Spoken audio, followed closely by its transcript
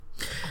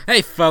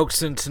Hey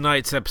folks, and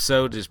tonight's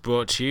episode is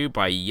brought to you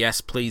by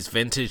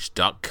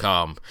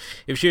YesPleaseVintage.com.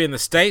 If you're in the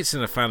States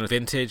and a fan of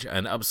vintage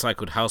and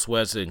upcycled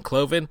housewares and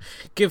clothing,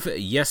 give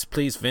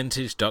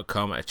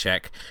YesPleaseVintage.com a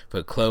check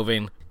for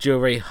clothing,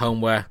 jewelry,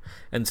 homeware,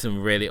 and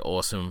some really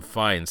awesome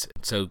finds.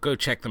 So go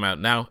check them out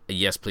now at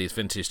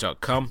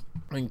YesPleaseVintage.com.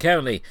 And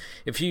currently,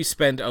 if you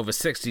spend over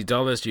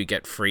 $60, you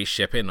get free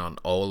shipping on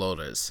all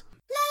orders.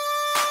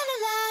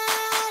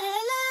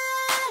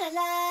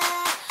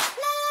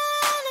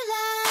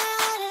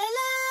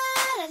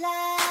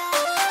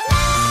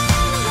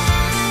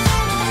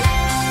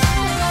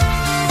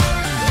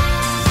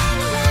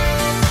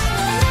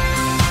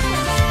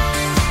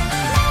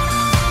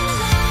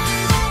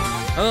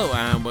 Hello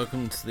and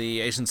welcome to the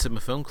Asian Cinema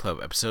Film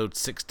Club, episode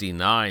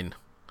 69.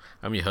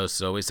 I'm your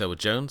host as always, Edward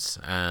Jones,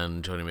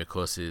 and joining me of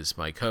course is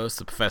my co-host,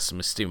 the Professor,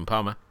 Mr. Stephen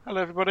Palmer.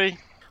 Hello everybody.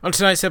 On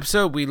tonight's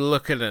episode we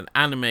look at an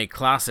anime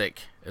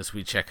classic as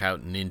we check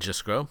out Ninja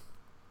Scroll.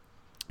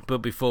 But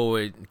before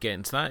we get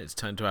into that, it's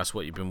time to ask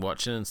what you've been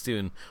watching, and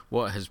Stephen,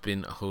 what has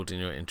been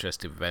holding your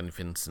interest, if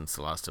anything, since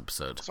the last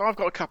episode? So I've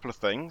got a couple of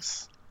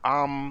things.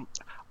 I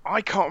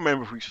can't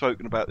remember if we've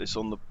spoken about this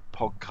on the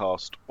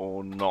podcast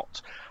or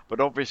not, but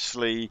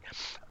obviously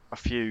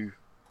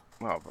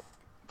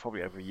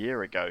probably over a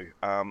year ago,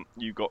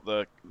 you got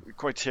the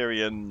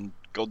Criterion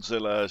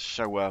Godzilla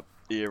Showa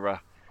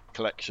era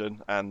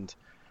collection, and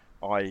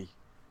I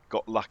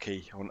got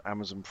lucky on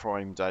Amazon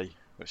Prime Day,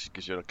 which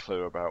gives you a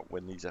clue about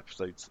when these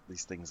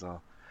things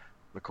are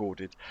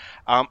recorded.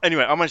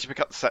 Anyway, I managed to pick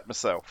up the set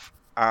myself,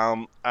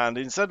 and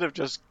instead of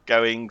just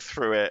going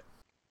through it,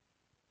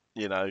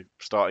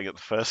 starting at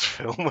the first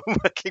film and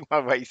working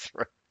my way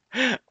through,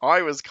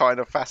 I was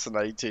kind of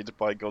fascinated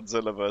by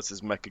Godzilla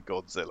vs.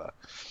 Mechagodzilla.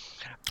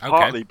 Okay.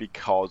 Partly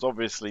because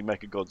obviously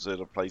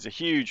Mechagodzilla plays a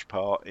huge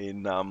part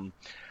in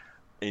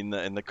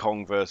the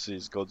Kong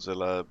vs.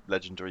 Godzilla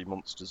Legendary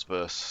Monsters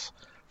Verse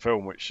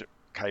film, which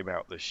came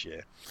out this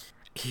year.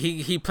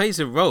 He plays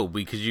a role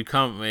because you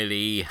can't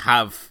really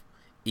have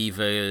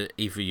either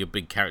your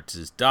big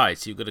characters die,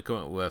 so you've got to come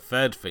up with a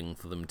third thing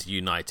for them to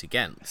unite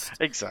against.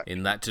 Exactly.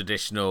 In that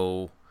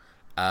traditional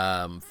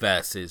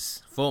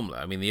versus formula.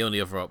 I mean, the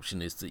only other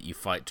option is that you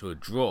fight to a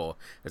draw,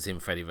 as in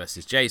Freddy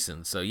versus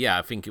Jason. So yeah,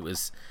 I think it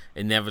was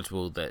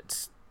inevitable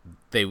that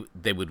they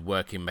would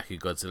work in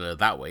Mechagodzilla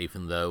that way,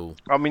 even though...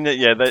 I mean,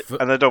 yeah,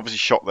 and they'd obviously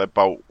shot their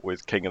bolt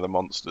with King of the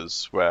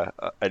Monsters, where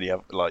any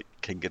other, like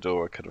King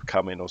Ghidorah could have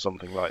come in or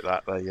something like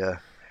that.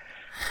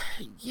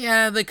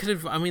 Yeah, they could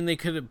have. I mean, they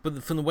could have,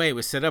 but from the way it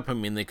was set up, I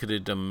mean, they could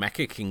have done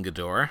Mecha King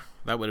Ghidorah.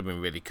 That would have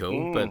been really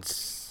cool.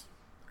 But,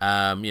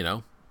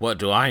 what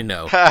do I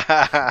know?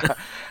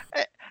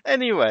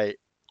 Anyway,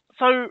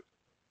 so I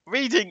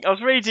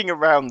was reading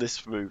around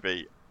this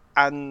movie,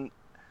 and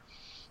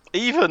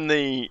even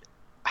in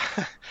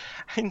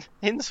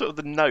sort of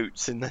the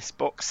notes in this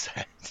box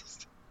set,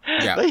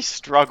 they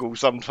struggle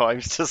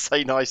sometimes to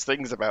say nice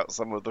things about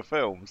some of the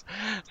films.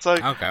 So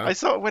okay. I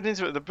sort of went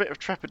into it with a bit of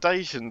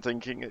trepidation,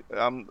 thinking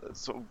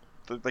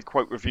they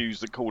quote reviews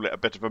that call it a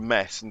bit of a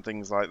mess and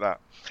things like that.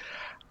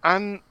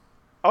 And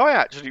I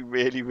actually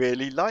really,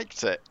 really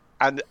liked it.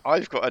 And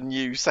I've got a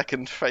new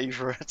second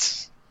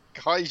favourite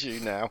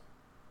kaiju now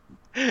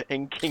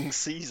in King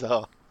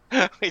Caesar,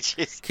 which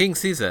is King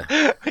Caesar.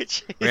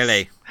 Which is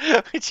really,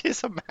 which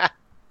is a man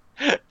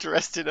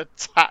dressed in a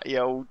tatty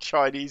old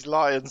Chinese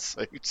lion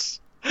suit,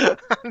 and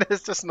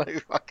there's just no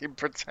fucking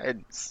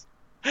pretense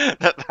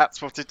that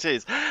that's what it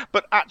is.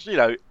 But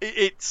actually,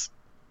 it's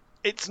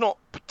not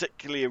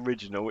particularly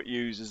original. It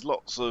uses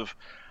lots of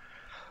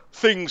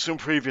things from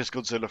previous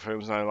Godzilla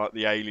films now, like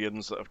the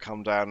aliens that have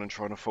come down and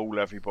trying to fool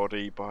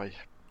everybody by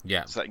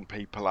setting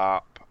people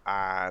up,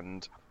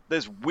 and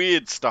there's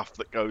weird stuff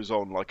that goes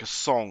on, like a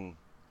song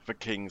for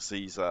King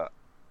Caesar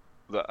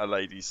that a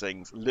lady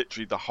sings.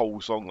 Literally the whole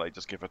song they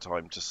just give her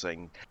time to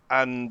sing.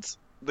 And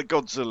the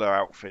Godzilla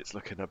outfit's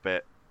looking a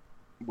bit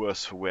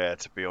worse for wear,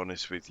 to be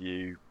honest with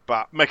you,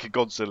 but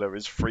Mechagodzilla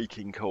is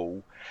freaking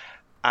cool,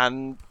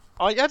 and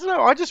I don't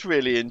know, I just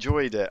really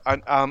enjoyed it.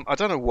 And I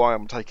don't know why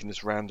I'm taking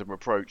this random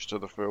approach to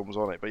the films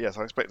on it, but yes,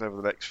 I expect over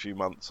the next few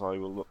months I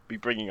will be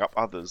bringing up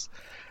others.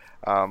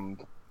 I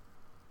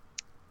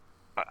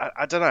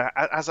don't know,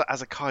 as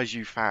a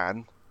kaiju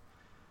fan,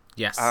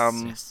 yes.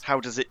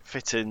 How does it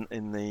fit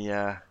in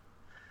the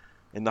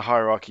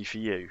hierarchy for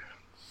you?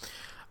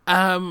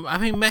 I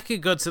mean,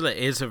 Mechagodzilla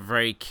is a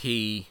very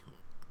key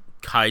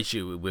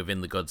kaiju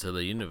within the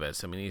Godzilla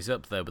universe. I mean, he's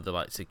up there with the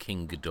likes of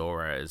King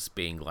Ghidorah as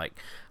being like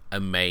a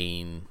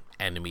main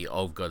enemy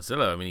of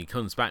Godzilla. I mean, he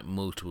comes back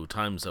multiple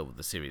times over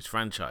the series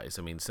franchise.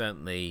 I mean,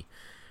 certainly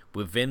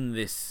within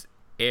this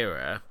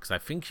era, because I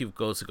think you've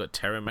also got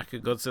Terra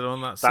Mechagodzilla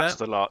on that set.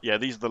 That's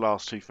these are the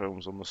last two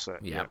films on the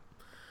set. Yeah.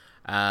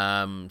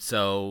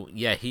 So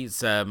yeah, he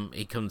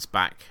comes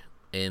back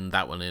in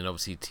that one, and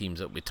obviously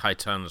teams up with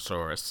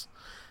Titanosaurus,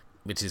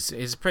 which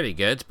is pretty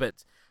good.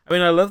 But I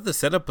mean, I love the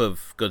setup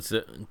of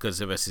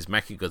Godzilla vs.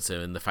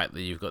 Mechagodzilla and the fact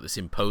that you've got this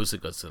imposer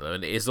Godzilla,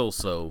 and it is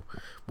also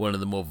one of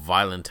the more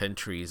violent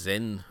entries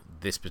in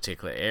this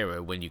particular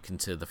era when you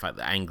consider the fact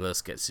that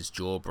Anguirus gets his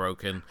jaw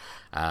broken,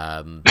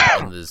 and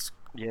there's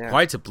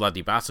quite a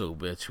bloody battle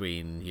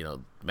between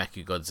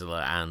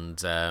Mechagodzilla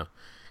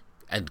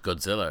and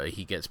Godzilla.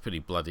 He gets pretty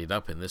bloodied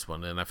up in this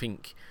one, and I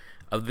think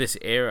of this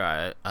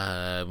era,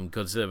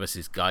 Godzilla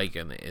vs.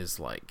 Gigan is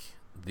like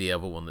the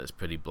other one that's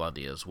pretty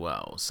bloody as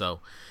well. So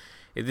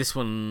this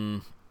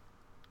one,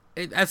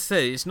 I'd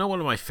say it's not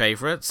one of my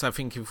favorites. I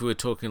think if we were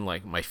talking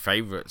like my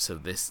favorites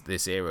of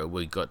this era,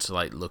 we got to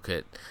like look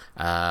at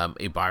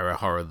Ebirah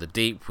Horror of the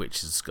Deep,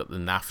 which has got the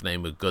naff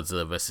name of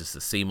Godzilla vs. the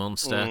Sea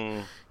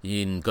Monster.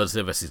 In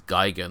Godzilla vs.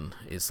 Gigan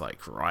is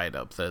like right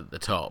up the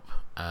top.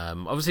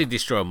 Obviously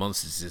Destroy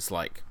Monsters is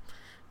like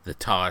the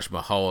Taj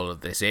Mahal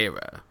of this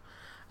era.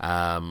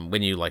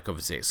 When you like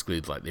obviously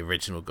exclude like the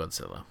original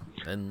Godzilla,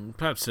 and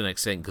perhaps to an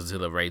extent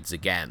Godzilla Raids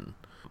Again,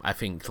 I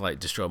think like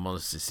Destroy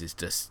Monsters is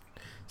just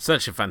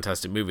such a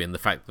fantastic movie, and the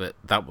fact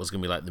that was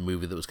going to be like the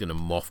movie that was going to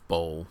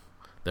mothball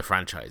the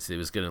franchise. It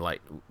was going to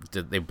like,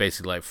 they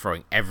basically like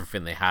throwing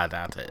everything they had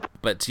at it.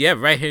 But yeah,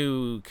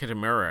 Reiho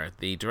Kitamura,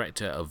 the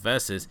director of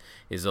Versus,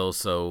 is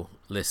also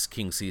lists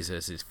King Caesar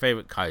as his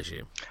favorite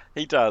kaiju.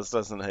 He does,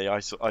 doesn't he? I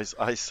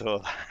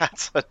saw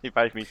that. It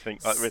made me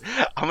think. Like,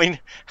 I mean,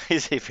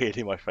 is he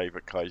really my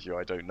favorite kaiju?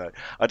 I don't know.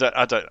 I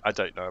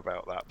don't know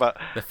about that. But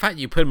the fact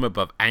you put him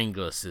above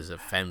Anguirus is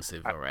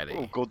offensive already.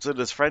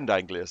 Godzilla's friend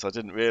Anguirus. I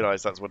didn't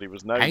realise that's what he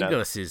was known as.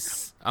 Anguirus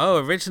is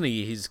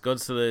originally he's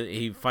Godzilla.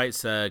 He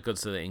fights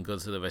Godzilla in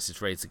Godzilla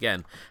vs. Raids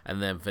Again,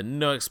 and then for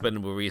no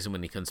explainable reason,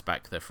 when he comes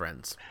back, they're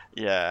friends.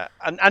 Yeah,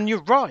 and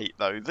you're right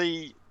though.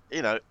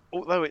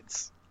 Although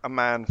it's a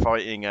man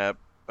fighting a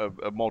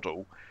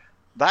model,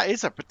 that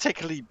is a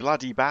particularly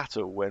bloody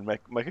battle when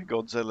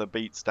Mechagodzilla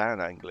beats down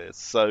Anguirus.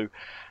 So,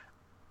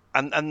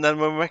 and then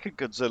when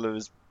Mechagodzilla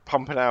is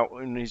pumping out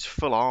in his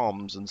full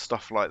arms and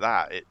stuff like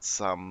that,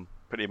 it's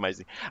pretty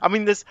amazing. I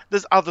mean, there's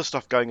other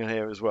stuff going on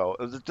here as well.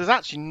 There's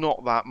actually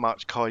not that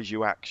much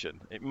kaiju action.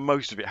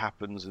 Most of it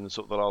happens in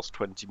sort of the last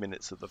 20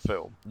 minutes of the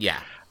film. Yeah,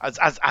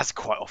 as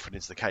quite often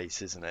is the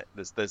case, isn't it?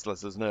 There's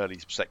an early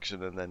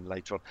section and then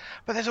later on,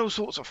 but there's all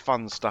sorts of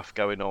fun stuff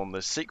going on.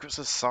 There's secret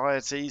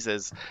societies.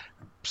 There's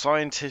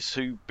scientists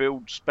who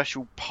build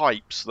special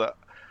pipes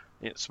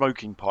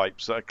smoking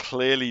pipes that are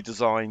clearly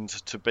designed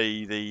to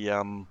be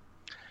the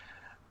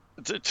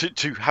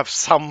to have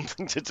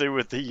something to do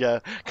with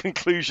the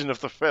conclusion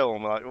of the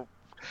film. Like,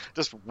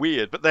 just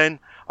weird. But then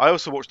I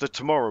also watched The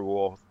Tomorrow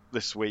War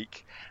this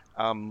week,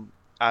 and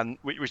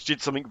which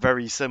did something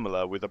very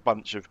similar with a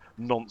bunch of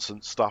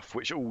nonsense stuff,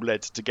 which all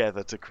led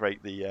together to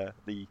create the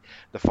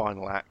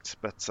final act.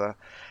 But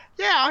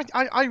yeah,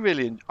 I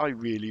really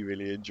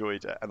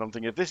enjoyed it, and I'm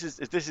thinking if this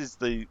is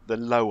the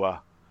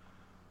lower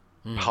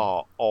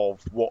part of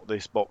what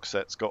this box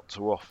set's got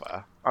to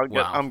offer,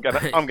 I'm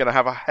gonna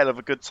have a hell of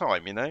a good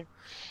time, you know.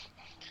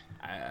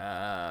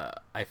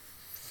 I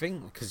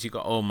think because you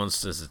got All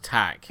Monsters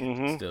Attack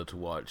still to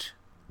watch,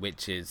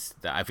 which is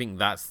I think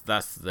that's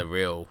the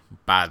real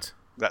bad.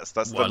 That's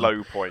the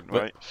low point,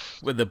 right?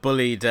 Where the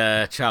bullied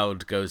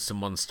child goes to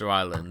Monster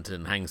Island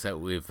and hangs out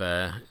with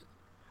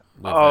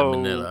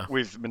Manila.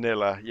 With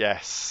Manila,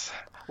 yes.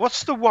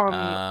 What's the one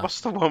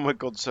with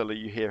Godzilla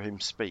you hear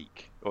him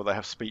speak, or they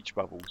have speech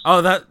bubbles?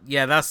 Oh, that's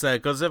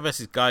Godzilla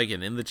vs.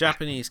 Gigan. In the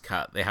Japanese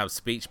cut, they have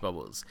speech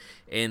bubbles.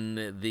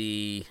 In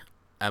the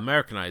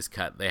Americanized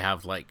cut, they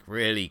have like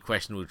really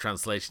questionable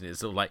translation.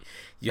 It's sort of like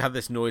you have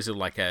this noise of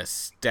like a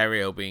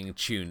stereo being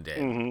tuned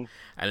in,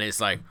 and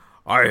it's like,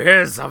 I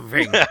hear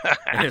something,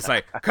 and it's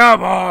like,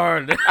 come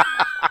on.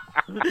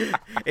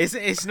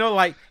 It's not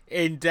like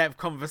in-depth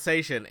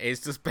conversation.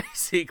 It's just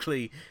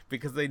basically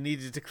because they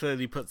needed to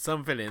clearly put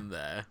something in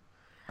there,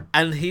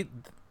 and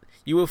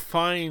you will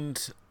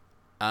find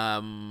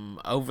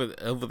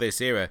over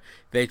this era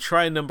they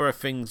try a number of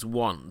things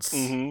once.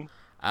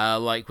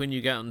 Like when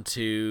you get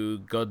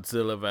onto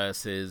Godzilla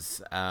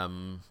versus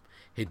Hedorah,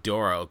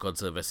 or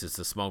Godzilla versus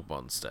the Smog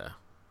Monster.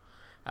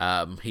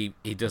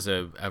 He does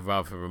a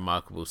rather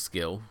remarkable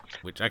skill,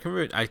 which I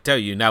tell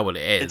you now what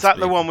it is. Is that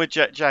the one with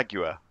Jet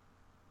Jaguar?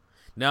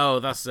 No,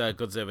 that's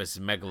Godzilla vs.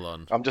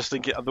 Megalon. I'm just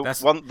thinking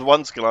the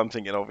one skill I'm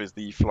thinking of is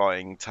the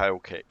flying tail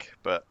kick.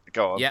 But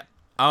go on. Yep.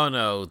 Oh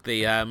no,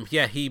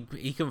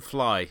 he can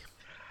fly.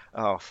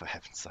 Oh, for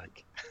heaven's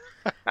sake.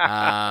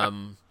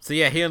 So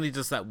yeah, he only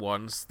does that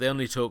once. They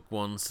only talk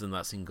once, and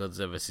that's in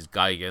Godzilla vs.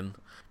 Gigan.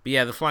 But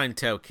yeah, the flying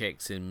tail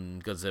kicks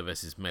in Godzilla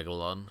vs.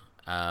 Megalon.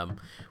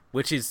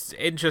 Which is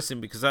interesting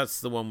because that's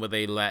the one where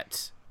they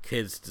let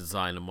kids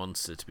design a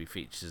monster to be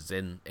featured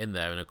in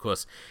there, and of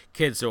course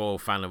kids are all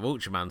fan of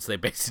Ultraman, so they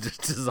basically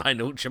just design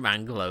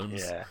Ultraman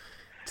clones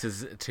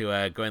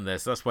to go in there.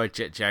 So that's why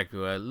Jet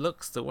Jaguar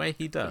looks the way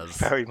he does.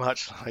 Very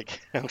much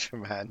like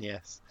Ultraman,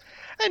 yes.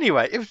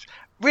 Anyway, it was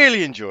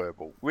really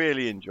enjoyable.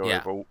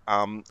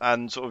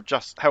 And sort of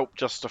just helped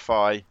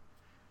justify,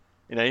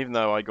 even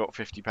though I got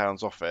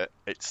 £50 off it,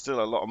 it's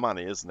still a lot of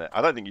money, isn't it?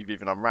 I don't think you've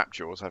even unwrapped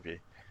yours, have you?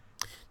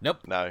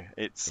 Nope. No,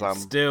 it's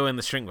still in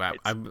the shrink wrap.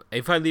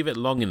 If I leave it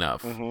long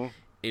enough,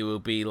 it will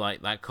be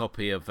like that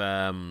copy of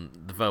the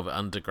Velvet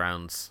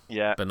Underground's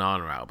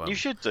Banana album. You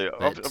should do.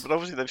 But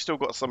obviously they've still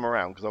got some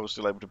around because I was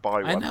still able to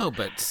buy one. I know,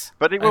 but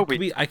it will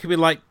be. I could be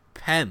like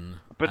Penn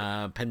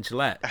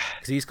Jillette,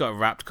 because he's got a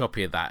wrapped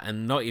copy of that,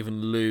 and not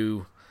even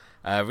Lou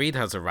Reed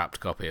has a wrapped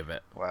copy of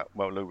it.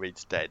 Well, Lou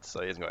Reed's dead, so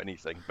he hasn't got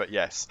anything. But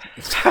yes,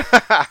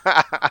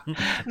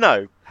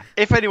 no.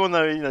 If anyone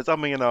though,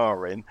 umming and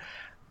ahhing,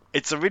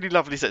 it's a really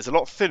lovely set. It's a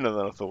lot thinner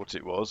than I thought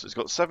it was. It's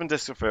got 7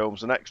 discs of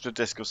films, an extra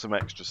disc of some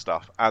extra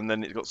stuff, and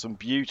then it's got some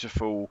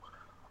beautiful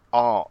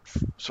art,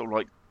 sort of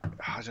like,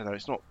 I don't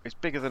know. It's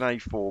bigger than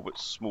A4, but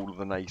smaller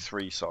than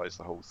A3 size.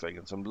 The whole thing,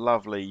 and some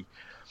lovely.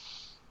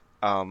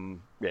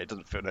 It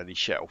doesn't fit on any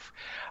shelf,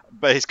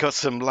 but it's got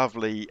some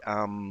lovely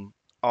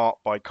art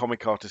by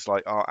comic artists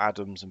like Art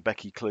Adams and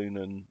Becky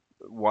Cloonan,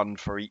 one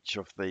for each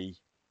of the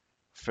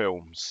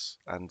films,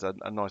 and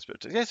a nice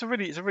bit. It's a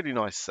really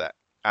nice set,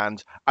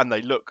 and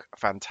they look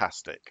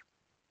fantastic.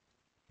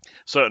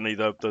 Certainly,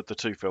 the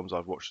 2 films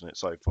I've watched in it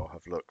so far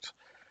have looked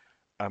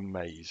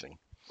amazing.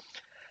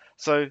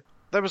 So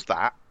there was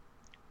that,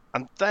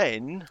 and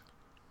then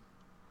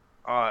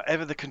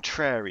ever the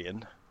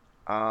contrarian.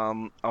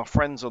 Our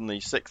friends on the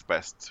 6th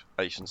Best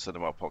Asian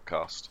Cinema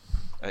podcast,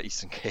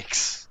 Eastern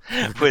Kicks,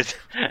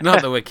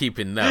 not that we're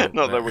keeping note.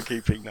 Not that we're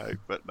keeping note,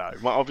 but no.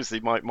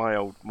 Obviously, my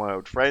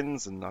old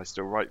friends, and I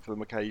still write for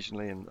them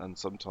occasionally, and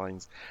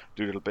sometimes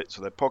do little bits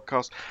for their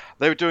podcast.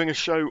 They were doing a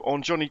show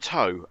on Johnny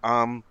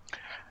To,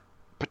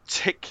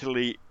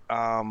 particularly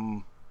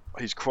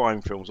his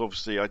crime films.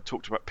 Obviously, I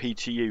talked about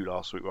PTU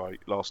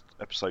last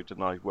episode,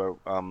 didn't I? Where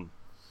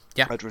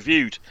I'd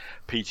reviewed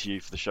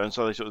PTU for the show, and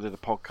so they sort of did a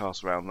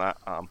podcast around that.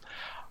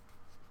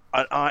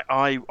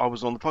 I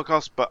was on the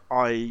podcast, but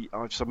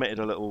I've submitted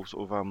a little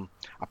sort of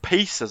a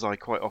piece, as I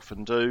quite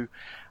often do,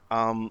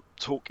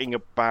 talking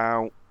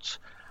about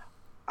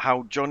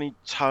how Johnny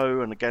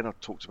To, and again I've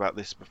talked about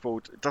this before,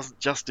 it doesn't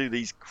just do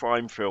these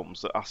crime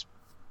films that us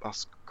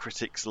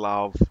critics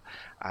love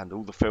and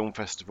all the film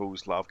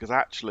festivals love, because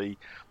actually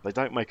they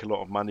don't make a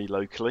lot of money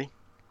locally.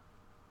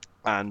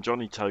 And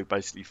Johnny To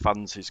basically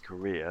funds his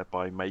career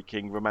by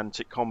making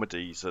romantic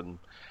comedies and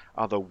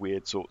other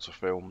weird sorts of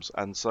films.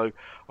 And so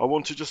I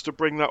wanted just to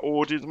bring that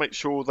audience, make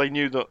sure they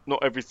knew that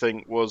not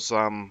everything was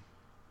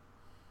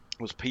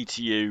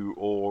PTU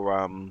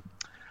or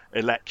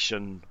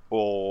Election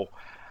or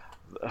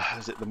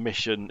is it The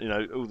Mission?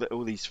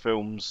 All these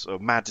films,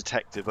 Mad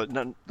Detective.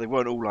 No, they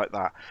weren't all like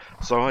that.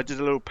 So I did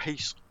a little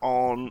piece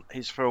on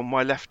his film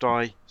My Left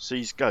Eye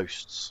Sees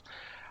Ghosts,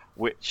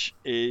 which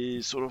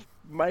is sort of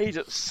made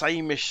at the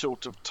same-ish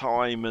sort of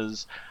time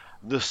as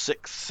The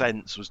Sixth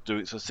Sense was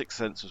doing. So Sixth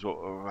Sense was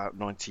about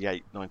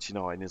 98,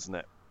 99, isn't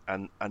it?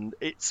 And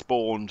it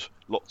spawned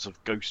lots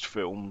of ghost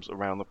films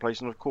around the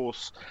place, and of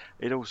course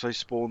it also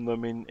spawned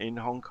them in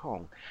Hong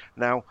Kong.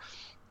 Now,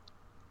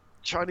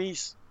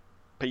 Chinese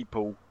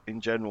people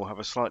in general have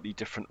a slightly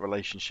different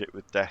relationship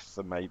with death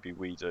than maybe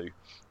we do,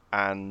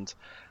 and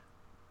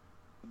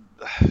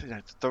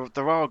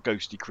there are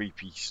ghosty,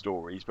 creepy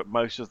stories, but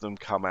most of them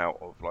come out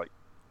of like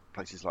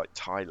places like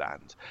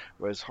Thailand,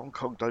 whereas Hong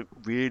Kong don't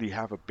really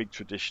have a big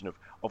tradition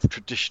of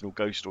traditional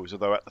ghost stories.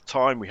 Although at the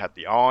time we had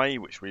The Eye,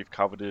 which we've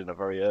covered in a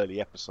very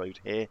early episode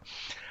here,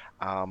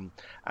 and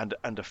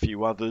a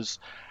few others.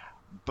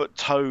 But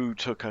To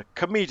took a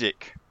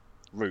comedic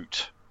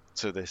route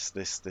to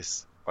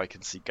this I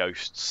can see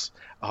ghosts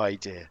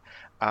idea.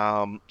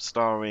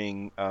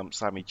 Starring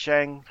Sammy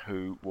Cheng,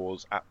 who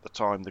was at the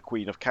time the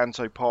Queen of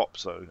Cantopop.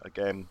 So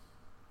again,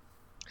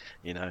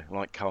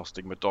 like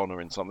casting Madonna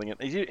in something.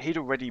 And he'd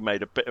already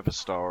made a bit of a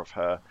star of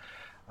her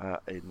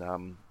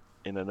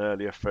in an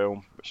earlier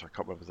film, which I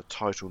can't remember the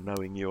title,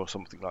 Knowing You or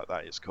something like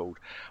that it's called,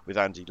 with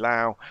Andy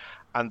Lau.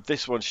 And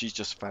this one, she's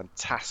just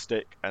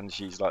fantastic, and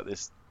she's like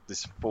this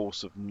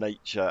force of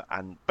nature.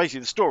 And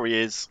basically the story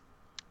is,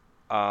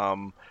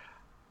 and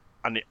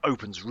it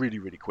opens really,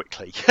 really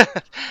quickly.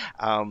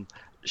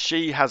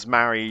 She has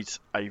married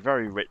a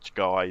very rich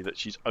guy that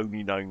she's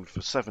only known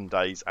for 7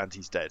 days, and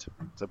he's dead.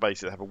 So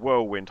basically they have a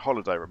whirlwind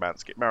holiday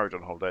romance, get married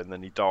on holiday, and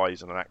then he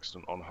dies in an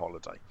accident on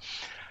holiday.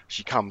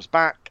 She comes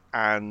back,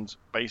 and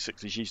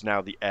basically she's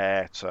now the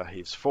heir to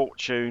his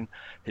fortune.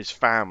 His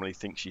family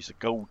think she's a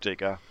gold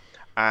digger,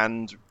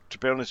 and to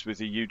be honest with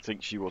you, you'd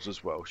think she was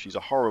as well. She's a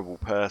horrible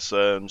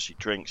person. She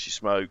drinks, she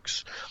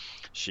smokes,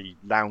 she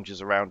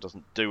lounges around,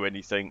 doesn't do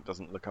anything,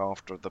 doesn't look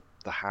after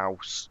the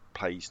house,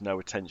 pays no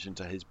attention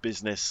to his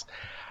business.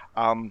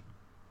 But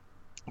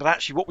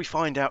actually what we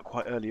find out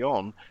quite early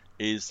on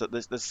is that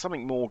there's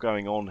something more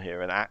going on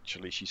here, and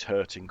actually she's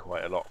hurting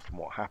quite a lot from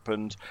what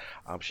happened.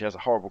 She has a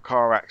horrible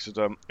car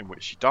accident in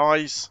which she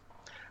dies,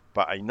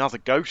 but another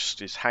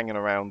ghost is hanging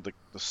around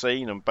the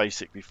scene and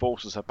basically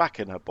forces her back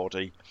in her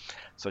body,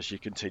 so she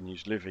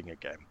continues living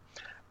again.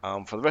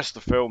 For the rest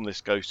of the film,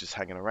 this ghost is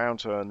hanging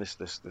around her, and this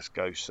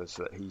ghost says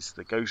that he's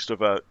the ghost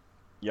of a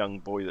young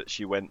boy that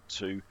she went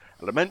to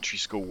elementary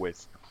school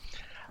with.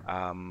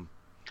 And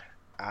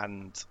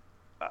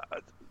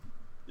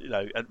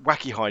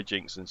wacky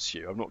hijinks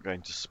ensue. I'm not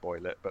going to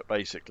spoil it, but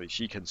basically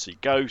she can see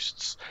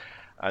ghosts.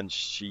 and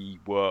she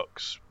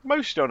works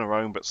mostly on her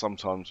own, but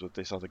sometimes with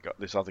this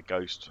other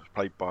ghost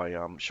played by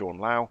Sean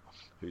Lau,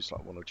 who's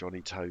like one of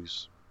Johnny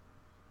To's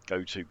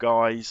go-to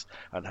guys,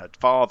 and her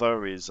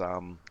father is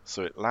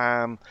Suet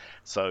Lam.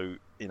 So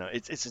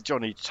it's a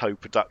Johnny To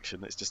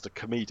production. It's just a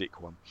comedic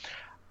one,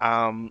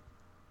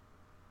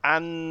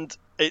 and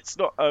it's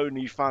not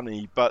only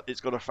funny, but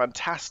it's got a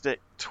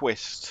fantastic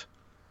twist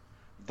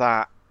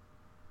that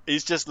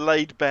is just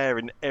laid bare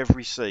in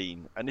every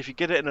scene. And if you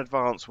get it in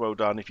advance, well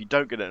done. If you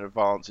don't get it in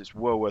advance, it's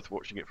well worth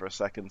watching it for a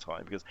second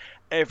time, because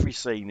every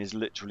scene is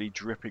literally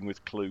dripping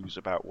with clues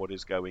about what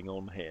is going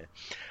on here.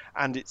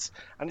 And it's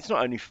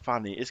not only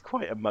funny, it's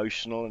quite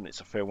emotional, and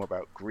it's a film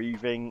about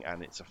grieving,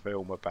 and it's a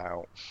film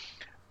about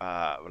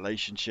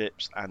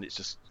relationships, and it's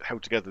just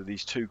held together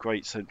these two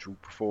great central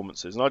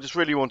performances. And I just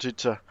really wanted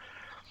to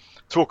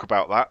talk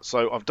about that,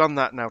 so I've done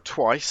that now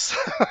twice.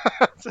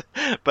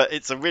 But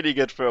it's a really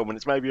good film, and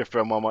it's maybe a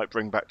film I might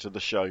bring back to the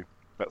show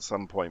at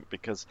some point,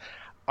 because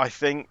I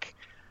think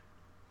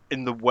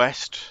in the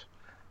West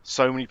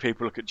so many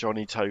people look at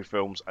Johnny To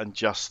films and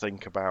just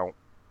think about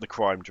the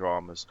crime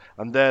dramas,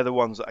 and they're the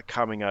ones that are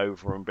coming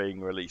over and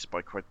being released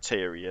by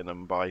Criterion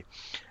and by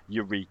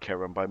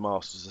Eureka and by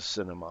Masters of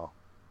Cinema,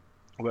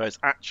 whereas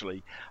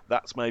actually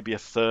that's maybe a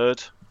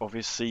third of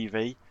his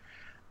CV.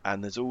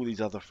 And there's all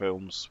these other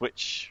films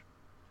which,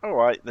 all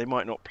right, they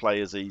might not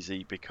play as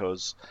easy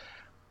because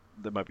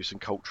there might be some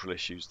cultural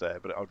issues there,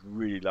 but I'd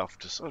really love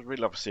to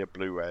see a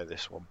Blu-ray of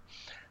this one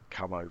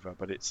come over,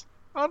 but it's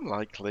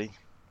unlikely.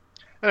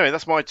 Anyway,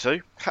 that's my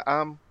two.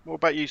 What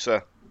about you,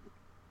 sir?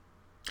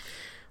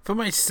 For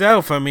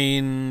myself, I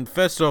mean,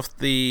 first off,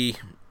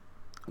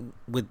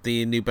 with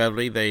the New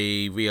Beverly,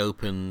 they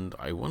reopened,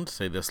 I want to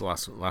say this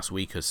last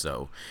week or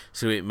so.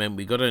 So it meant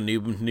we got a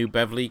new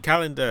Beverly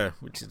calendar,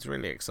 which is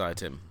really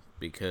exciting,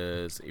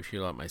 because if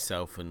you're like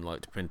myself and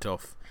like to print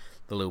off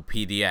the little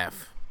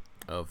PDF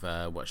of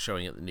what's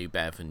showing at the New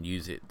Bev and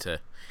use it to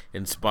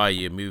inspire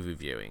your movie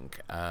viewing,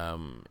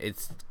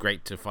 it's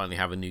great to finally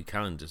have a new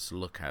calendar to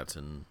look at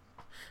and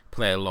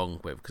play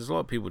along with, because a lot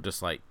of people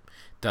just like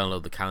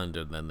download the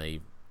calendar and then they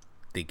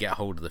get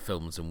hold of the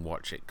films and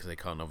watch it, because they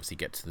can't obviously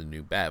get to the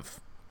New Bev,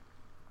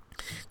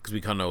 because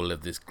we can't all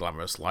live this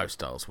glamorous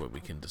lifestyles where we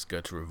can just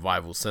go to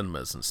revival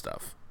cinemas and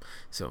stuff.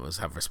 Some of us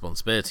have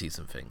responsibilities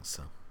and things.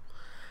 So,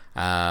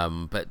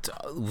 but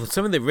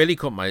something that really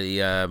caught my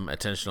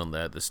attention on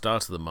there at the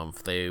start of the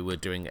month, they were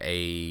doing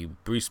a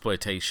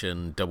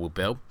Bruceploitation double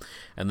bill,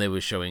 and they were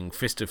showing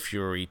Fist of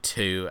Fury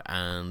 2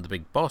 and The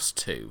Big Boss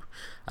 2.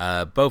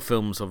 Both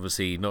films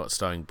obviously not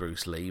starring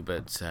Bruce Lee,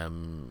 but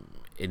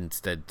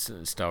instead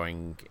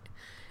starring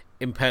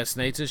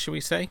impersonators, shall we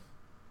say?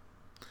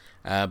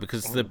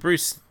 Because the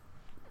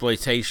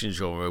Bruceploitation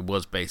genre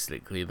was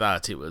basically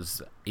that. It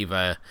was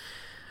either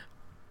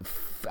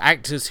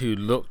actors who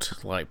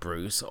looked like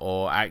Bruce,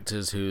 or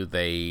actors who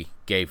they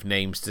gave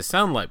names to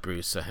sound like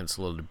Bruce, so hence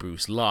a lot of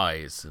Bruce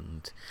Lies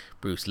and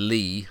Bruce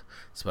Lee,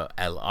 spelled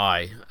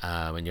L-I,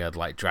 and you had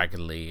like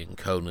Dragon Lee and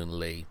Conan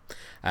Lee.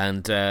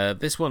 And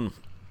this one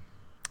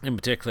in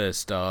particular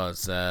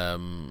stars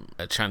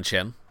Chan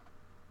Chen,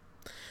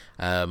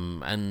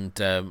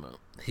 and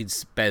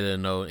he's better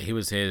known. He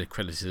was here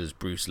credited as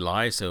Bruce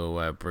Lie,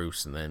 so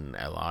Bruce and then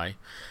L-I,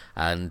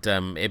 and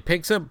it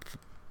picks up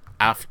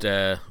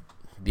after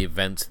the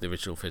events of the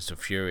original Fist of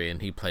Fury, and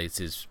he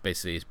plays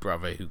basically his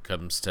brother who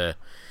comes to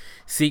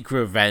seek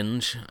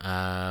revenge,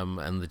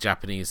 and the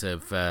Japanese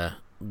have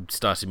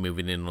started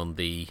moving in on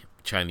the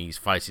Chinese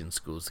fighting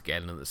schools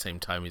again. At the same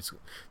time,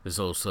 there's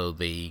also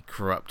the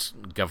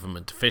corrupt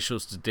government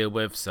officials to deal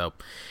with, so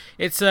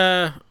it's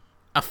a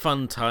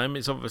fun time.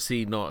 It's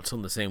obviously not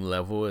on the same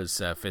level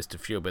as Fist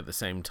of Fury, but at the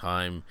same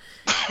time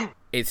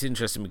it's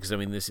interesting, because I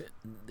mean, this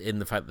in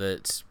the fact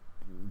that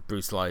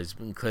Bruce Lee is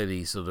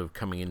clearly sort of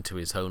coming into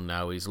his own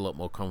now. He's a lot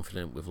more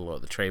confident with a lot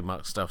of the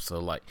trademark stuff, so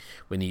like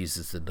when he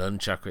uses the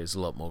nunchuck, he's a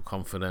lot more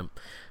confident,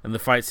 and the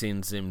fight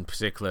scenes in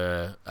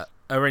particular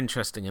are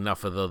interesting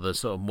enough, although they're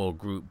sort of more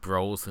group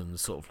brawls and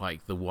sort of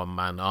like the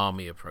one-man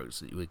army approach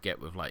that you would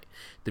get with like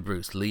the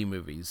Bruce Lee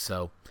movies.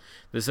 So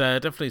there's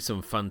definitely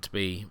some fun to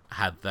be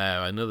had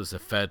there. I know there's a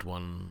third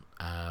one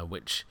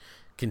which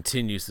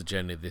continues the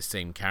journey of this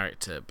same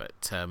character,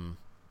 but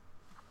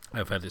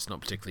I've heard it's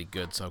not particularly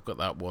good, so I've got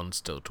that one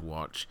still to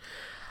watch.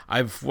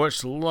 I've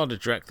watched a lot of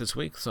Drek this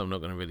week, so I'm not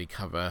going to really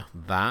cover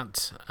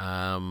that.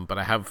 But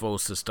I have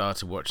also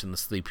started watching the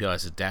Sleepy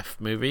Eyes of Death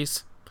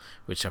movies,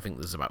 which I think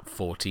there's about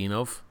 14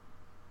 of.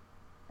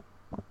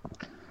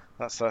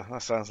 That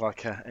sounds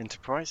like an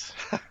enterprise.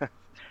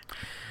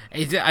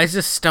 I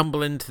just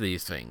stumble into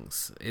these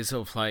things. It's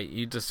sort of like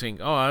you just think,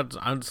 oh,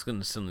 I'm just going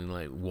to suddenly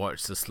like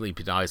watch the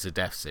Sleepy Eyes of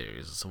Death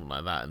series or something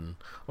like that,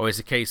 or it's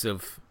a case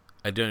of,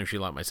 I don't know if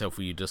you're like myself,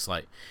 where you just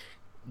like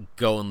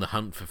go on the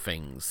hunt for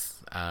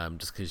things,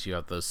 just because you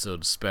have those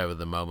sort of spur of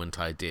the moment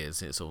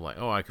ideas. It's all like,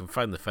 oh, I can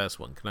find the first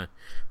one. Can I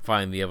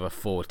find the other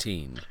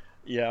 14?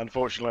 Yeah,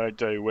 unfortunately I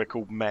do. We're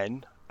called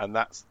men, and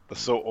that's the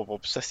sort of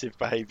obsessive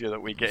behaviour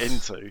that we get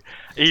into.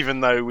 Even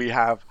though we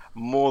have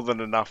more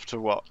than enough to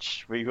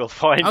watch, we will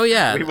find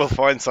we will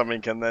find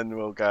something, and then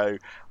we'll go,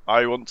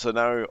 I want to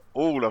know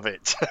all of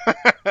it.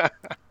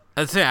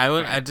 That's it.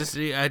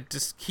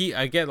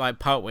 I get like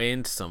part way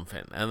into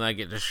something, and I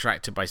get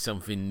distracted by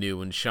something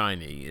new and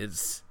shiny.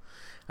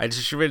 I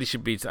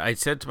should be. I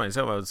said to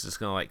myself I was just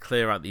gonna like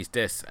clear out these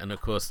discs, and of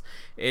course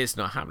it's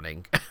not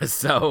happening.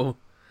 So,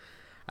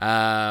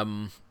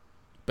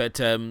 but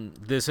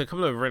there's a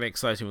couple of really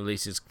exciting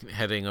releases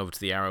heading over to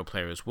the Arrow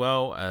player as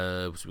well.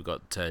 So we've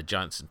got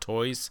Giants and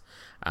Toys,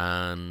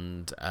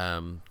 and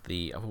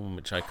the other one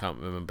which I can't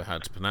remember how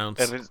to pronounce.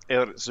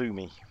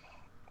 Irizumi.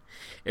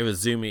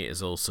 Irizumi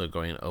is also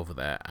going over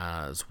there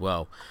as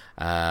well.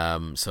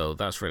 So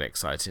that's really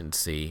exciting to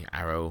see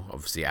Arrow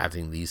obviously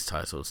adding these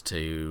titles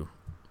to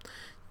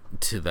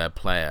their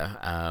player.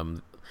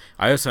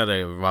 I also had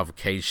a rather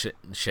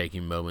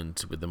cage-shaking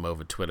moment with them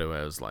over Twitter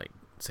where I was like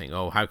saying,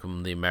 oh, how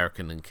come the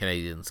American and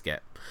Canadians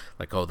get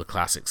like all the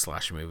classic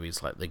slasher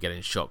movies, like they're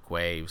getting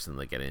Shockwaves and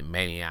they're getting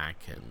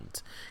Maniac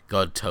and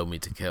God Told Me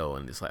to Kill,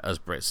 and it's like us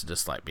Brits are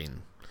just like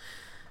being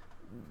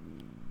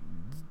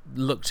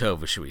looked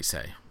over, should we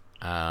say.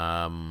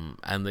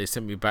 And they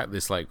sent me back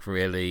this like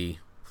really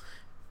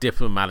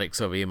diplomatic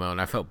sort of email,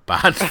 and I felt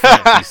bad for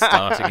actually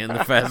starting in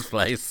the first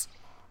place.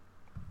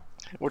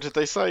 What did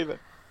they say then?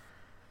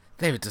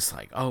 They were just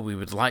like, oh, we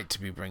would like to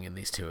be bringing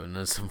these two, and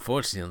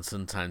unfortunately, and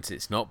sometimes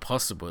it's not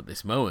possible at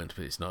this moment,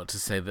 but it's not to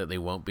say that they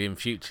won't be in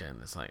future.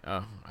 And it's like,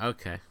 oh,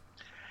 okay.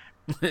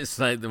 It's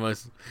like the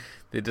most.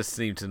 They just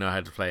seem to know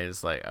how to play.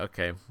 It's like,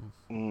 okay,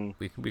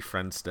 we can be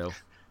friends still.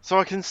 So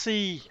I can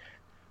see.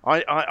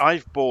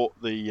 I've bought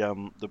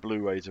the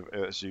Blu-rays of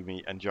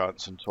Irizumi and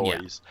Giants and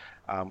Toys,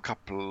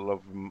 couple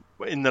of them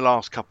in the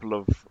last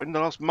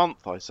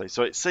month, I say.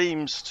 So it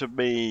seems to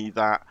me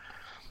that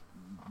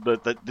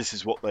this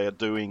is what they are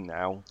doing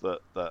now.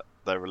 That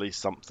they release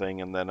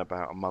something, and then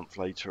about a month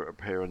later it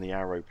appear on the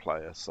Arrow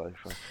player. So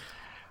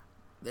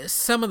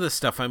some of the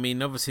stuff, I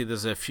mean, obviously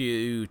there's a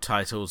few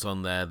titles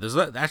on there. There's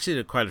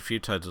actually quite a few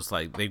titles,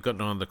 like they've got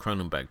none of the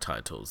Cronenberg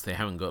titles. They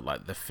haven't got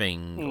like The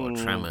Thing or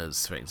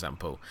Tremors, for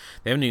example.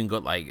 They haven't even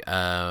got like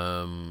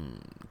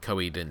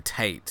Coed and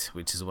Tate,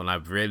 which is one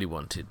I've really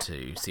wanted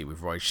to see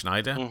with Roy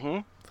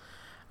Schneider.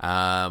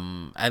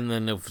 And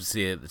then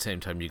obviously at the same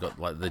time you got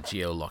like the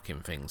geo-locking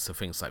things, so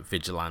things like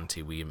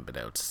Vigilante we haven't been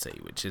able to see,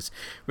 which is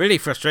really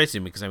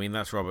frustrating because I mean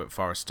that's Robert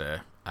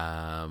Forster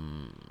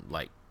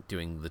like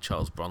doing the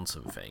Charles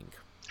Bronson thing.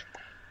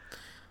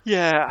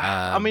 Yeah,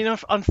 I mean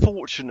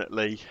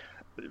unfortunately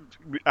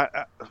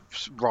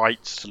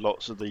rights to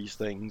lots of these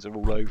things are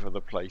all over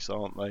the place,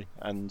 aren't they?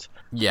 And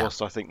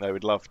whilst I think they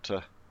would love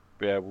to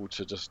be able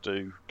to just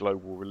do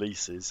global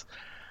releases,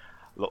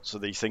 lots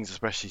of these things,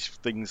 especially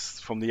things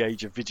from the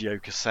age of video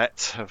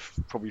cassette, have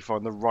probably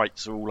found the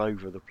rights are all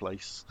over the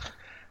place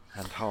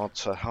and hard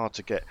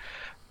to get.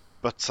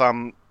 But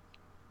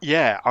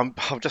yeah, I'm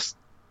just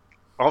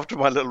after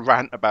my little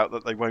rant about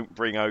that they won't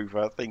bring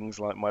over things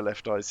like My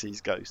Left Eye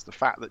Sees Ghosts. The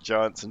fact that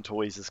Giants and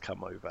Toys has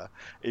come over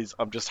is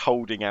I'm just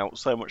holding out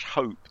so much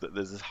hope that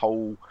there's this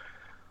whole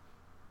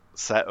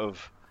set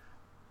of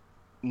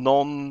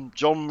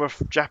non-genre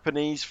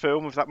Japanese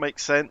film, if that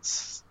makes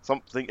sense.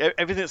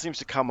 Everything that seems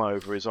to come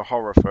over is a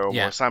horror film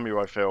or a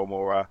samurai film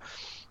or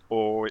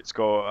it's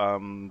got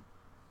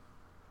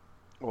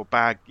or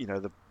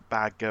the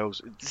bad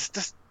girls. It's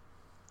just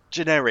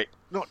generic.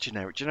 Not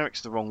generic.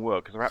 Generic's the wrong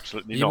word because they're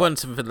absolutely not. You want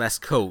something less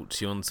cult.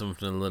 You want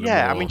something a little more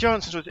I mean,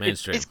 Johnson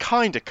it's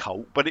kind of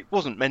cult, but it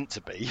wasn't meant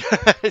to be.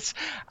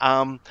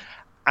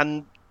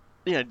 And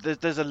you know,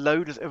 there's a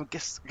load of. I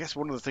guess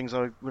one of the things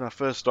when I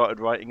first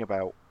started writing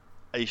about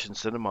Asian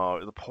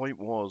cinema, the point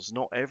was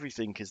not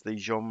everything is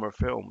these genre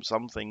films.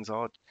 Some things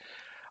are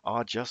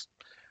just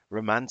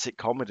romantic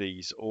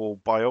comedies or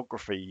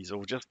biographies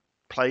or just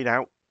plain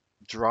out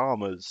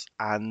dramas,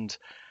 and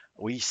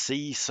we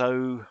see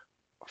so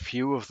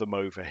few of them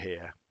over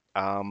here.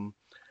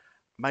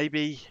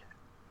 Maybe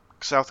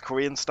South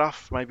Korean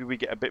stuff, maybe we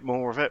get a bit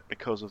more of it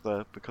because of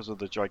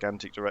the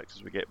gigantic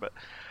directors we get, but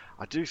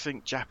I do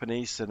think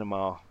Japanese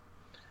cinema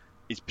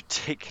is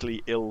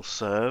particularly ill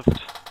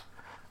served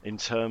in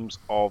terms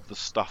of the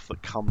stuff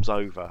that comes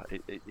over.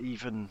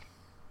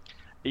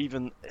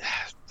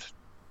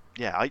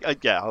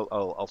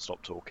 I'll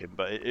stop talking,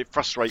 but it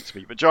frustrates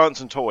me. But Giants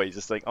and Toys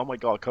just think, oh my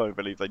god, I can't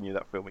believe they knew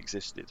that film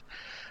existed.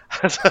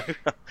 So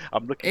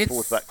I'm looking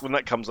forward to that when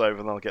that comes over,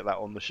 and I'll get that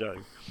on the show.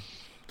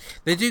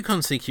 They do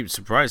constantly keep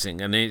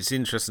surprising, and it's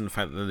interesting the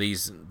fact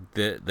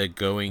that they're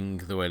going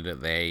the way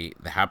that they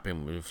have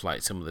been with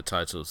like some of the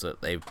titles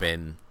that they've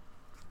been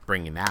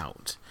bringing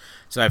out.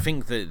 So I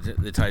think that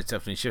the tide's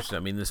definitely shifted. I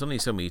mean, there's only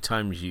so many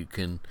times you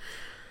can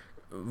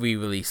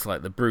re-release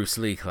like the Bruce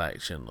Lee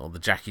collection or the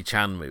Jackie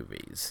Chan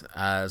movies.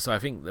 So I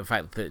think the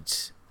fact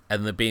that,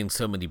 and there being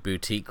so many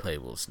boutique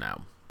labels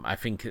now, I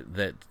think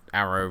that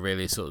Arrow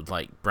really sort of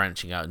like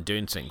branching out and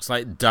doing things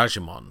like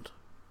Digimon.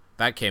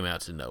 That came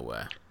out of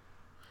nowhere.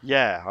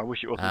 Yeah, I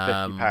wish it wasn't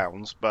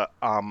 £50, but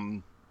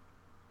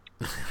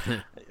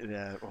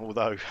Yeah,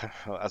 although,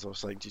 as I was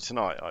saying to you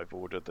tonight, I've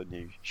ordered the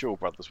new Shaw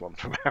Brothers one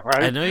from I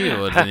Arrow. know you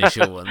ordered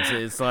initial ones.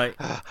 It's like,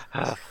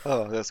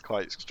 Oh, that's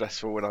quite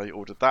stressful when I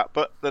ordered that,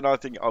 but then I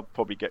think I'll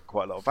probably get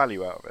quite a lot of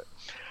value out of it.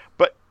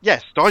 But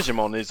yes,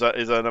 Digimon is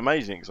an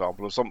amazing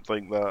example of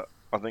something that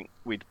I think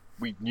we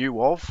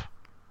knew of,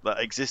 that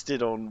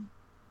existed on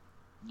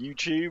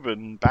YouTube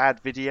and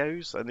bad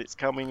videos, and it's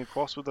coming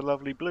across with a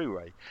lovely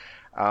Blu-ray.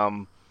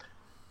 Um,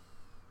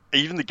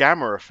 Even the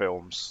Gamera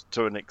films,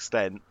 to an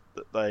extent,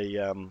 that they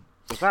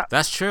was that.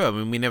 that's true. I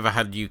mean, we never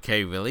had UK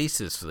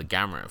releases for the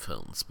Gamera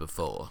films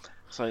before.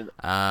 So, and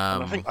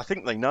Um, I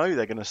think they know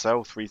they're going to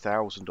sell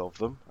 3,000 of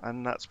them,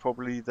 and that's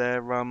probably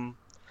their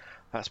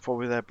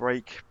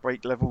break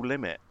level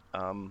limit.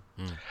 hmm.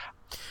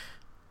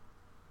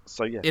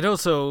 So yeah, It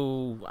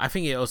also, I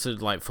think it also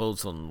like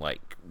falls on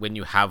like when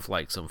you have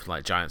like something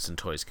like Giants and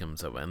Toys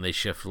comes up and they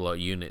shift a lot of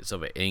units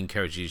of it. It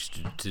encourages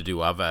you to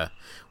do other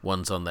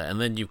ones on there, and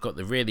then you've got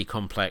the really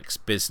complex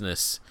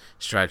business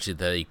strategy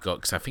that you've got,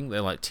 because I think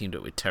they're like teamed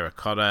up with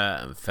Terracotta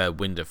and Fair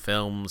Winder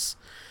Films,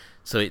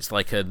 so it's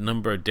like a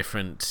number of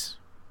different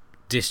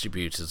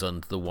distributors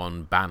under the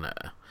one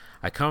banner.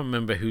 I can't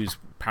remember who's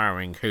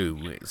powering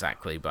who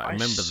exactly, but I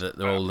remember that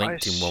they're all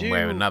linked in one way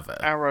or assume another.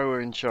 Arrow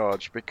are in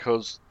charge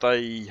because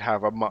they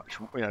have a much,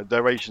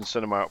 their Asian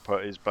cinema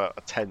output is but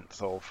a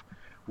tenth of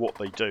what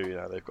they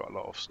do. They've got a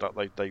lot of stuff.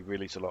 They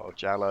release a lot of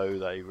Giallo.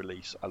 They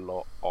release a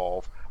lot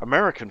of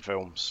American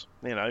films.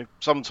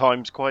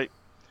 Sometimes quite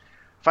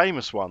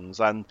famous ones,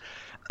 and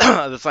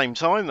at the same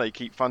time they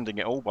keep funding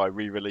it all by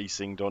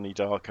re-releasing Donnie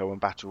Darko and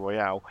Battle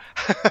Royale.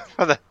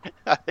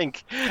 I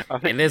think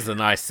It is a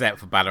nice set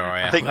for Battle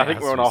Royale. I think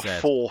as we're on we our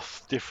said.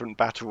 fourth different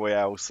Battle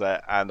Royale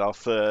set and our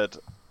third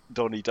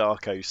Donnie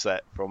Darko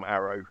set from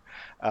Arrow.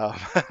 Um,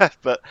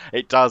 but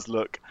it does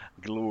look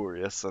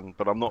glorious,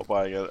 but I'm not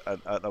buying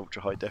an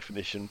ultra high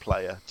definition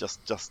player just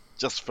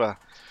for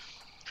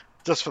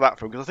that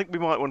film, because I think we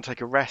might want to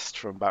take a rest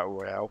from Battle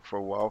Royale for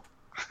a while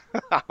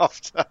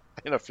after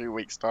in a few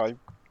weeks' time.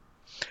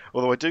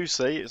 Although I do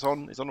see it's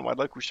on at my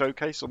local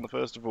showcase on the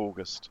 1st of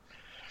August,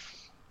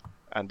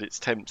 and it's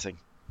tempting.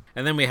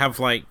 And then we have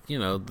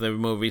the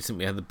more recent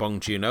we had the Bong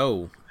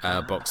Joon-ho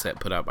box set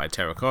put out by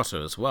Terracotta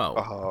as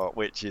well.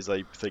 Which is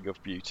a thing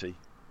of beauty.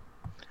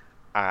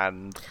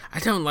 And I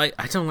don't like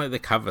the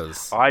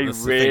covers. I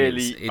That's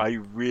the thing, I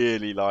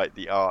really like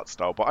the art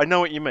style, but I know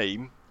what you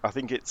mean. I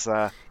think it's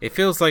it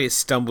feels like it's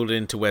stumbled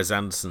into Wes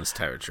Anderson's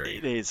territory.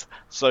 it is.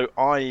 So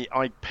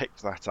I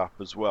picked that up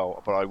as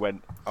well, but I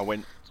went.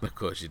 Of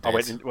course you did. I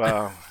went in,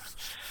 well.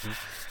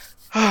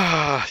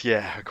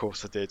 Yeah, of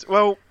course I did.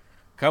 Well,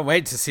 Can't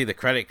wait to see the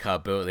credit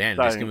card bill at the end.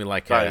 It's gonna be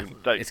like don't.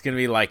 it's gonna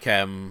be like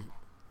the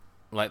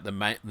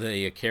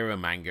Akira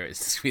manga. It's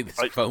just be this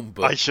phone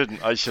book. I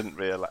shouldn't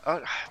realize.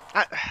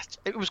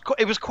 It was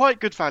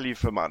quite good value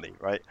for money,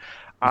 right?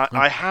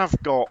 I have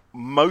got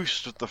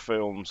most of the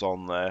films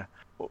on there,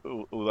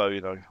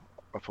 although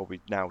I probably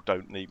now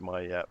don't need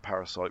my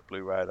Parasite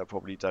Blu-ray, and I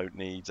probably don't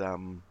need.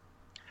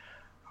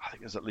 I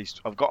think there's at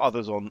least I've got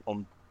others on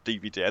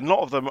DVD, and a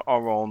lot of them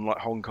are on like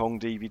Hong Kong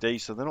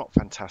DVD, so they're not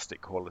fantastic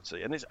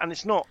quality, and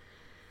it's not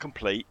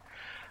complete.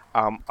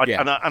 And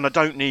I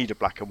don't need a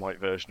black and white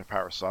version of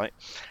Parasite.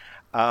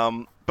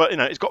 But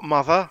it's got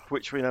Mother,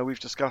 which we know we've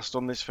discussed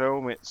on this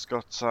film. It's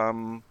got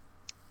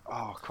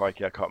oh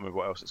crikey, I can't remember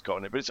what else it's got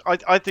in it, but I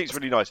think it's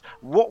really nice.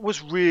 What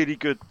was really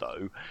good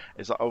though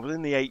is that I was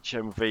in the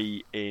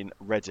HMV in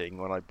Reading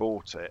when I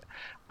bought it,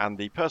 and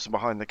the person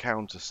behind the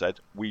counter said,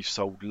 "We've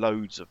sold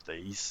loads of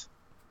these."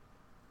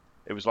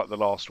 It was like the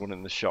last one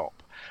in the shop,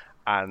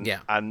 and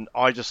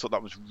I just thought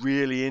that was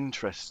really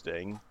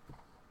interesting.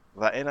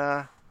 That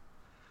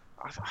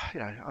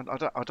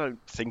I don't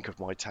think of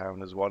my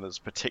town as one as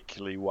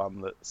particularly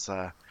one that's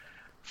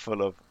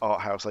full of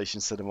art house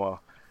Asian cinema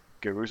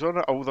gurus.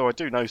 Although I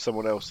do know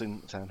someone else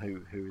in town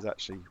who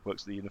actually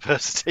works at the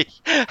university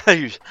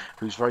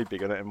who's very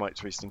big on it and likes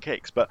Twists and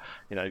Kicks. But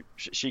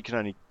she can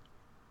only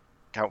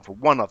count for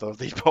one other of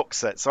these box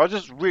sets. So I was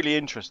just really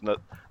interested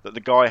that the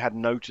guy had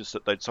noticed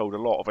that they'd sold a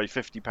lot of a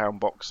 £50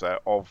 box set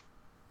of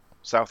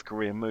South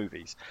Korean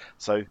movies.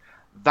 So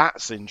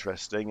that's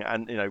interesting.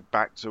 And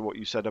back to what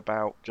you said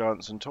about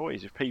Giants and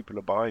Toys, if people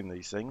are buying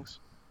these things,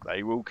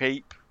 they will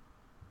keep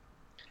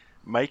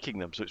making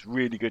them. So it's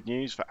really good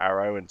news for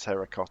Arrow and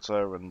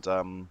Terracotta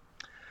and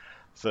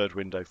Third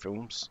Window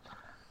Films.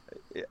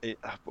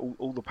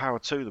 All the power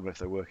to them if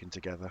they're working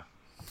together.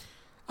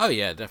 Oh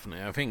yeah,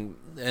 definitely. I think,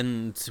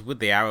 and with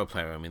the Arrow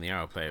Player, I mean, the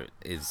Arrow Player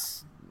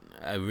is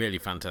a really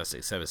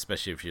fantastic service,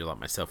 especially if you're like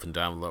myself and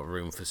don't have a lot of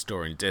room for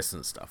storing discs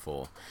and stuff,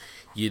 or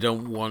you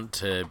don't want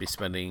to be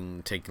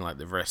taking like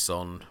the risks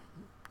on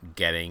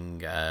getting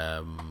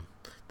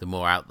the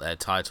more out there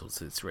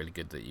titles. It's really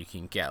good that you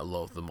can get a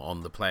lot of them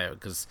on the player,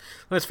 because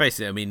let's face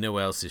it, I mean, no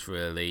one else is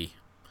really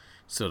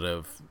sort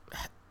of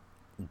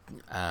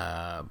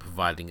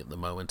providing at the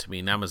moment. I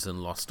mean,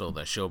 Amazon lost all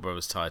their Shaw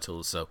Brothers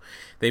titles, so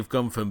they've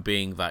gone from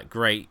being that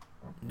great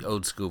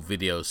old school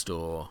video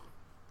store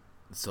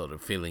sort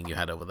of feeling you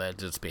had over there to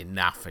just being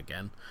naff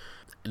again.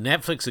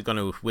 Netflix have gone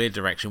a weird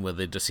direction where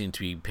they just seem to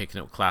be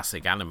picking up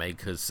classic anime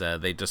because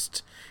they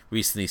just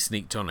recently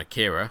sneaked on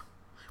Akira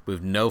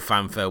with no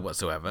fanfare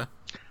whatsoever.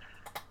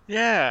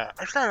 Yeah,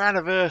 there's no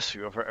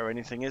anniversary of it or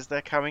anything, is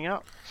there, coming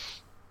up?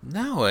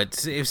 No,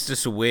 it's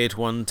just a weird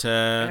one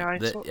to,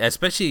 Yeah,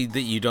 especially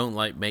that you don't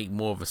like make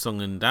more of a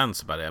song and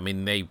dance about it. I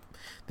mean, they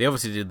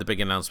obviously did the big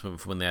announcement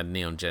for when they had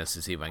Neon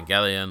Genesis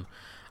Evangelion,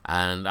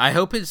 and I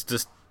hope it's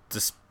just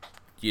this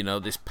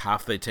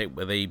path they take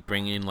where they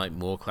bring in like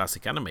more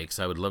classic anime. Because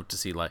I would love to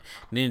see like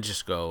Ninja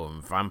Scroll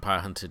and Vampire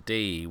Hunter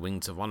D,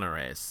 Wings of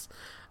Honoris,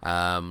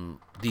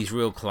 these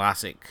real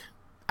classic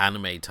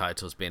anime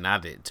titles being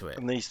added to it.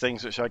 And these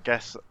things, which I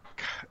guess,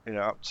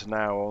 up to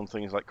now on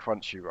things like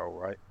Crunchyroll,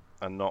 right?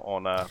 And not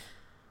on I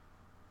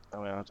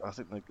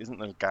think isn't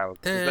there is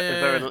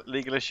there a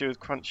legal issue with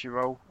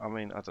Crunchyroll? I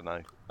mean, I don't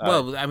know.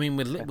 Well, I mean,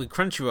 with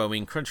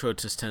Crunchyroll, Crunchyroll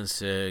just tends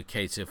to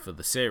cater for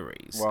the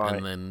series, right.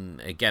 And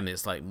then again,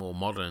 it's like more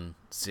modern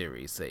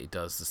series that it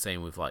does. The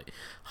same with like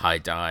High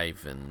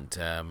Dive and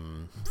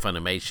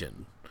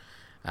Funimation.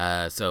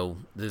 So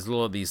there's a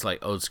lot of these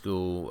like old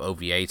school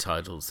OVA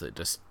titles that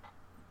just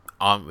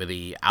aren't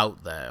really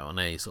out there on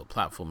any sort of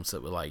platforms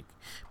that were like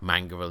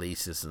manga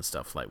releases and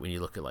stuff. Like when you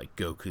look at like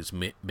Goku's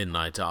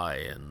Midnight Eye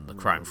and the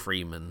Crime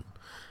Freeman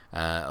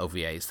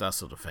OVAs, that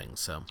sort of thing.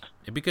 So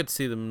it'd be good to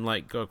see them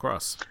like go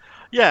across.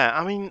 Yeah,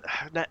 I mean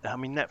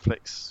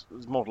Netflix's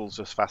model's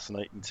just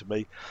fascinating to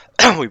me.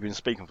 We've been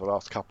speaking for the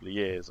last couple of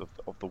years of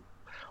the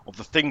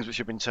things which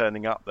have been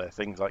turning up there.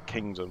 Things like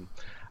Kingdom,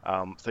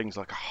 things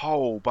like a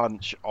whole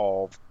bunch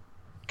of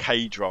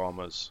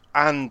K-dramas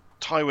and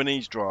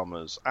Taiwanese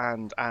dramas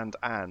and I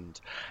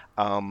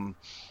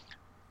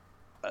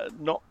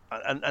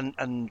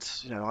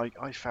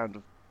found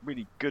a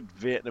really good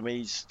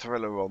Vietnamese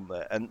thriller on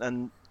there,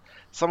 and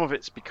some of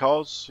it's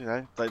because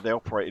they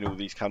operate in all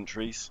these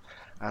countries,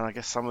 and I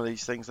guess some of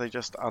these things they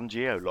just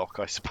ungeo-lock,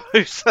 I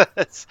suppose.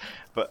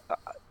 But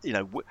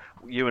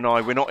you and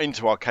I, we're not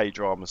into our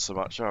K-dramas so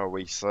much, are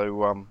we?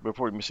 So we're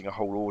probably missing a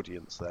whole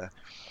audience there.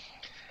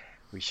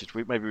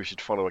 Maybe we should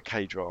follow a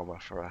K-drama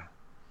for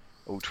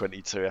all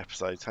 22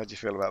 episodes. How do you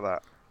feel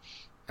about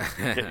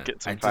that?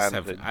 Get some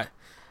fans in.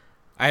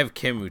 I have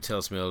Kim who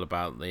tells me all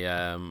about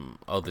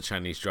all the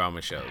Chinese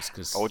drama shows.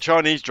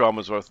 Chinese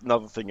dramas were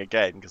another thing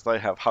again because they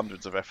have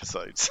hundreds of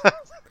episodes.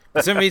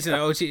 For some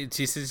reason, she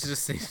just seems to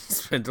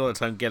spend a lot of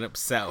time getting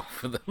upset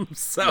for them.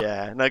 So.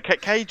 Yeah, no,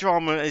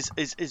 K-drama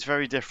is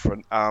very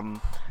different.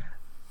 And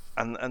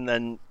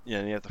then you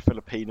have the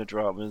Filipino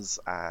dramas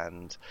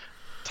and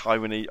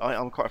Taiwanese.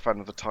 I'm quite a fan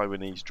of the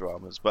Taiwanese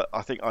dramas, but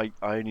I think I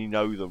only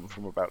know them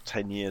from about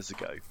 10 years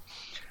ago,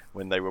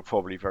 when they were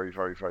probably very,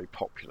 very, very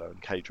popular,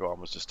 and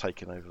K-dramas just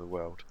taking over the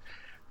world.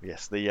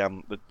 Yes,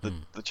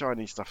 the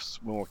Chinese stuff's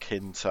more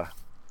akin to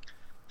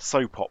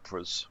soap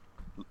operas,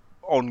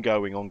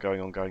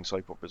 ongoing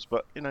soap operas.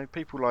 But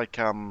people like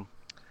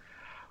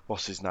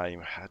what's his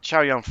name,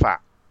 Chow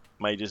Yun-fat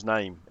made his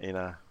name in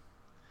a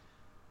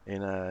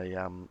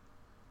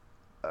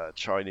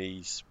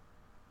Chinese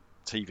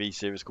TV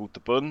series called The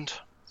Bund,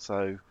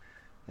 so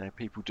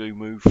people do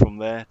move from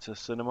there to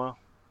cinema.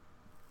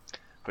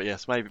 But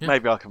yes, maybe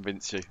I'll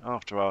convince you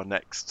after our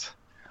next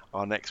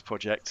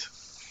project.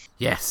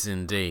 Yes,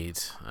 indeed,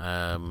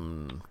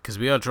 because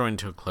we are drawing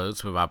to a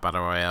close with our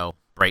Battle Royale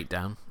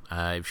breakdown.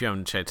 If you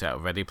haven't checked it out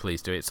already,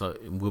 please do it. So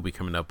it will be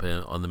coming up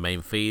on the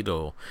main feed,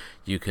 or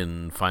you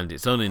can find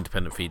its own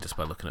independent feed just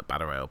by looking at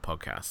Battle Royale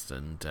podcast.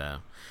 And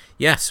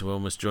yes, we're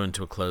almost drawing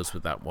to a close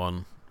with that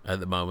one at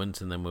the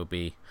moment, and then we'll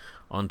be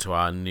on to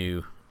our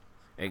new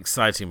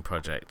exciting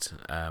project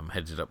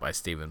headed up by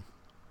Stephen.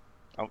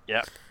 Oh,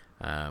 yeah.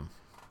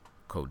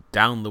 Called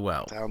Down the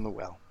Well. Down the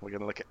Well. We're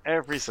going to look at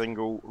every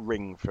single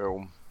Ring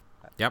film.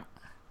 Yep.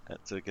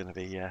 That's going to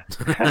be,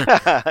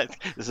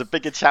 there's a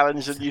bigger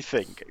challenge than you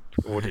think,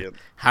 audience.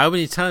 How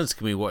many times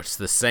can we watch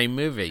the same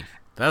movie?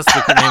 That's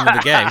the name of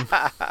the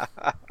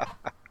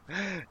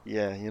game.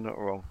 Yeah, you're not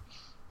wrong.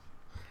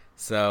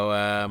 So,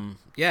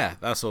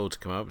 that's all to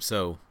come up.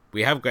 So,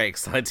 we have great,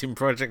 exciting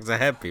projects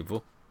ahead,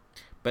 people.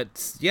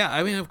 But, yeah,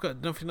 I mean, I've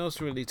got nothing else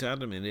really to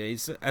add. I mean,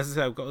 as I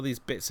said, I've got all these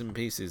bits and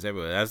pieces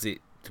everywhere, as it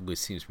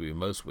seems to be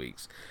most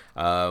weeks.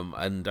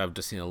 And I've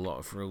just seen a lot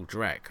of real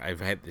dreck.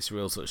 I've had this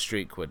real sort of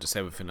streak where just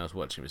everything I was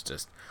watching was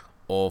just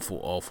awful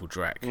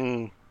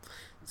dreck.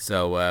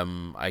 So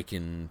I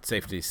can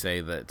safely say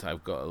that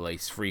I've got at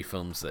least 3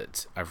 films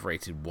that I've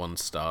rated 1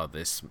 star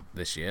this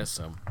year.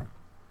 So,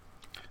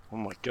 oh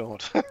my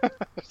god,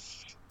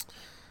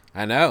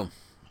 I know.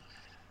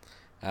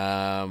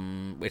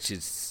 Which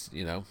is,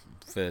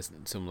 for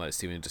someone like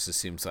Steven, it just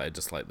assumes that I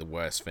just like the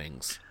worst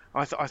things.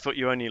 I thought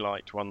you only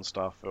liked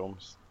 1-star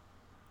films.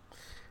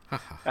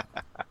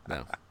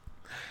 No.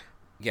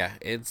 Yeah,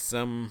 it's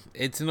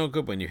not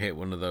good when you hit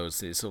one of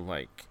those. It's sort of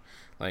like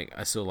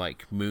I saw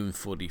like Moon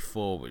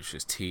 44, which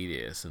was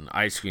tedious, and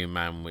Ice Cream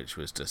Man, which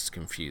was just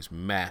confused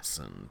mess,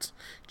 and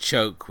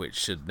Choke, which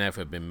should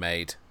never have been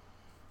made.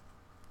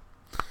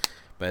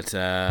 But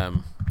yeah.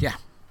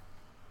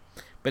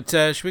 But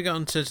should we get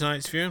on to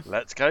tonight's viewing?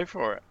 Let's go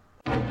for it.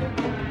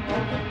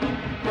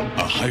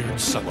 A hired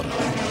samurai,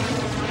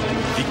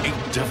 the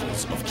 8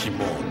 devils of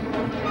Kimon.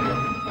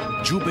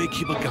 Jubei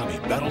Kibagami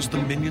battles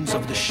the minions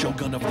of the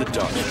Shogun of the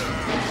Dark.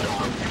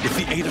 With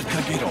the aid of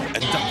Kagero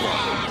and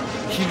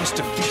Dakra, he must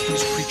defeat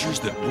those creatures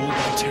that rule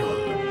by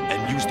terror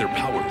and use their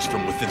powers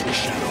from within the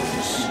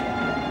shadows.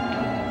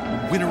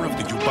 Winner of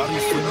the Yubari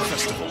Film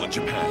Festival in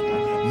Japan,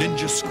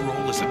 Ninja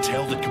Scroll is a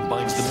tale that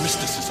combines the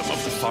mysticism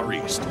of the Far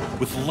East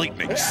with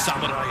lightning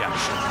samurai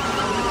action.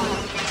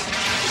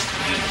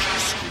 Ninja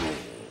Scroll.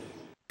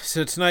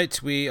 So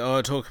tonight we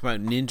are talking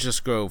about Ninja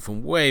Scroll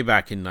from way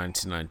back in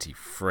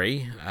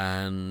 1993,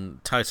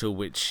 and title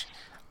which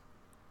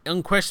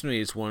unquestionably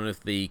is one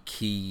of the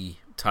key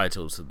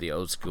titles of the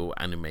old school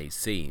anime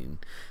scene.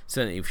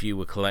 Certainly if you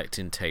were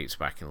collecting tapes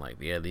back in like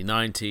the early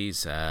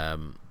 90s,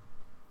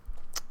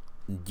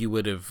 you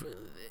would have,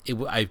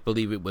 I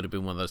believe it would have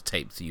been one of those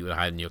tapes that you would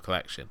have had in your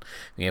collection. I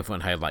mean,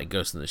 everyone had like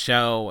Ghost in the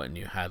Shell, and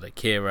you had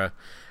Akira,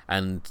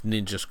 and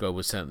Ninja Scroll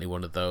was certainly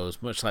one of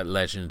those, much like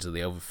Legends of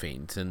the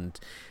Overfiend. And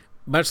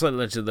much like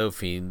Legend of the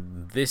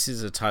Overfiend, this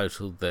is a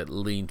title that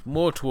leaned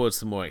more towards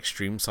the more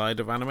extreme side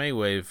of anime,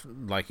 where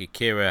like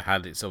Akira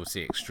had its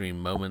obviously extreme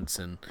moments,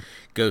 and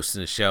Ghost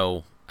in the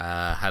Shell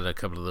had a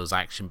couple of those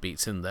action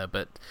beats in there,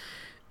 but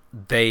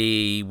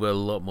they were a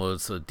lot more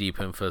sort of deep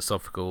and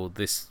philosophical.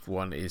 This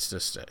one is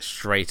just a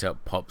straight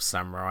up pop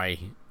samurai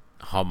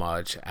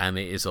homage, and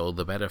it is all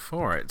the better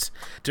for it.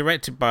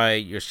 Directed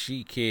by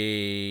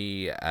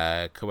Yoshiki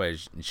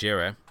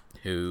Kawajira,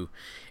 who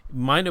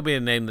might not be a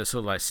name that sort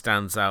of like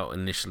stands out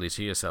initially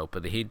to yourself,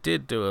 but he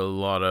did do a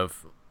lot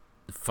of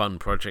fun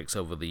projects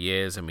over the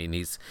years. I mean,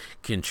 he's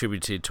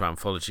contributed to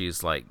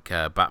anthologies like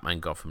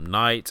Batman Gotham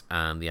Knight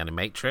and The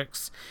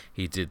Animatrix.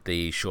 He did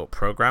the short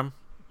program,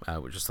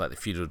 which is like the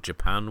feudal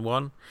Japan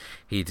one.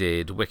 He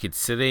did Wicked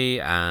City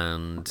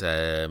and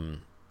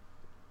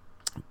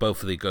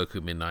both of the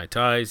Goku Midnight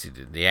Eyes. He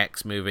did the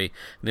X movie,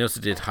 and he also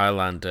did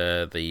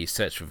Highlander: The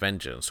Search for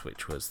Vengeance,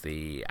 which was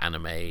the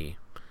anime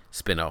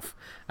spin-off,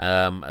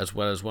 as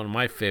well as one of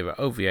my favorite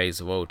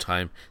OVAs of all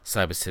time,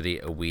 Cyber City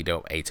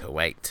Oedo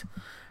 808,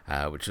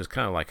 which was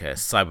kind of like a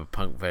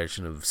cyberpunk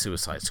version of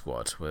Suicide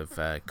Squad, with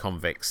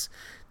convicts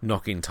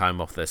knocking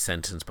time off their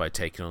sentence by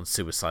taking on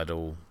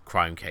suicidal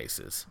crime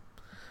cases.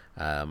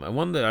 And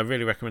one that I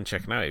really recommend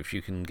checking out. If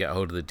you can get a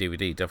hold of the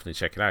DVD, definitely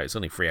check it out. It's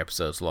only 3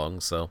 episodes long,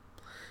 so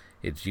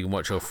you can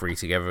watch all 3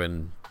 together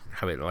and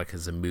have it like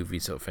as a movie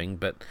sort of thing.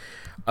 But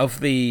of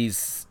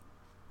these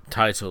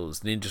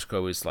titles, Ninja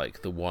Scroll is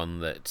like the one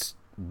that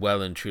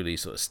well and truly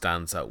sort of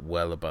stands out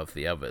well above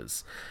the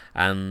others,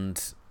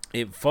 and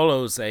it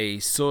follows a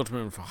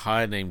swordsman for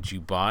hire named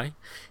Jubei,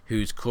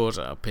 who's caught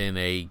up in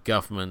a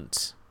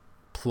government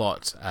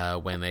plot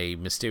when a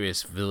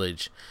mysterious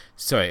virus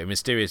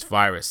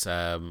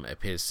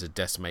appears to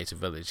decimate a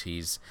village.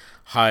 He's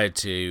hired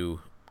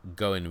to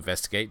go and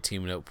investigate,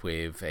 teaming up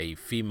with a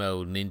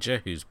female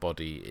ninja whose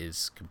body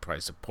is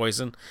comprised of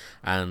poison,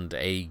 and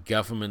a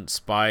government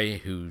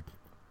spy who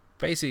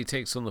basically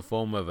takes on the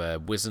form of a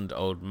wizened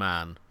old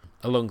man,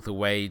 along the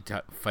way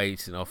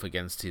fighting off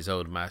against his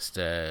old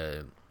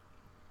master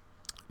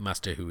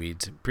who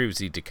he'd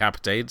previously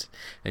decapitated,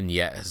 and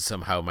yet has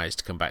somehow managed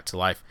to come back to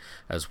life,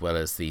 as well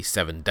as the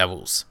 7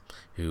 devils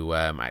who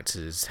act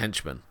as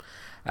henchmen.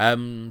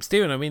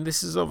 Stephen, I mean,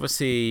 this is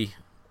obviously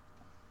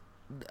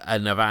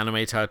another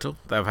anime title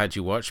that I've had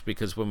you watch,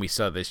 because when we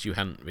started this, you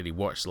hadn't really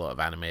watched a lot of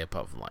anime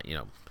apart from, like, you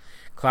know,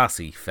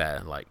 classy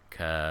fare, like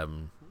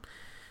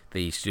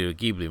the Studio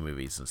Ghibli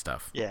movies and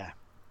stuff. Yeah,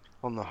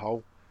 on the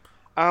whole.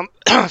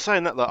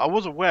 Saying that, though, I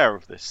was aware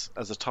of this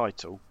as a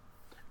title,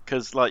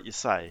 because, like you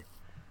say,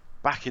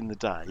 back in the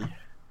day,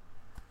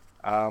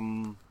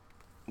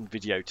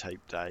 videotape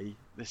day,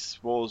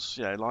 this was,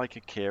 you know, like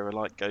Akira,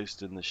 like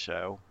Ghost in the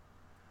Shell,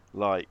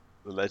 like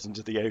The Legend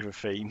of the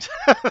Overfiend.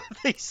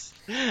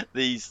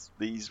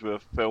 these were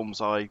films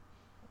I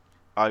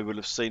would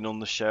have seen on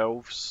the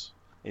shelves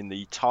in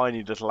the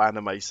tiny little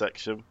anime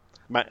section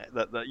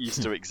that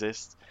used to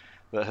exist,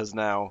 that has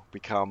now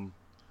become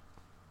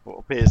what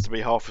appears to be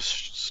half a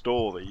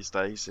store these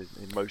days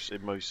in most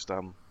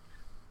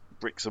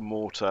bricks and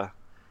mortar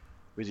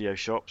video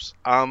shops.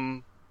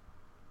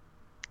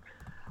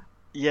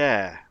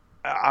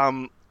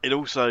 It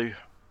also,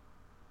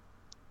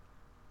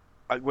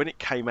 when it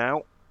came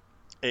out,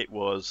 it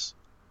was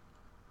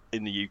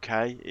in the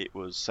UK, it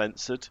was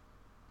censored,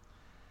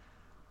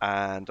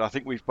 and I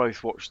think we've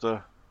both watched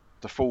the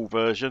full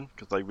version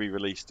because they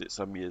re-released it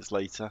some years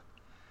later.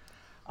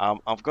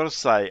 I've got to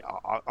say,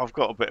 I've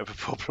got a bit of a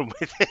problem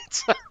with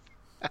it.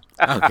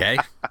 Okay.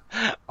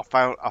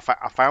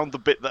 I found the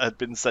bit that had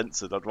been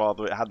censored. I'd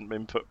rather it hadn't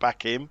been put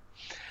back in,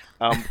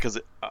 because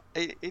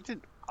it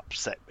didn't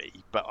upset me,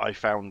 but I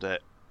found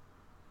it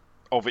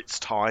of its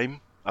time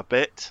a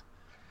bit,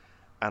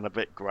 and a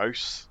bit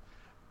gross.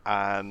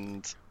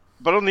 But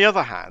on the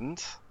other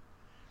hand,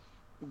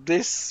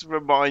 this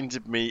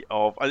reminded me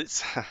of, and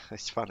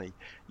it's funny.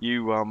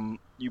 You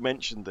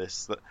mentioned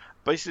this, that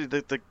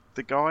basically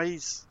the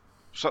guys,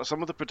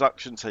 some of the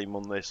production team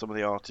on this, some of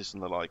the artists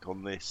and the like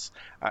on this,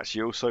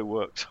 actually also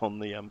worked on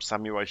the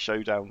Samurai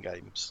Showdown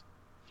games.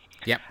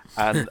 Yep.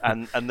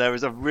 and there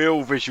is a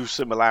real visual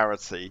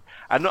similarity.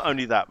 And not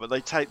only that, but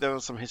there are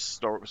some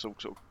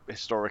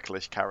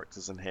historicalish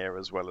characters in here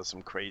as well as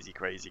some crazy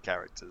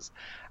characters.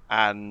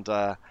 And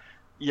that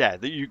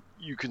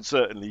you can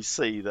certainly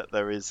see that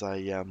there is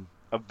a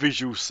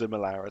visual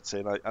similarity.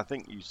 And I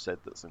think you said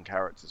that some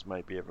characters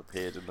maybe have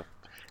appeared in the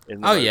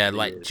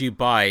like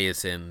Dubai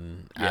is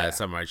in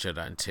Samurai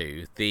Showdown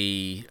 2.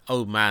 The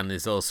old man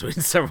is also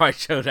in Samurai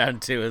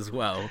Showdown 2 as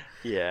well.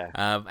 Yeah.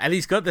 And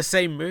he's got the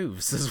same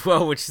moves as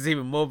well, which is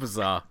even more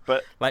bizarre.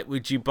 But like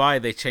with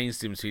Dubai, they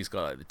changed him so he's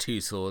got like the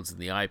 2 swords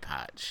and the eye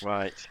patch.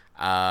 Right.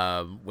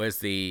 Whereas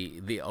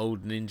the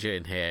old ninja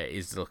in here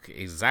look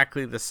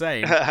exactly the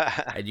same.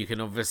 And you can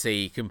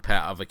obviously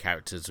compare other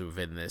characters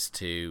within this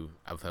to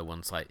other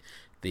ones, like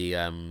the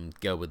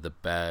girl with the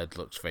bird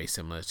looks very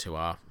similar to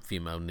our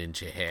female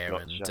ninja here.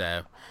 Gotcha.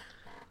 And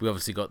we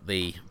obviously got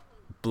the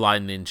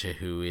blind ninja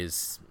who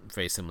is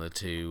very similar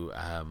to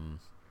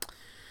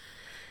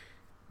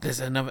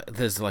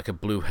there's like a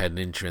blue head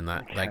ninja in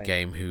that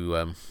game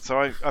who so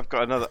I've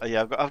got another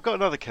I've got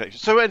another connection.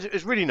 So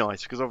it's really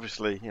nice because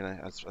obviously, you know,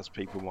 as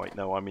people might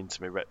know, I'm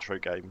into my retro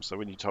games. So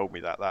when you told me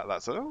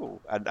that's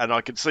and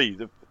I could see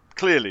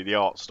clearly the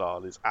art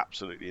style is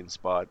absolutely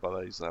inspired by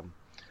those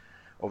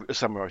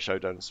Samurai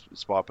Showdown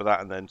inspired by that,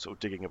 and then sort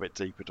of digging a bit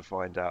deeper to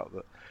find out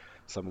that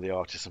some of the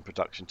artists and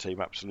production team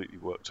absolutely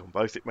worked on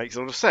both. It makes a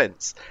lot of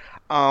sense.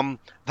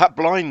 That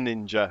blind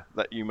ninja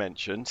that you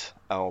mentioned,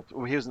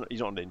 he's not a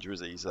ninja,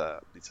 is he? He's a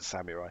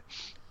samurai.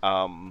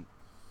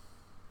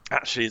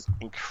 Actually, is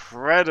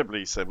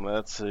incredibly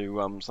similar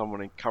to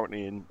someone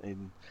currently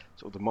in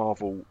sort of the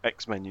Marvel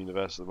X-Men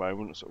universe at the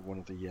moment. Sort of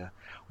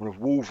one of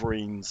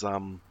Wolverine's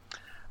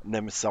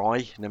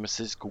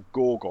nemesis called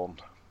Gorgon,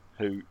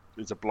 who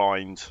is a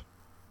blind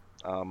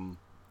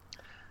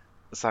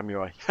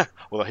samurai.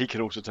 Although he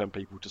can also turn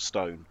people to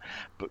stone,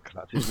 but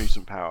that's his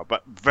mutant power.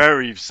 But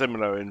very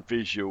similar in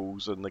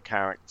visuals and the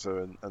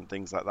character and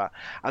things like that.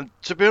 And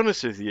to be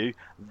honest with you,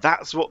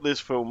 that's what this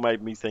film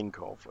made me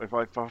think of. If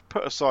I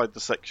put aside the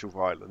sexual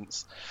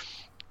violence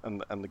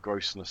and the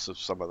grossness of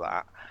some of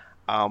that,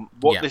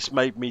 this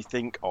made me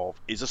think of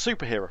is a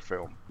superhero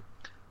film.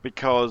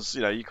 Because,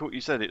 you know,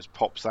 you said it's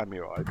pop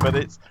samurai, but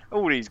it's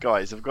all these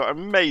guys have got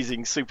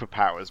amazing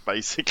superpowers,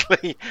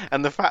 basically.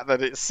 And the fact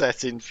that it's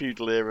set in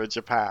feudal era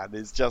Japan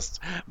is just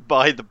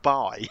by the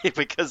by,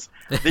 because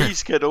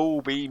these could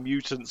all be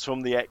mutants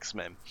from the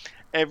X-Men.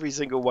 Every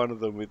single one of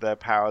them with their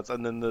powers,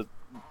 and then the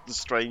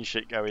strange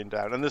shit going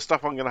down. And the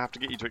stuff I'm going to have to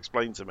get you to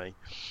explain to me.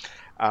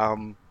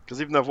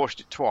 Because even though I've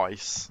watched it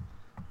twice,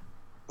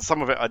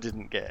 some of it I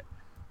didn't get.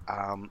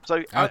 I'm...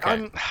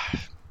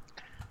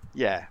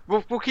 Yeah,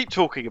 we'll keep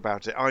talking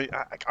about it.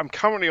 I'm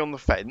currently on the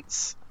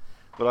fence,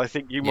 but I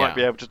think you might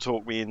be able to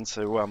talk me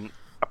into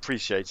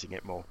appreciating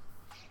it more.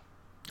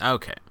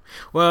 Okay.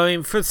 Well, I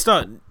mean, for the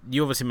start,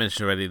 you obviously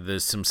mentioned already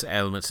there's some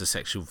elements of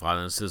sexual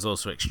violence. There's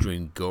also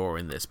extreme gore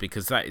in this,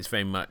 because that is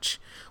very much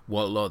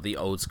what a lot of the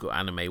old school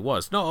anime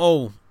was. Not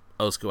all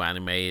old school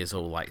anime is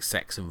all like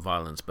sex and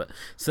violence, but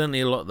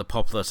certainly a lot of the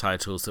popular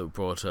titles that were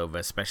brought over,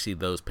 especially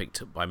those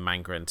picked up by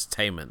Manga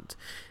Entertainment,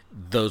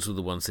 those were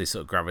the ones they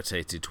sort of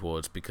gravitated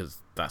towards because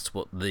that's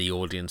what the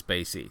audience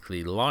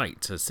basically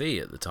liked to see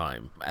at the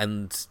time.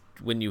 And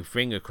when you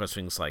bring across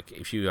things like,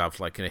 if you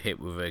have like a hit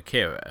with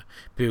Akira,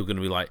 people are going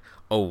to be like,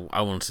 oh,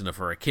 I want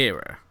another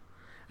Akira.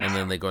 And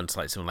then they go into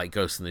like something like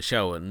Ghost in the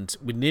Shell. And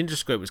with Ninja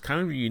Scroll, it was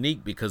kind of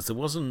unique because there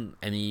wasn't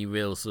any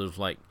real sort of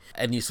like,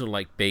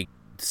 big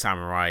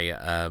samurai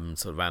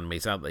sort of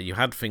animes out there. You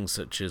had things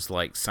such as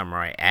like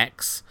Samurai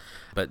X,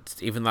 but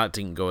even that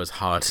didn't go as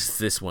hard as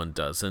this one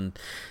does. And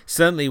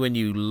certainly when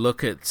you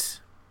look at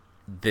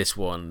this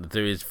one,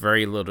 there is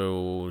very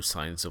little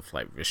signs of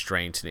like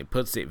restraint, and it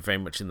puts it very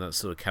much in that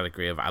sort of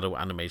category of adult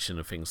animation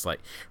of things like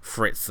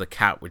Fritz the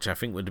Cat, which I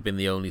think would have been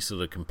the only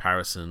sort of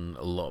comparison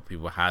a lot of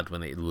people had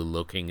when they were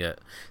looking at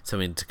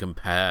something to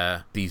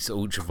compare these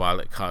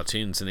ultraviolet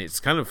cartoons. And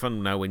it's kind of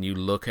fun now when you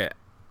look at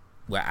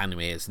where anime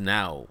is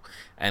now,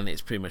 and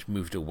it's pretty much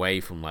moved away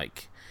from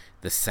like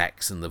the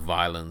sex and the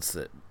violence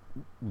that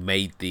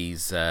made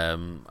these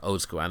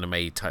old school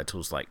anime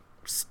titles like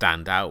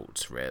stand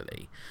out,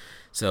 really.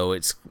 So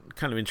it's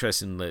kind of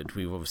interesting that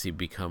we've obviously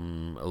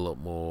become a lot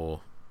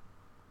more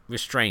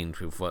restrained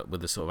with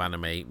the sort of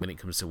anime when it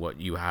comes to what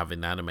you have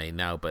in anime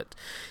now. But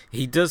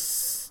he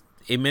does,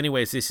 in many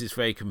ways, this is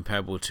very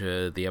comparable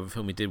to the other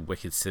film he did,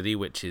 Wicked City,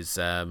 which is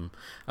a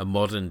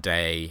modern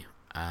day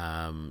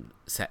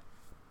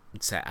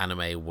set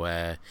anime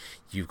where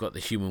you've got the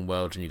human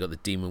world and you've got the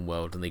demon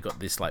world, and they got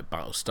this like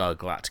Battlestar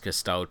Galactica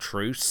style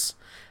truce,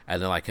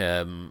 and then like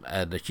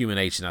the human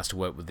agent has to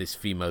work with this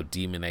female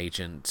demon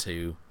agent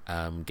to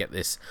get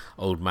this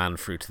old man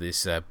through to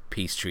this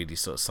peace treaty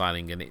sort of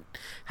signing. And it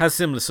has a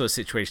similar sort of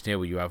situation here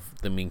where you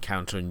have them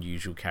encounter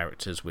unusual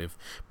characters with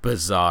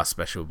bizarre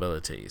special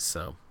abilities.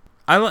 So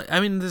I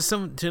mean, there's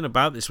something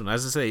about this one.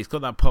 As I say, it's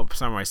got that pop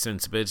samurai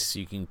sensibility, so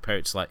you can compare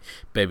it to like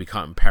Baby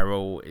Caught in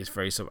Peril. It's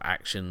very sort of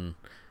action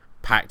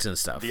packed and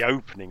stuff. The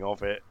opening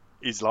of it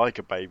is like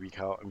a Baby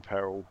Caught in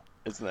Peril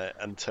isn't it?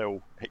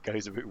 Until it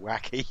goes a bit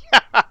wacky.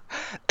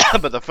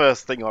 But the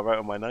first thing I wrote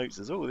on my notes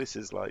is, "Oh, this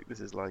is like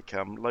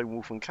Lone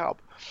Wolf and Cub,"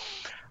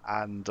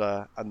 and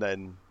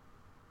then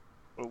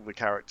all the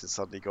characters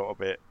suddenly got a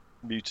bit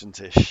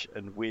mutantish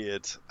and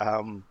weird.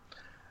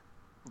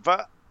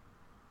 But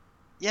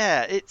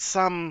yeah, it's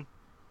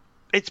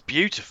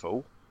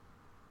beautiful.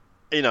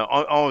 You know,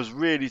 I was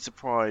really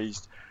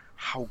surprised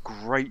how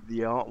great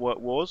the artwork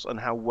was and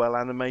how well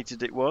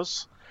animated it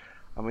was.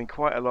 I mean,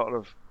 quite a lot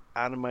of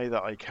anime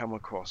that I come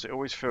across, it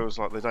always feels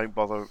like they don't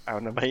bother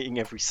animating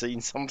every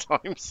scene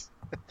sometimes.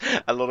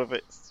 A lot of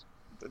it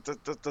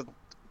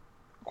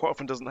quite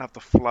often doesn't have the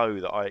flow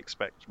that I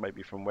expect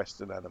maybe from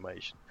Western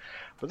animation.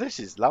 But this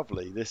is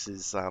lovely. This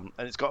is, and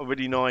it's got a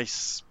really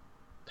nice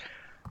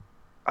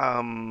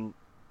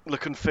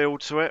look and feel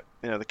to it.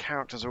 You know, the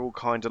characters are all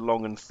kind of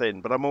long and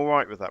thin, but I'm all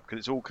right with that because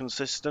it's all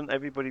consistent.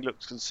 Everybody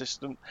looks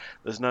consistent.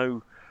 There's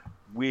no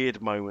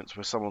weird moments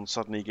where someone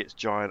suddenly gets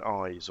giant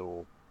eyes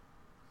or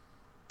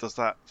does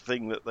that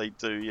thing that they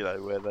do, you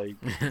know, where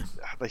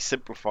they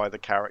simplify the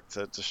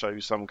character to show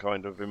some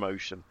kind of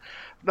emotion.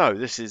 No,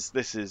 this is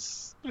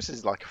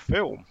like a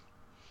film.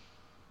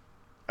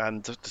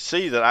 And to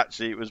see that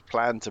actually it was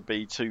planned to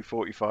be 2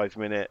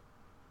 45-minute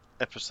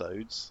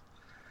episodes,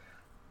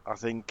 I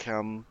think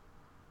I'm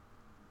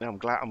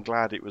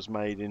glad it was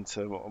made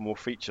into a more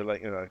feature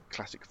length, you know,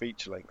 classic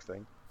feature length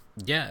thing.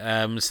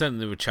 Yeah,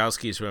 certainly the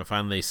Wachowskis were a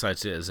fan. They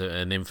cited it as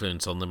an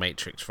influence on the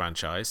Matrix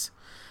franchise.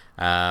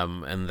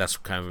 And that's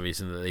kind of the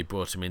reason that they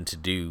brought him in to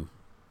do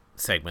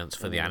segments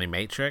for the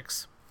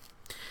Animatrix.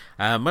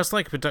 Much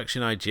like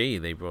Production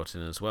IG, they brought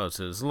in as well.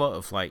 So there's a lot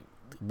of like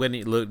when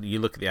you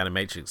look at the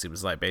Animatrix, it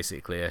was like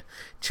basically a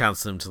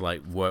chance for them to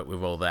like work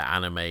with all their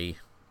anime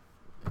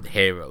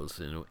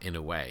heroes in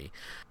a way.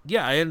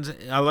 Yeah,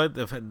 I like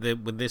the fact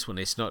that with this one,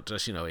 it's not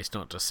just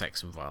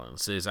sex and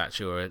violence. There's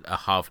actually a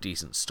half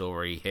decent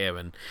story here,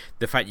 and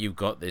the fact you've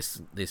got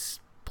this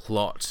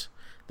plot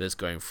that's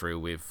going through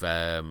with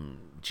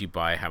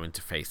Jibai having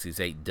to face these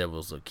 8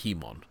 devils of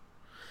Kimon,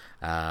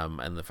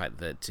 and the fact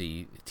that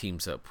he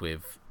teams up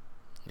with,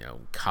 you know,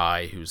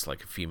 Kai, who's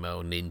like a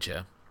female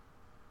ninja.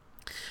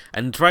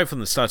 And right from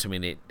the start, I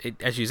mean, it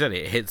as you said,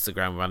 it hits the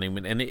ground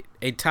running, and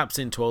it taps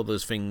into all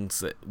those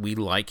things that we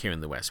like here in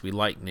the West. We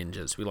like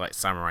ninjas, we like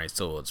samurai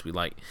swords, we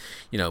like,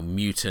 you know,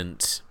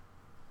 mutant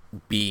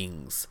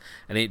beings,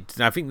 and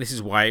I think this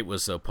is why it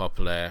was so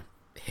popular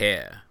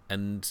here.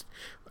 And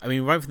I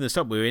mean, right from the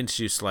start, we were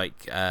introduced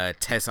like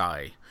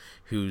Tezai,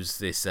 who's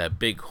this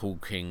big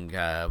hulking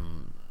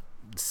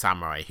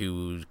samurai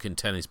who can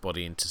turn his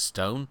body into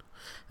stone,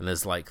 and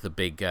there's like the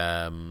big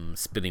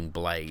spinning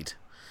blade.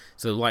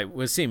 So like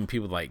we're seeing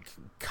people like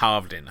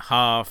carved in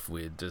half.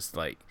 We're just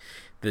like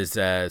there's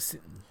a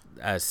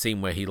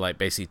scene where he like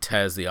basically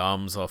tears the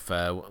arms off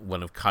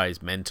one of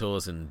Kai's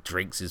mentors and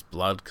drinks his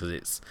blood because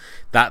it's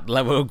that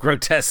level of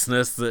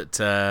grotesqueness that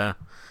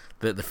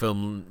the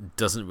film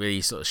doesn't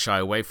really sort of shy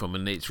away from,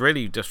 and it's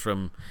really just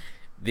from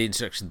the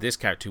introduction of this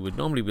character who would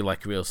normally be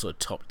like a real sort of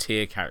top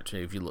tier character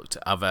if you looked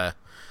at other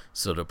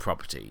sort of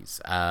properties.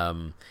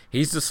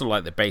 He's just sort of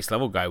like the base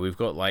level guy. We've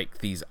got like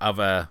these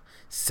other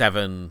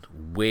 7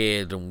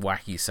 weird and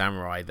wacky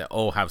samurai that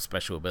all have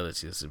special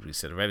abilities, as we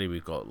said already.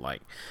 We've got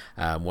like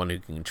one who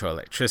can control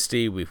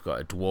electricity. We've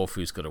got a dwarf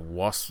who's got a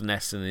wasp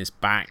nest in his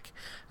back.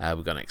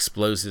 We've got an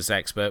explosives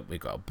expert. We've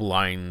got a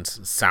blind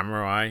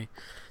samurai.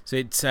 So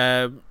it's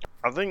I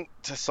think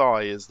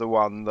Tezai is the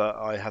one that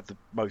I had the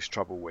most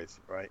trouble with,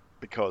 right?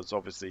 Because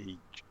obviously he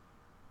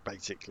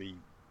basically,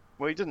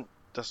 well, he didn't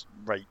just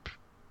rape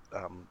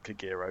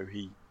Kagero,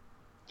 he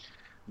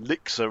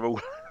licks her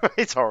all.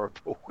 It's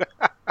horrible.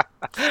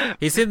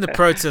 He's in the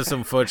process,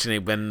 unfortunately,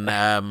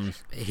 when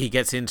he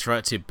gets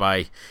interrupted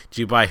by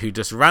Jibai, who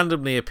just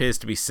randomly appears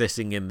to be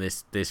sitting in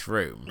this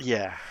room.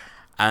 Yeah.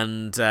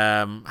 And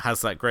has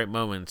that great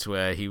moment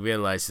where he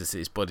realizes that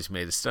his body's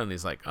made of stone.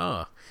 He's like,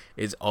 oh,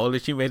 is all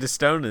of you made of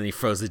stone? And he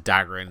throws a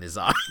dagger in his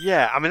eye.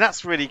 Yeah, I mean,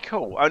 that's really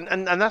cool.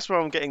 And that's where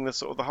I'm getting the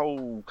sort of the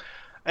whole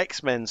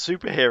X-Men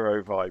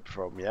superhero vibe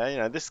from. Yeah, you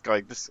know, this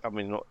guy, he's not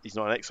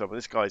an X-Men, but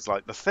this guy's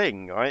like the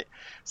Thing, right?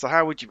 So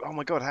how would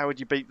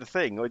you beat the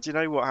Thing? Or do you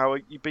know what? How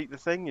you beat the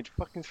Thing? You'd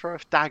fucking throw a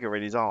dagger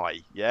in his eye.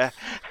 Yeah,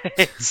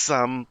 it's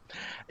And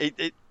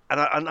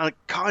I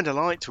kind of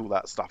liked all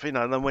that stuff, you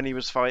know. And then when he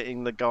was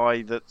fighting the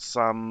guy that's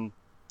got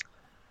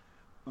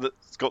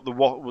the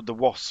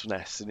wasp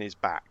nest in his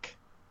back,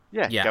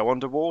 yeah, go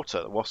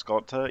underwater. The wasp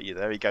can't hurt you.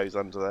 There he goes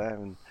under there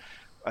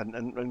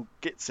and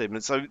gets him.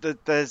 And so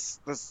there's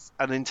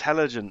an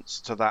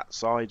intelligence to that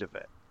side of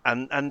it.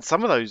 And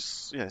some of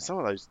those,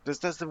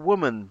 there's the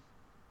woman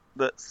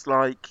that's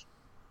like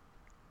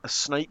a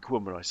snake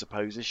woman, I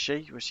suppose, is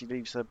she? Where she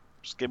leaves her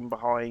skin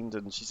behind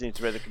and she seems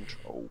to be able to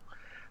control.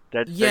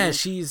 Yeah,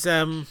 she's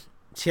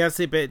she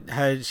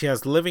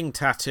has living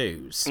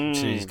tattoos.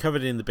 She's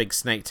covered in the big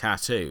snake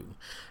tattoo,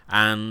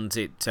 and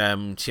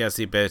she has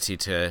the ability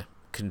to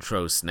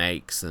control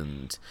snakes,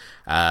 and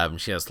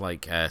she has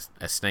like a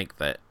snake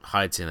that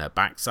hides in her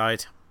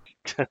backside.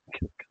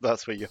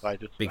 That's where you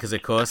hide it. because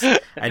of course,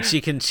 and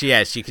she can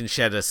shed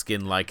her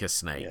skin like a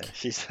snake. Yeah,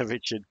 she's the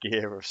Richard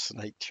Gere of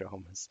snake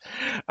charmers.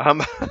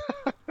 Um,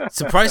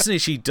 Surprisingly,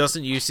 she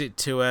doesn't use it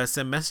to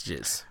send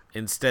messages.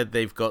 Instead,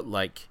 they've got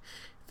like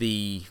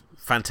the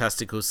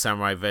fantastical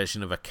samurai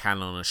version of a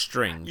can on a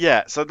string.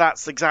 yeah, so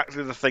that's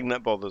exactly the thing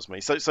that bothers me.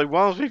 So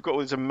whilst we've got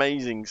all this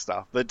amazing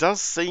stuff, there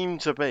does seem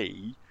to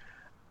be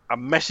a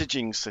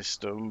messaging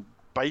system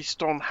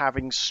based on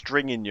having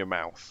string in your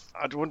mouth.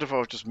 I wonder if I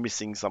was just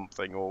missing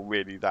something, or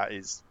really that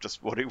is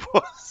just what it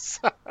was.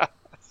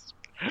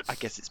 I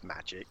guess it's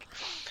magic,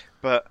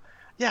 but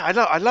yeah,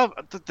 I love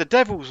the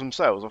devils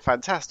themselves are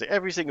fantastic.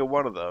 Every single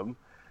one of them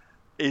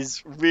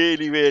is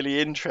really, really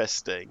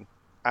interesting,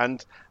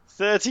 and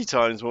 30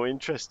 times more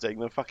interesting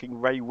than fucking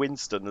Ray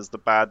Winston as the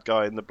bad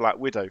guy in the Black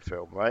Widow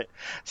film, right?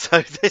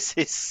 So this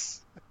is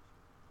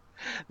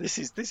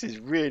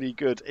really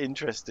good,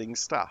 interesting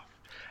stuff.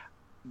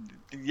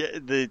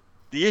 The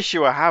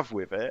issue I have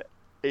with it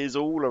is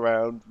all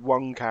around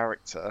one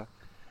character,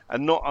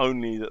 and not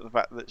only that the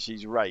fact that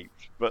she's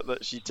raped, but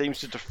that she seems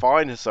to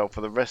define herself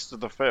for the rest of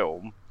the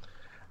film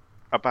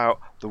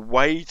about the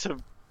way to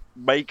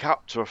make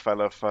up to a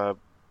fella for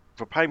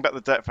paying back the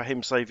debt for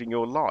him saving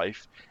your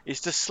life is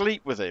to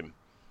sleep with him.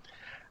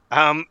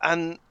 And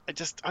I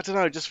don't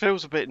know, it just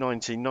feels a bit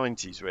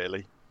 1990s,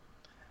 really.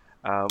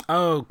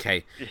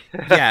 Okay.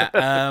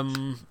 Yeah.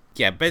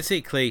 Yeah.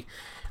 Basically,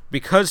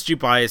 because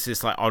Dubai is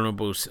this like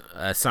honorable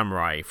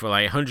samurai, for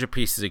like 100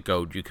 pieces of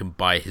gold, you can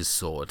buy his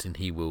sword, and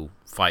he will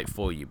fight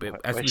for you. But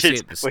as we see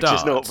at the start, which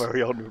is not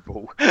very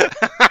honourable.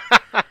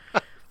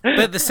 But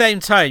at the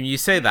same time, you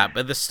say that,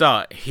 but at the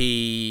start,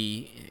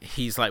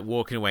 he's like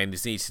walking away and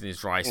he's eating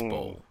his rice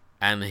ball,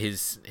 and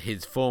his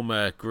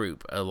former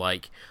group are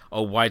like,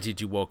 "Oh, why did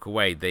you walk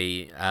away?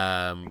 They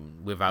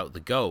without the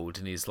gold?"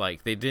 And he's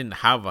like, "They didn't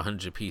have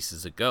 100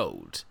 pieces of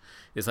gold."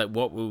 It's like,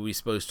 what were we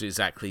supposed to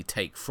exactly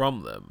take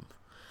from them?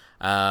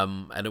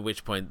 And at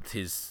which point,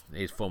 his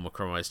former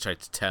comrades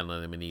tried to turn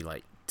on him, and he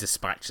like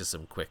dispatches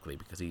them quickly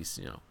because he's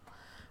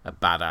a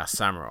badass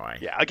samurai.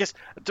 Yeah, I guess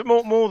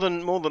more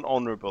than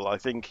honourable. I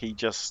think he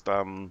just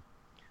I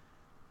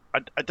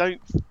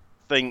don't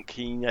think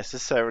he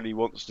necessarily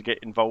wants to get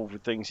involved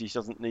with things he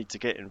doesn't need to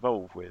get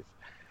involved with.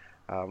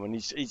 And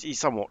he's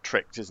somewhat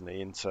tricked, isn't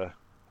he, into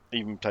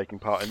even taking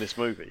part in this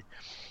movie?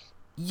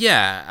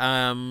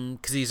 Yeah,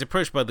 because he's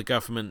approached by the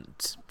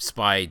government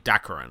spy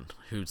Dakaran,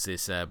 who's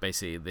this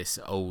basically this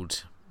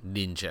old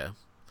ninja,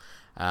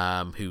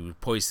 who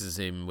poisons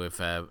him with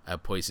a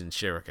poison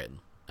shuriken.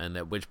 And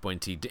at which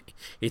point he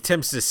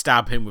attempts to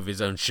stab him with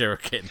his own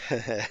shuriken,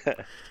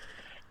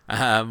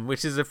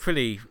 which is a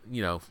pretty,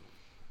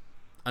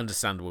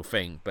 understandable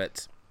thing.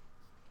 But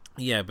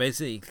yeah,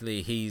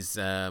 basically he's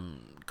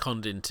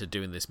conned into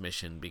doing this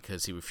mission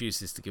because he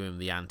refuses to give him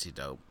the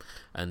antidote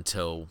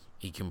until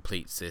he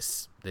completes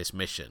this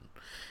mission.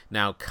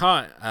 Now,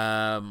 Kat,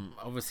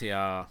 obviously,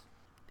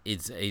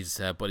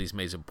 his body's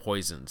made of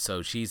poison,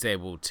 so she's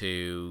able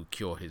to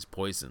cure his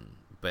poison.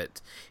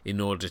 But in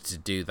order to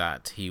do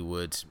that, he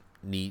would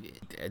need...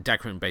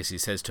 Dakaran basically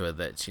says to her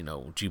that,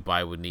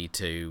 Dubai would need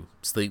to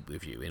sleep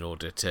with you in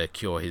order to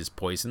cure his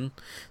poison.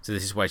 So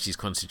this is why she's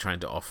constantly trying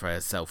to offer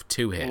herself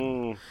to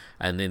him.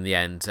 And in the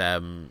end...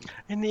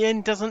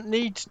 doesn't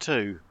need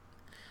to.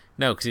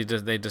 No,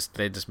 because they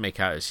just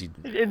make out as she...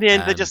 In the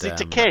end, they just need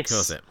to kiss.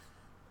 Kills it.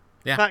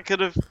 Yeah. That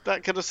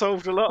could have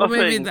solved a lot of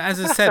maybe, things. As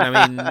I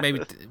said,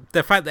 maybe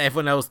the fact that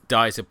everyone else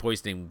dies of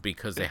poisoning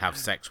because they have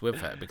sex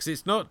with her. Because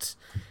it's not...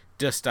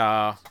 just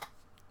our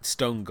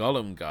Stone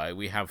Golem guy,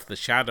 we have the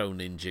Shadow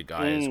Ninja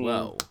guy as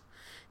well,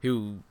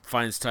 who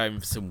finds time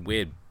for some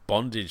weird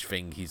bondage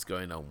thing he's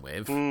going on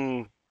with.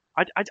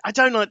 I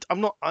don't like.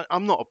 I'm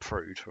not a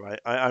prude, right?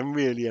 I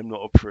really am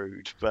not a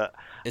prude. But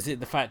is it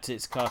the fact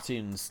it's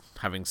cartoons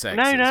having sex?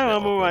 No,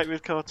 I'm all right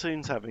with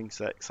cartoons having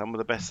sex. Some of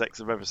the best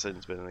sex I've ever seen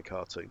has been in a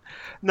cartoon.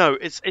 No,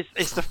 it's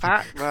the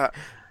fact that.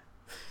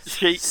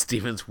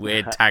 Stephen's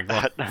weird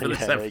tagline.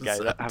 There you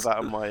go. Have that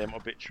on my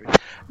obituary.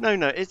 No,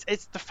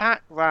 it's the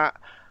fact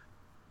that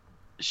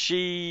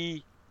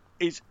she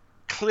is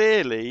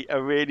clearly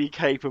a really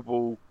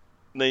capable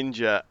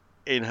ninja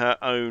in her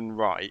own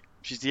right.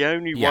 She's the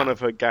only one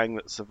of her gang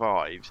that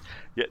survives.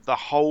 Yet the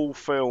whole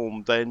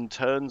film then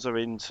turns her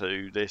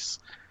into this.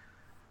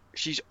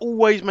 She's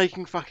always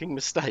making fucking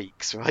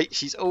mistakes, right?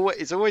 It's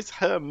always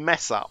her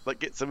mess up that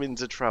gets them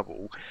into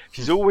trouble.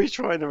 She's always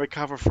trying to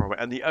recover from it,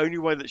 and the only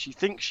way that she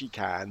thinks she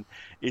can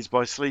is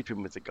by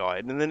sleeping with the guy.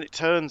 And then it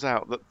turns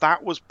out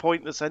that was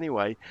pointless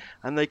anyway,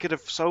 and they could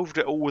have solved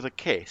it all with a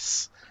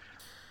kiss.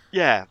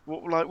 Yeah,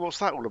 what's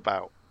that all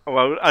about?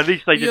 Well, at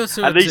least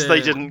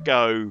they didn't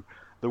go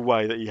the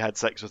way that he had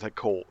sex with her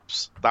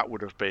corpse. That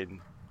would have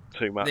been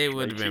too much. It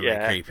would have been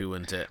really creepy,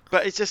 wouldn't it?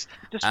 But it's just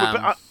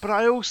but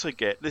I also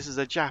get this is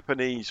a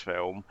Japanese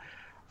film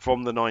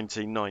from the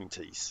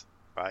 1990s,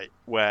 right?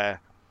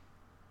 Where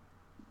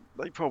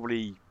they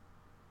probably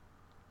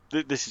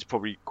this is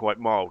probably quite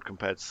mild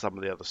compared to some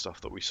of the other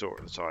stuff that we saw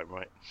at the time,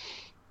 right?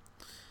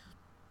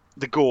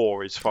 the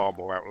gore is far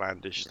more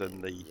outlandish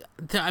than the.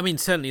 I mean,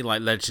 certainly,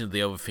 like Legend of the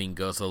Overfiend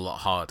goes a lot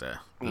harder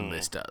than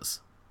this does.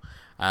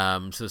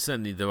 So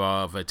certainly there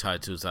are other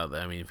titles out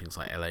there. I mean, things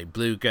like LA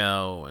Blue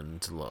Girl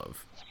and a lot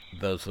of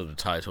those sort of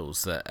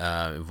titles that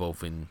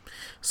involving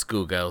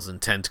schoolgirls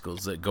and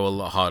tentacles that go a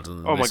lot harder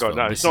than. Oh my this god, film.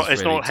 no! This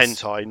It's really not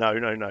hentai. No,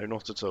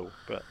 not at all.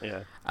 But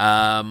yeah.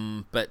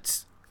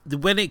 But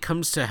when it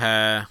comes to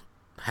her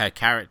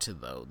character,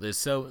 though,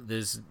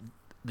 there's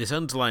this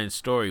underlying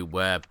story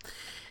where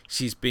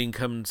she's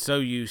become so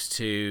used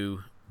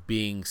to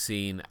being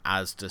seen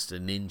as just a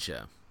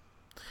ninja.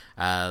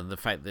 The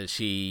fact that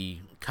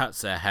she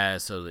cuts her hair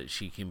so that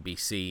she can be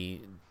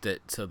seen,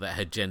 so that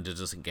her gender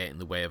doesn't get in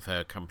the way of her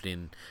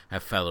accompanying her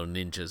fellow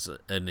ninjas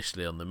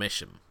initially on the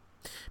mission.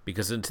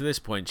 Because until this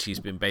point, she's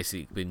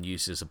basically been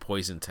used as a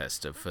poison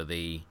tester for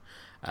the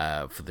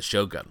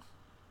Shogun,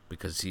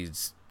 because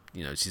she's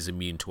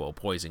immune to all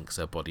poison because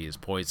her body is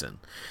poison.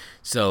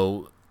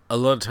 So a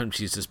lot of times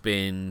she's just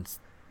been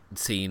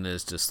seen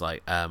as just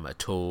like a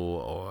tool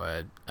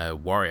or a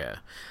warrior,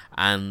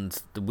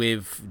 and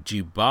with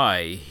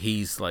Jubai,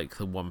 he's like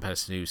the one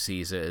person who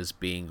sees her as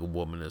being a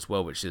woman as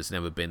well, which has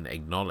never been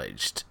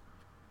acknowledged.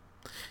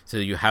 So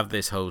you have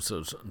this whole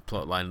sort of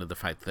plot line of the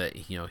fact that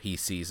he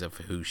sees her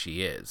for who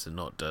she is and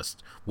not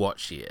just what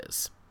she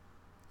is,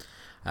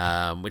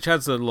 which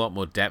adds a lot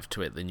more depth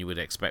to it than you would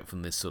expect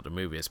from this sort of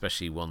movie,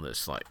 especially one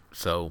that's like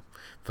so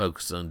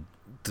focused on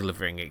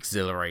delivering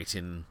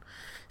exhilarating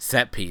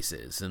set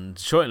pieces and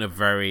shot in a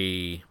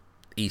very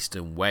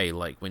Eastern way,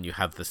 like when you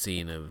have the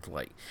scene of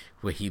like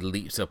where he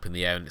leaps up in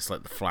the air and it's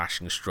like the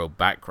flashing strobe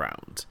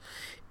background.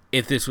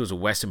 If this was a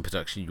Western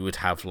production, you would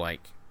have like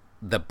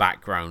the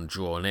background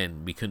drawn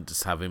in. We couldn't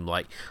just have him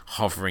like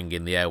hovering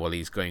in the air while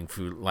he's going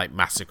through like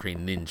massacring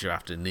ninja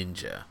after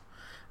ninja.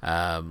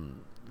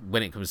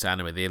 When it comes to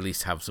anime, they at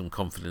least have some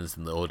confidence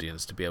in the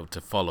audience to be able to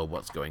follow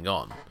what's going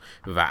on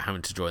without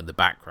having to draw in the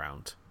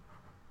background.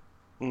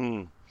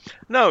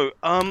 No,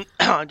 I'd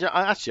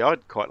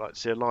quite like to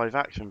see a live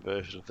action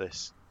version of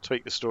this.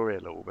 Tweak the story a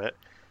little bit.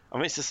 I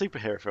mean, it's a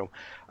superhero film.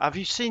 Have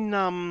you seen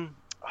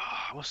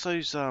what's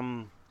those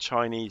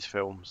Chinese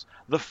films?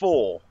 The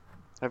Four.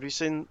 Have you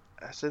seen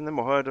them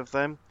or heard of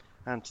them?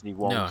 Anthony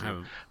Wong. No, I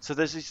haven't. So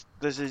there's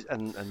this,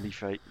 and Li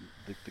Fei,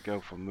 the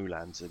girl from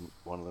Mulan's in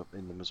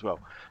in them as well.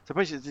 So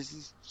basically, there's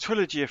this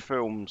trilogy of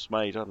films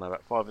made, I don't know,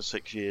 about 5 or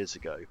 6 years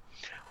ago,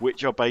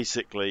 which are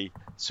basically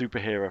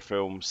superhero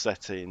films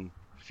set in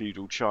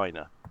feudal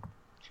China,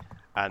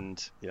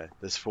 and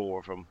there's 4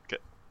 of them,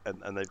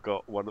 and they've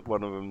got one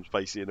of them's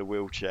basically in a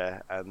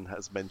wheelchair and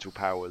has mental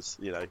powers.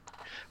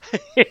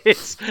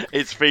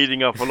 It's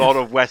feeding off a lot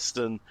of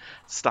Western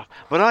stuff,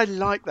 but I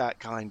like that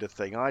kind of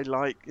thing. I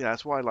like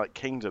that's why I like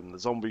Kingdom, the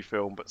zombie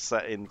film, but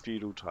set in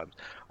feudal times.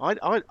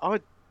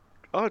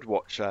 I'd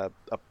watch a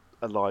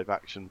live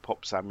action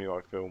pop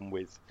samurai film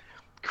with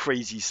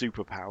crazy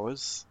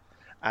superpowers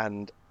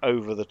and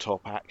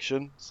over-the-top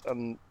action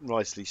and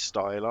nicely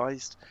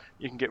stylized.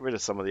 You can get rid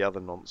of some of the other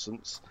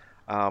nonsense.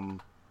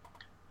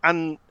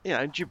 And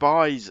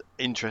Jubai's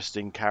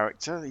interesting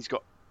character. He's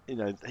got,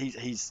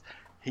 he's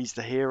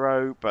the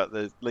hero, but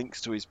there's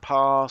links to his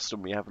past,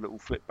 and we have little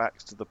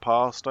flipbacks to the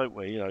past, don't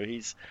we?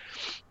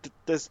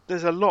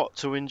 There's a lot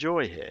to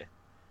enjoy here.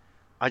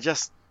 I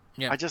just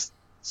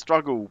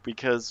struggle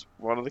because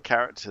one of the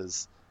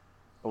characters,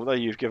 although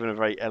you've given a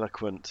very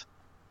eloquent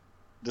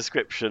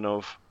description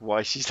of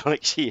why she's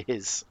like she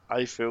is,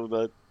 I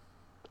feel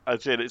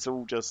it's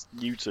all just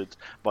neutered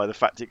by the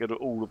fact it could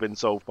all have been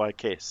solved by a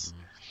kiss.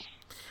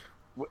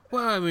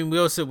 Well, I mean,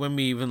 when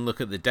we even look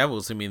at the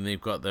Devils, I mean,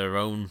 they've got their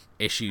own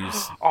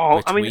issues.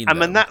 I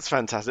mean, that's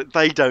fantastic.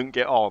 They don't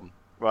get on,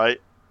 right?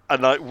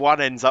 And like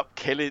one ends up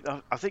killing.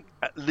 I think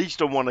at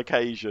least on one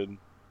occasion,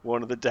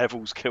 one of the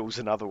Devils kills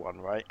another one,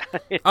 right?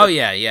 Oh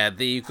yeah.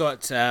 You've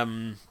got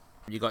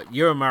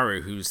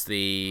Yoromaru, who's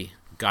the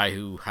guy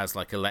who has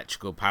like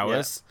electrical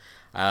powers.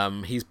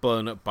 Yeah. He's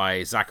blown up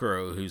by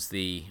Zakuro, who's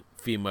the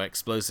female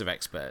explosive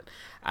expert,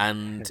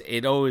 and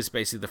it always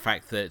basically the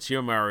fact that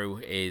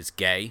Yoromaru is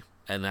gay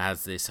and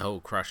has this whole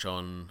crush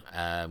on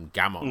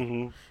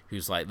Gamon,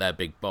 who's like their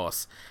big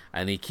boss,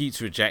 and he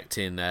keeps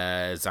rejecting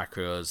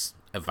Zakuro's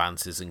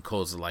advances and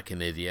calls her like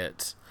an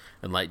idiot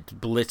and like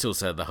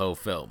belittles her the whole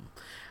film.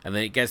 And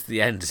then it gets to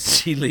the end,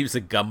 she leaves a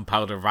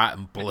gunpowder rat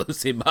and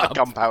blows him up. A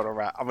gunpowder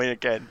rat. I mean,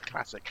 again,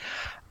 classic.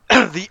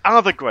 The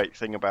other great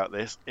thing about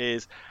this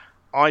is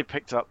I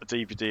picked up the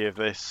DVD of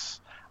this,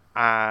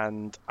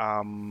 and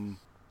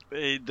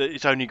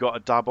it's only got a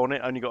dub on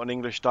it, only got an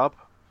English dub.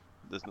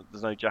 There's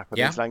no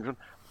Japanese language,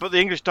 but the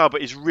English dub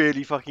is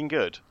really fucking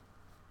good.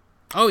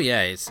 Oh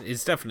yeah,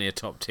 it's definitely a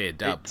top tier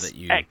dub that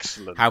you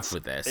have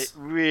with this. It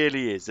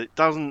really is. It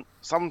doesn't.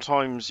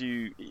 Sometimes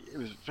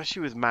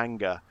especially with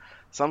manga,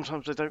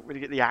 sometimes they don't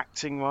really get the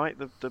acting right.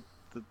 The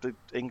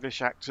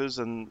English actors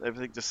and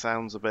everything just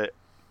sounds a bit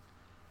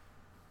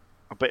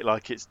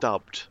like it's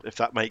dubbed, if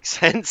that makes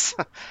sense.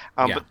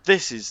 But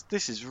this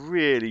is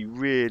really,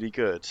 really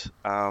good.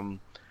 Normally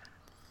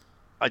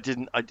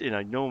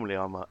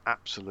I'm an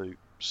absolute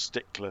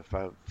stickler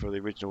for the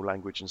original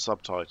language and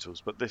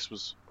subtitles, but this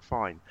was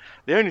fine.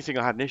 The only thing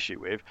I had an issue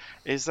with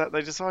is that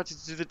they decided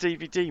to do the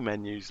DVD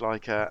menus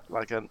like a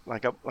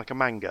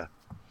manga,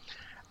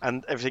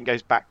 and everything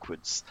goes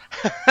backwards.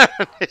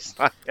 It's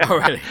like, Oh,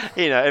 really?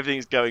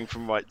 Everything's going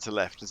from right to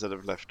left instead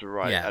of left to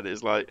right, Yeah. and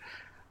it's like,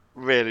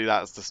 really,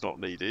 that's just not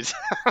needed.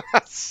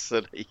 That's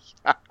silly.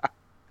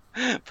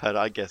 But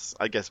I guess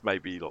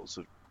maybe lots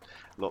of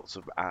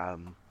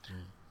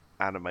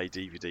anime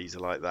DVDs are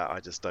like that. I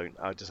just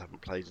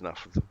haven't played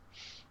enough of them.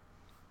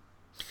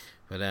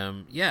 But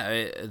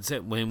it's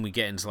when we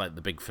get into like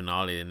the big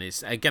finale, and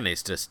it's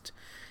just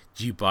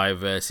Jubai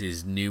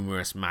versus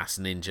numerous mass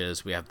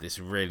ninjas. We have this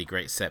really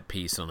great set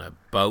piece on a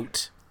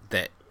boat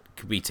that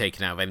could be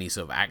taken out of any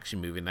sort of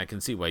action movie, and I can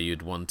see why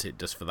you'd want it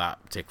just for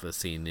that particular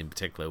scene in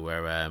particular,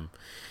 where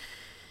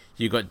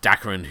you got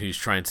Dakaran who's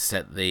trying to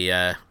set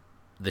the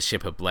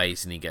ship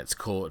ablaze, and he gets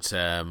caught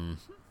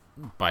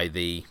by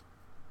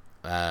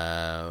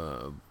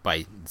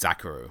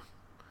Zakaru,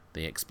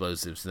 the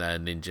explosives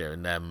ninja,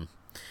 and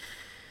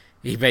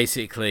he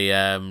basically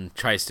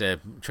tries to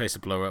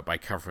blow her up by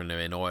covering her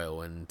in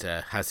oil, and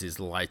has his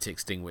light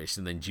extinguished,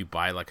 and then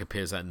Jubai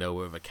appears out of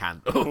nowhere with a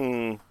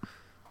candle.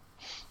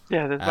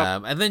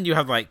 Yeah, and then you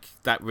have like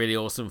that really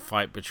awesome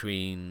fight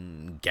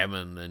between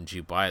Gemin and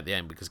Jubai at the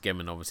end, because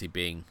Gemin obviously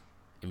being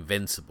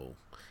invincible.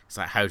 It's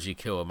like, how do you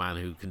kill a man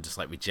who can just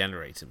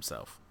regenerate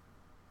himself?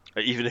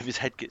 even if his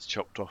head gets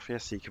chopped off,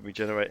 yes, he can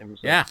regenerate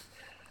himself. Yeah.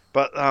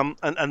 But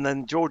and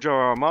then George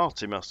R.R.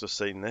 Martin must have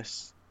seen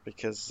this,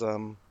 because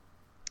the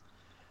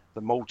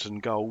molten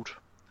gold,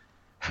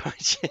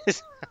 which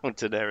is how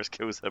Daenerys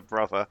kills her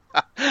brother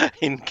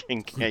in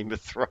Game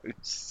of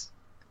Thrones,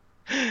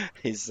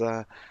 is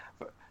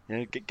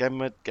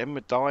Gemma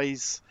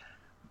dies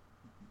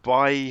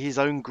by his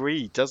own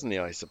greed, doesn't he?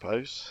 I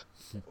suppose.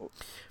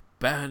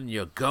 Burn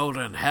your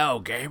golden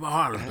hell, game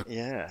on.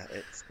 Yeah,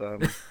 it's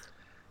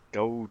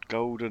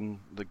gold and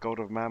the god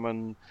of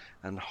Mammon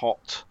and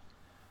hot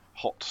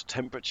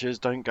temperatures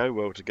don't go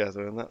well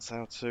together, and that's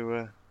how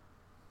to.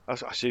 I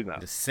assume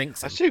that Just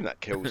sinks him. I assume that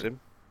kills him.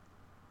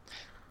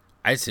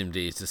 I assumed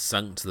he's just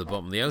sunk to the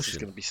bottom of the He's ocean.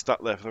 going to be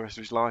stuck there for the rest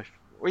of his life.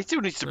 Well, he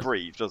still needs to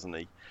breathe, doesn't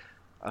he?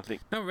 I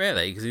think. Not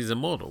really, because he's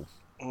immortal.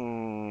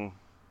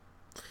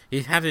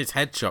 He had his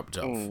head chopped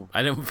off.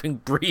 I don't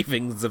think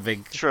breathing's a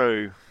big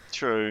True.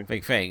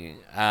 big thing.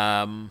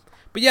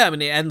 But yeah, I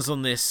mean, it ends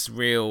on this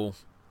real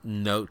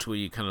note where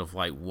you kind of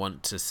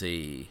want to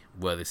see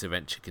where this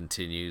adventure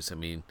continues. I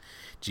mean,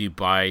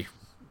 Jubai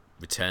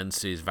returns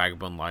to his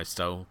vagabond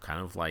lifestyle, kind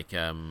of like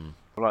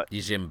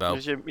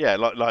Yojimbo. Yeah,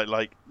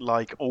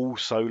 like all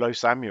solo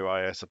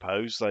samurai, I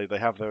suppose. They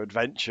have their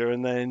adventure,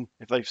 and then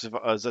if they've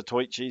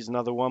Zatoichi's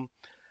another one,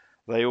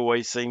 they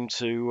always seem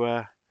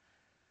to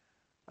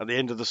at the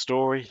end of the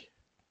story,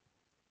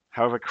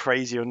 however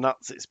crazy or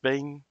nuts it's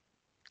been,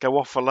 go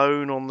off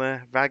alone on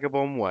their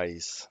vagabond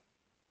ways.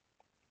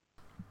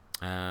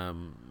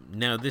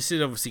 Now, this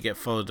did obviously get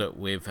followed up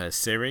with a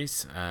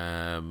series,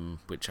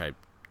 which I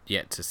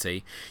yet to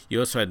see. You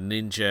also had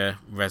Ninja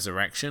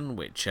Resurrection,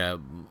 which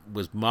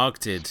was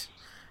marketed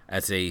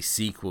as a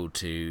sequel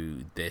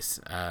to this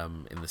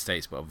in the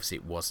States, but obviously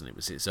it wasn't. It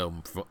was its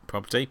own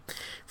property.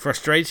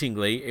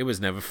 Frustratingly, it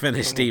was never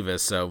finished either,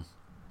 so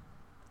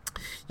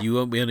we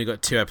only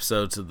got 2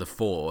 episodes of the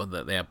 4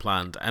 that they had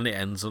planned, and it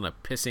ends on a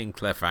pissing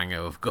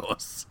cliffhanger, of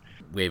course,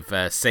 with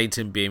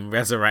Satan being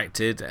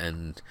resurrected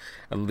and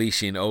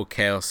unleashing all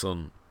chaos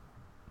on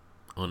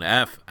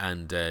Earth,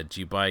 and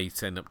Jubai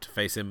setting up to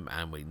face him,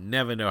 and we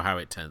never know how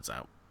it turns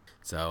out.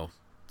 So,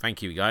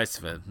 thank you guys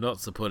for not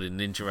supporting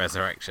Ninja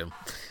Resurrection.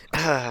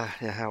 Yeah,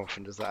 how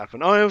often does that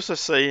happen? I also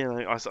see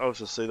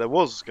there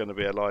was going to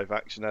be a live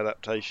action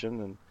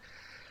adaptation, and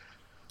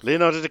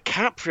Leonardo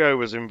DiCaprio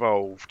was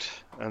involved,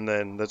 and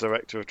then the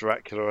director of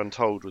Dracula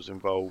Untold was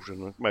involved,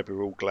 and maybe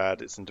we're all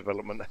glad it's in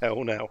development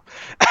hell now.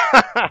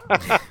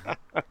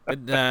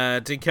 But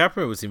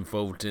DiCaprio was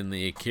involved in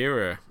the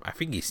Akira. I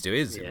think he still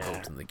is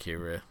involved in the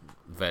Akira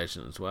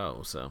version as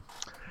well. So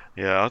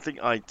yeah, I think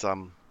I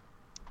don't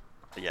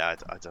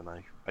know.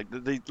 A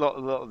lot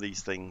of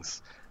these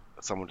things,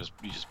 you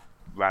just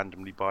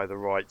randomly buy the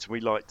rights.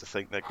 We like to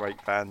think they're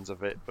great fans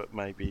of it, but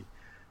maybe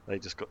they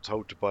just got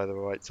told to buy the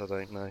rights. I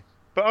don't know.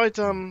 But I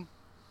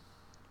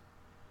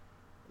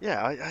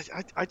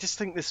just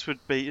think this would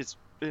be, it's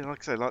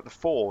like I say, like the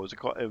 4 was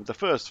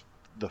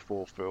the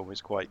fourth film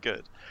is quite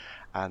good,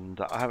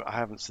 and I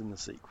haven't seen the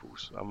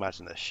sequels. I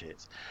imagine they're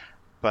shit,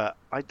 but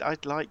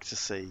I'd like to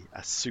see a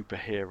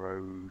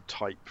superhero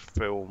type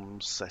film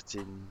set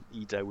in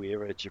Edo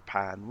era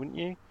Japan, wouldn't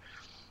you?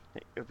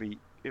 It'd be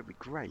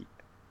great.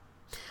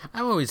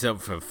 I'm always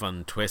up for a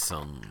fun twist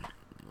on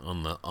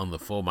the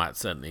format,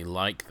 certainly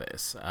like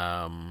this.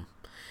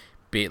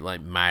 Be it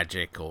like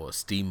magic or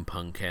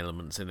steampunk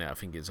elements in it. I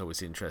think it's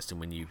always interesting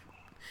when you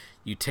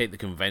take the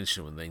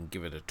conventional and then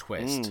give it a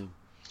twist.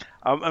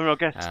 I mean,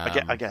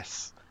 I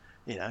guess,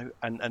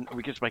 and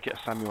we could just make it a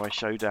Samurai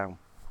Showdown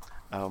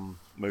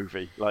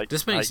movie, like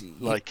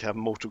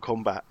Mortal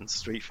Kombat and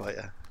Street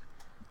Fighter.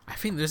 I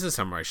think there's a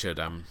Samurai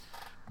Showdown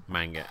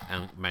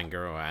manga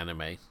or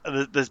anime.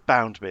 There's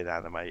bound to be an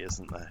anime,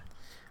 isn't there?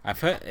 I've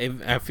heard,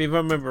 if I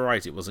remember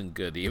right, it wasn't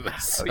good either.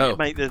 So. Oh, yeah,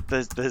 mate,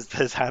 there's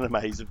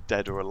animes of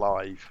Dead or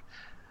Alive.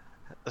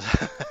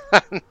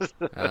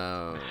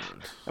 Oh.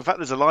 In fact,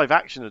 there's a live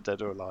action of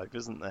Dead or Alive,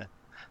 isn't there?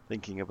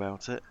 Thinking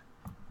about it,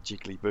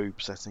 jiggly boob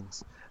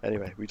settings.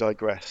 Anyway, we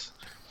digress.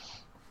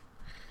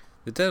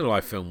 The Dead or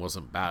Alive film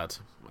wasn't bad.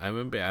 I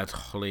remember it had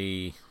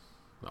Holly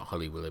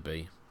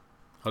Willoughby,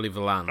 Holly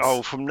Valance.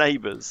 Oh, from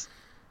Neighbours.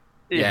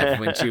 Yeah,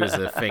 when she was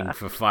a thing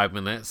for 5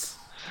 minutes.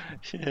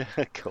 Yeah,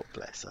 God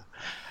bless her.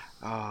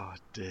 Oh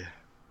dear.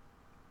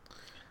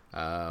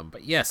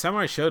 But yeah,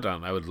 Samurai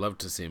Shodown, I would love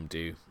to see him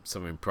do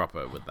something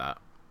proper with that.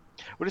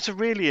 Well, it's a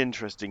really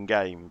interesting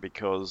game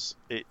because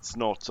it's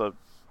not a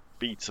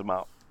beat 'em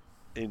up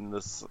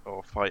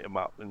or fight 'em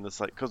up in the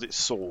same, because it's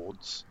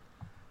swords.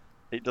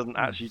 It doesn't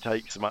actually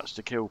take so much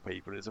to kill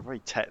people. It's a very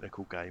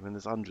technical game, and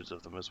there's hundreds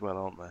of them as well,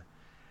 aren't there?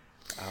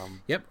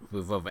 Yep,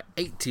 with over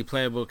 80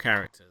 playable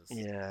characters.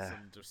 Yeah.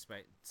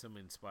 Some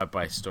inspired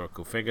by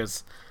historical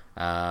figures,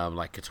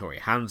 like Katori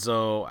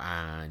Hanzo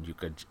and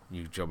Yuka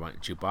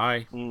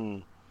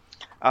Jubai.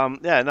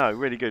 Yeah, no,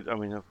 really good. I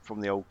mean,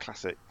 from the old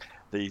classic,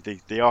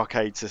 the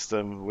arcade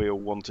system we all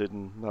wanted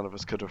and none of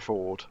us could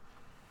afford,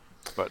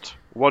 but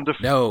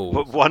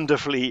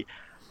wonderfully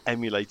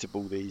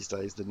emulatable these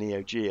days, the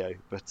Neo Geo.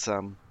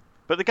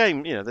 But the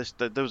game, you know,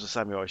 there was a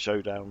Samurai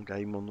Shodown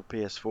game on the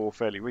PS4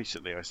 fairly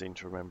recently, I seem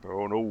to remember,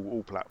 or on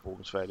all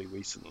platforms fairly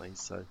recently.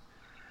 So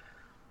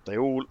they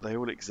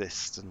all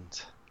exist,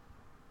 and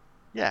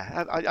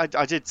yeah,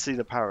 I did see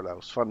the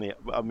parallels. Funny,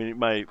 I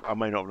mean, I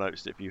may not have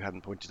noticed it if you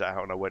hadn't pointed it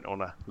out, and I went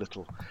on a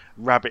little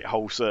rabbit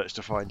hole search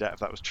to find out if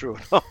that was true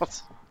or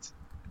not.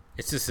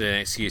 It's just an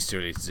excuse to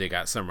really dig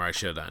out Samurai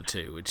Shodown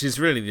 2, which is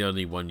really the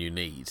only one you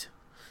need.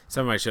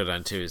 Samurai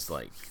Shodown 2 is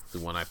like the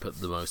one I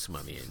put the most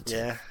money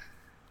into.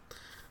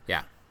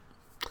 Yeah.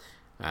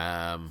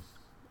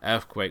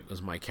 Earthquake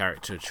was my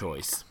character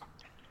choice.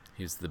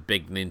 He's the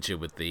big ninja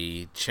with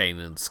the chain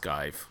and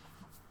scythe.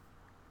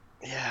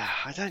 Yeah,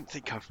 I don't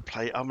think I've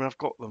played. I mean, I've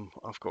got them.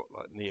 I've got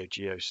like Neo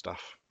Geo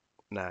stuff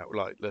now,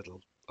 like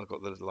I've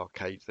got the little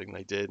arcade thing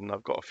they did, and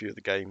I've got a few of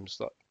the games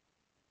that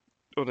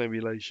on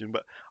emulation,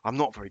 but I'm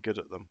not very good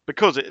at them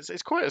because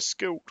it's quite a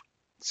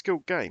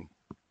skilled game.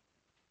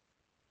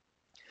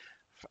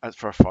 As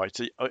for a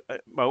fighter,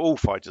 well, all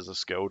fighters are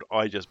skilled.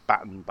 I just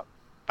button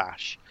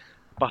bash,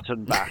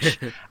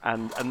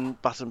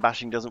 and button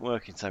bashing doesn't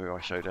work in Samurai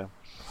Shodown.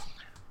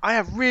 I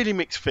have really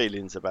mixed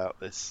feelings about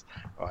this,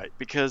 right?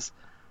 Because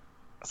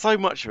so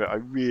much of it I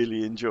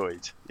really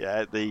enjoyed.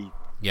 Yeah, the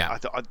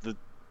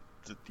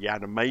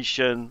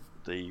animation,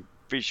 the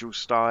visual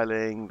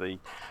styling, the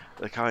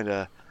kind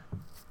of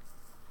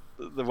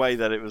the way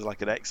that it was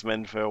like an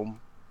X-Men film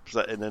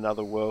set in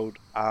another world.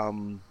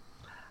 And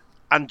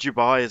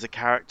Jubai as a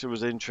character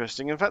was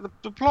interesting. In fact,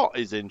 the plot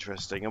is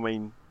interesting. I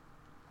mean,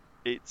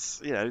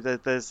 it's, you know,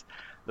 there's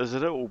a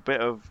little bit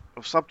of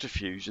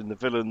subterfuge in the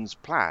villain's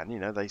plan. You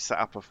know, they set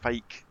up a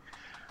fake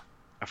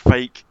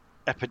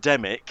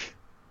epidemic,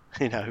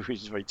 you know,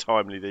 which is very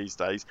timely these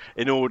days,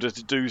 in order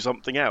to do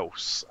something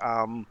else.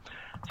 So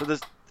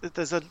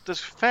there's a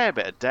fair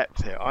bit of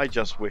depth here. I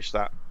just wish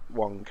that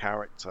one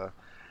character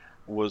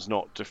was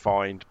not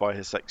defined by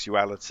his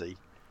sexuality,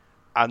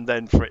 and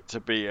then for it to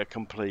be a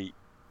complete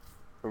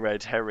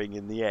red herring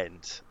in the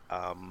end.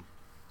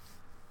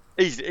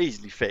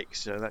 Easily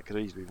fixed, you know, that could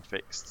easily been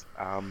fixed.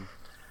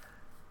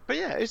 But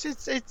yeah,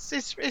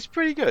 it's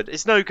pretty good.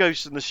 It's no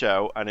Ghost in the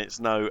Shell, and it's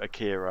no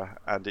Akira,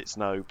 and it's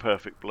no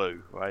Perfect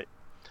Blue, right?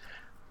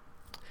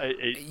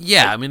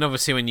 I mean,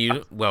 obviously,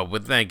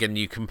 but then again,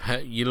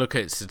 you look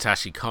at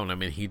Satoshi Kon. I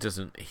mean,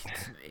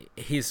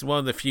 he's one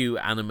of the few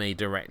anime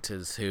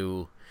directors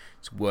whose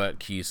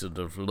work you sort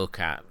of look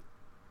at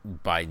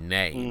by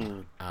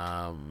name.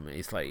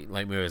 It's like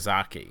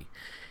Miyazaki.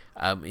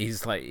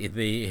 He's like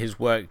his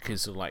work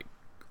is sort of like,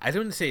 I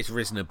don't want to say it's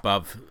risen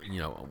above, you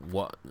know,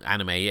 what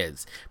anime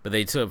is, but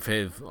they sort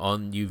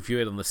of you view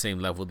it on the same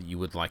level that you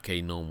would like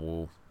a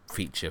normal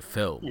feature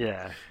film.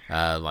 Yeah.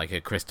 Like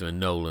a Christopher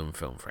Nolan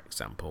film, for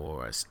example,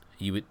 or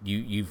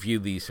you view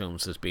these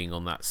films as being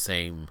on that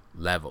same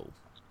level.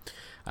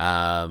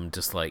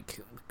 Just like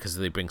because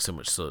they bring so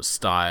much sort of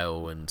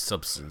style and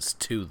substance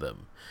to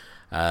them,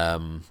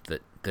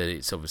 that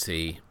it's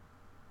obviously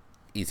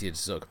easier to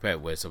sort of compare.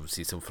 Whereas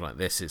obviously something like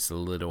this, it's a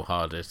little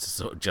harder to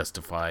sort of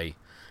justify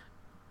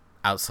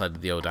outside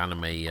of the old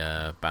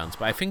anime bounds.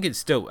 But I think it's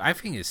still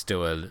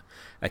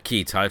a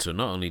key title,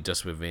 not only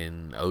just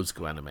within old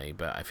school anime,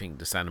 but I think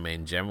just anime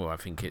in general. I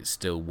think it's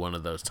still one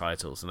of those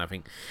titles, and I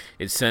think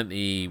it's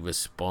certainly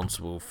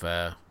responsible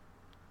for,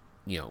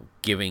 you know,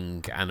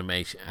 giving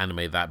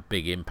anime that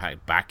big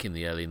impact back in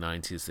the early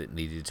 90s that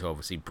needed to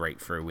obviously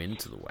break through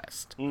into the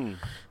West.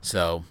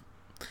 So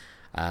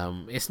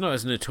it's not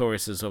as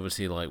notorious as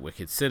obviously like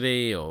Wicked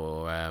City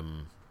or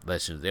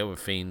Legend of the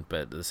Overfiend,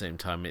 but at the same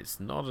time it's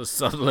not as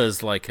subtle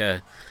as like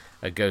a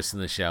Ghost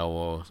in the Shell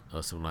or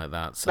something like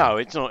that. So. No,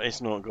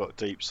 it's not got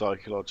deep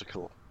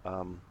psychological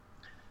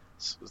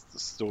the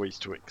stories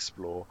to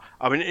explore.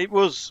 I mean, it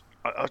was.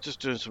 I was just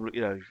doing some,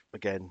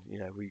 again,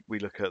 we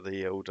look at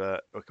the old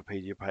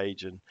Wikipedia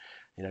page, and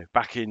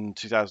back in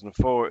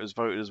 2004, it was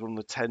voted as one of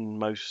the 10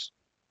 most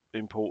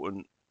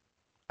important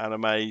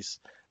animes.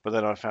 But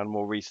then I found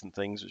more recent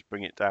things which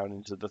bring it down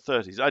into the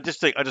 30s. I just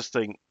think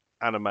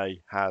anime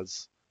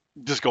has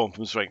just gone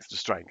from strength to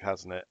strength,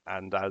 hasn't it?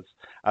 And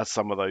as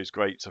some of those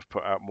greats have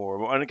put out more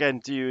and more. And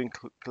again, do you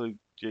include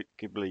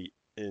Ghibli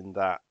in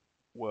that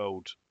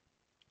world?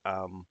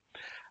 I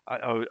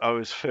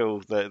always feel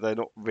that they're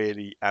not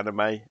really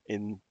anime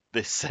in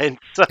this sense.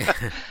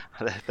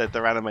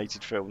 they're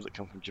animated films that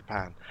come from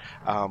Japan.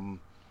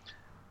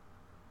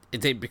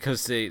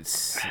 Because they're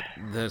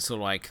sort of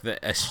like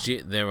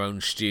their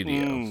own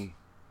studio.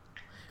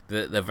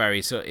 They're very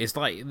it's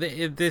like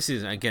this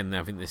is, again,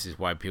 I think this is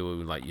why people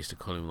like used to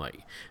call him like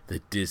the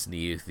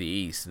Disney of the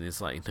East, and it's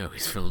like, no,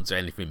 his films are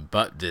anything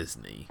but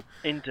Disney.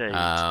 Indeed.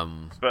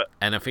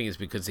 And I think it's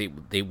because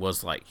it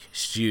was like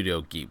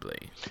Studio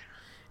Ghibli.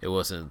 It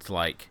wasn't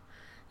like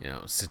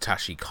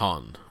Satoshi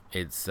Kon.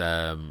 It's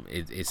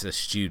a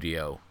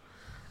studio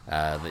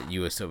that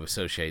you sort of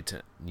associate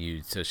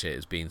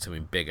as being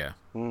something bigger.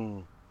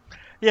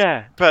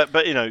 Yeah, but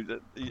I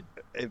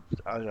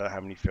don't know how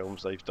many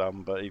films they've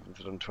done, but even if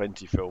they've done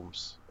 20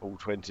 films, all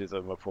 20 of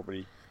them are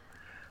probably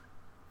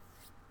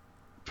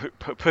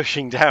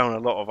pushing down a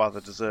lot of other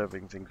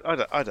deserving things. I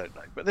don't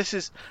know, but this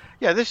is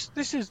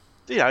this is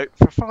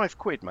for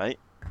 £5, mate.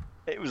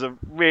 It was a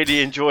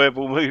really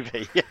enjoyable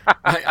movie.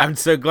 I'm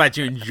so glad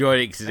you enjoyed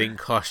it because it didn't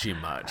cost you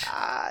much.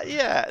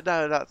 Yeah,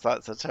 no,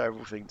 that's a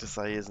terrible thing to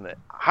say, isn't it?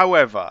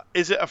 However,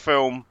 is it a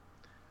film?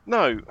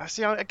 No.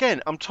 See,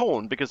 again, I'm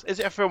torn, because is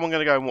it a film I'm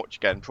going to go and watch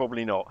again?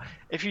 Probably not.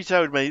 If you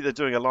told me they're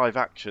doing a live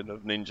action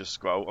of Ninja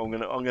Scroll, I'm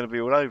going to be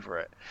all over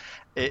it.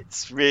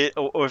 It's really,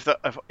 or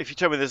if you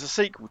tell me there's a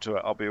sequel to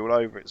it, I'll be all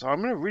over it. So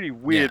I'm in a really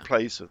weird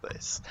place with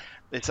this.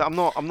 I'm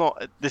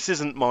not. This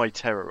isn't my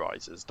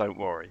Terrorizers. Don't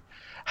worry.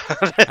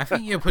 I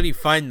think you're pretty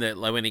fine that,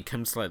 like, when it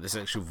comes to like the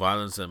sexual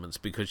violence elements,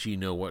 because you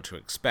know what to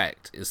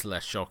expect, it's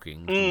less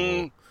shocking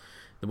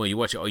the more you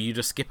watch it, or you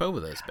just skip over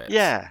those bits.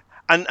 Yeah.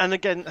 And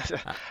again,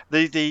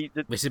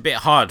 it's a bit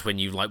hard when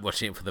you like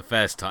watching it for the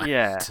first time.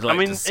 Yeah, to,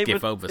 like, to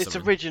skip over its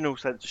something. original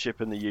censorship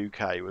in the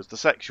UK was the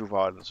sexual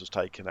violence was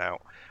taken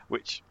out,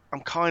 which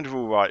I'm kind of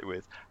all right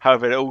with.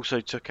 However, it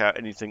also took out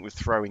anything with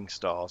throwing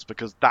stars,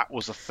 because that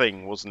was a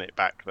thing, wasn't it,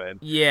 back then?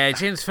 Yeah,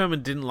 James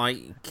Furman didn't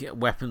like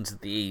Weapons of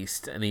the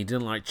East, and he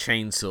didn't like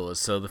chainsaws.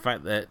 So the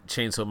fact that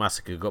Chainsaw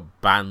Massacre got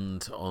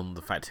banned on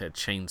the fact it had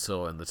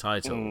chainsaw in the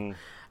title.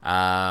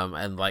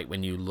 And like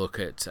when you look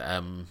at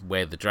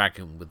Where the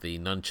Dragon with the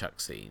nunchuck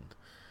scene,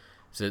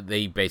 so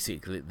they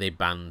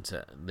banned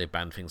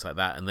things like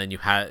that, and then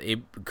it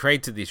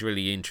created these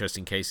really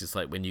interesting cases,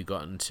 like when you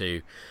got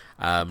into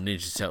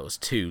Ninja Turtles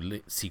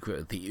 2: Secret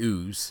of the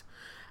Ooze,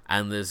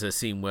 and there's a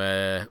scene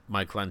where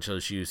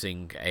Michelangelo's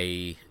using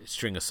a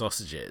string of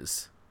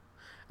sausages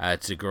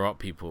to grow up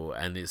people,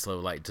 and it's sort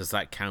of like, does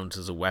that count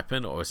as a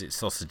weapon or is it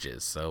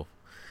sausages? So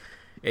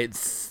it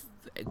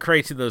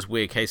created those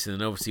weird cases,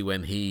 and obviously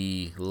when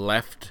he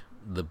left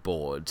the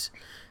board,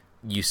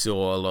 you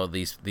saw a lot of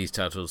these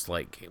titles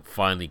like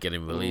finally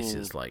getting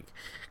releases. Like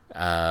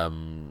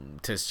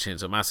Texas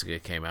Chainsaw Massacre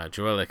came out,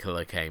 Gorilla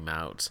Killer came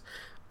out.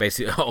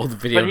 Basically, all the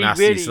video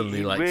nasties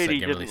suddenly like really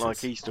didn't releases.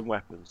 Like Eastern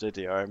weapons, did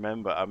he? I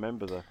remember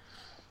the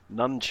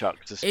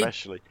nunchucks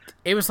especially.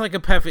 It was like a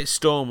perfect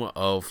storm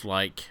of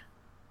like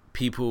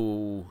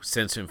people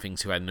censoring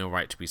things who had no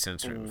right to be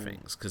censoring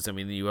things. Because I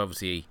mean, you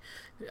obviously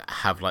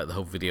have like the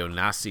whole video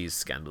nasties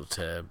scandal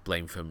to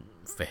blame for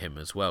him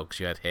as well, because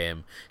you had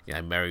him,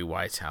 Mary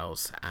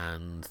Whitehouse,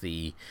 and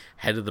the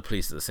head of the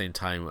police at the same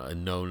time,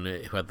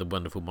 who had the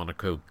wonderful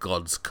moniker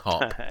God's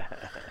Cop.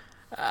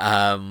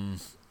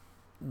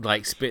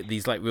 Like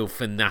these like real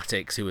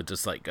fanatics who were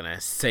just like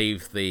gonna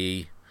save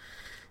the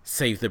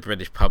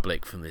British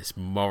public from this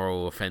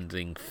moral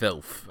offending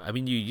filth. I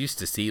mean, you used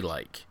to see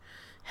like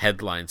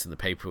headlines in the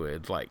paper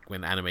with like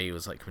when anime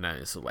was like coming out,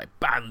 it's sort of like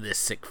ban this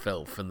sick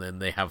filth, and then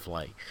they have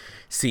like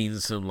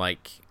scenes from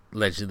like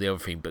Legend of the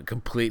Overfiend but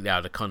completely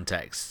out of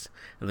context,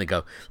 and they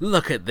go,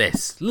 look at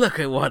this, look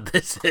at what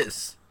this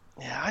is.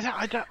 Yeah,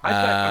 I don't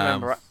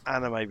remember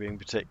anime being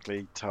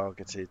particularly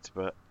targeted,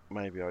 but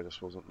maybe I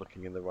just wasn't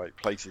looking in the right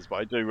places. But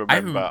I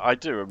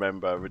do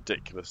remember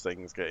ridiculous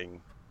things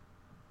getting.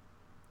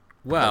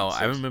 Well,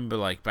 I remember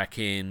like back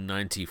in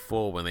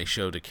 '94 when they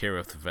showed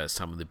Akira for the first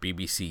time on the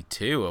BBC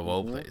Two of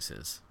all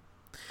places,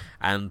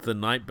 and the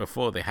night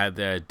before they had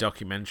their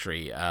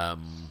documentary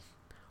on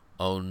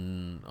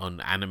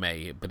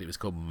anime, but it was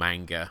called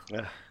manga,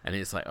 and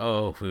it's like,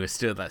 oh, we were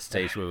still at that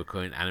stage where we're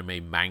calling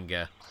anime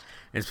manga.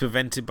 And it's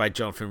prevented by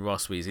Jonathan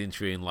Ross, where he's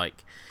interviewing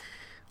like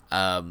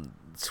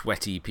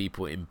sweaty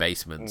people in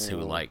basements who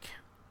are like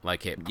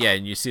it. Yeah,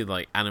 and you see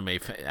like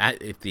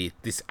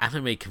this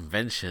anime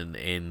convention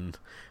in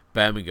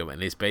Birmingham,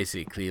 and it's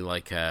basically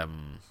like a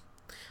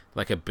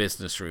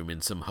business room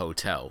in some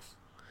hotel,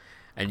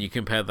 And you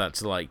compare that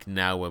to like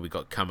now where we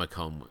got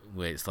Comic-Con,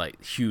 where it's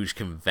like huge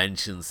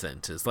convention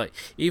centers. Like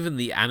even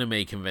the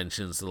anime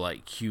conventions are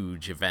like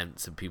huge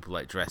events and people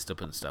like dressed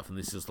up and stuff. And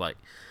this is like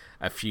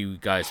a few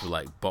guys with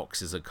like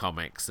boxes of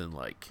comics and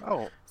like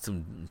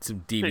some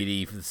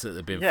DVDs that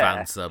have been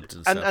fan subbed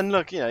and stuff. And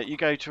look, you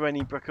go to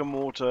any brick and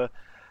mortar,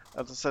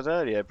 as I said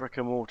earlier, brick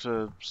and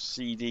mortar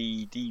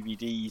CD,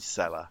 DVD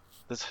seller.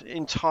 This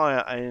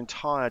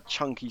entire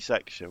chunky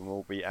section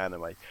will be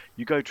anime.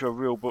 You go to a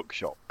real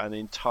bookshop, an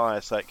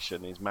entire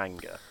section is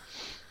manga.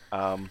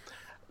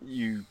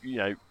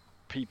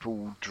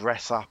 People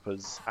dress up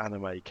as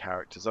anime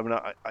characters. I mean,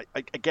 I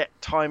get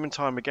time and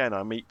time again,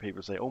 I meet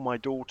people say, "Oh, my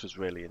daughter's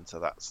really into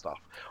that stuff."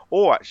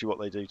 Or actually, what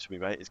they do to me,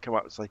 mate, is come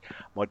up and say,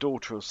 "My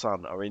daughter or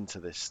son are into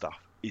this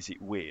stuff. Is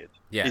it weird?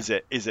 Yeah. Is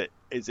it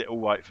all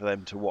right for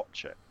them to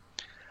watch it?"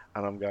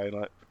 And I'm going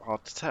like,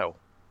 hard to tell.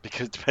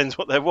 Because it depends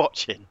what they're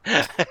watching.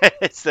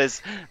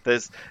 there's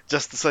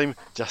just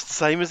the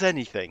same as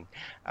anything.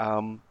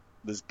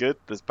 There's good,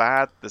 there's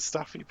bad, there's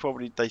stuff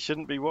they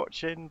shouldn't be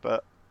watching,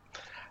 but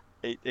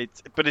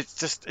it's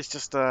just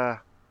an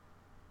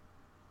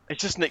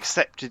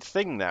accepted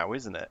thing now,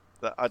 isn't it?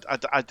 That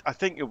I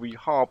think you'll be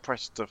hard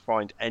pressed to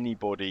find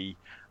anybody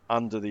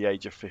under the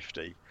age of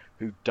 50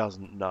 who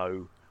doesn't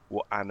know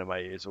what anime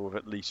is, or have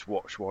at least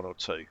watched one or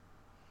two.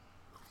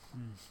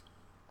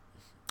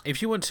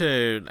 If you want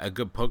a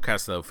good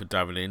podcast, though, for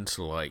diving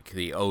into like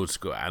the old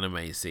school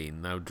anime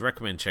scene, I would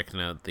recommend checking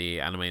out the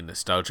Anime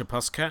Nostalgia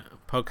podcast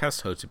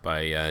hosted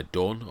by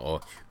Dawn, or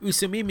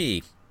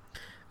Usamimi,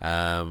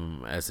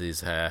 as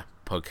his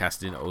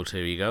podcasting alter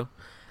ego.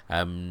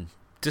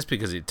 Just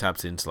because it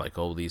taps into like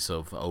all these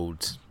sort of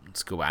old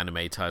school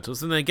anime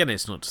titles, and again,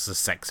 it's not just the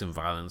sex and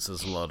violence.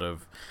 There's a lot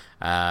of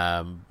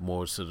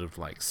more sort of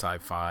like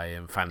sci-fi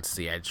and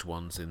fantasy edge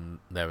ones in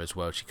there as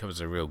well. She covers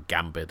a real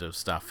gambit of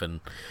stuff, and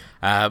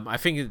I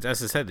think,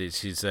 as I said,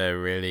 she's a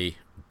really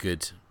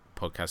good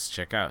podcast to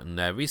check out. And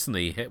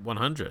recently hit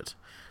 100,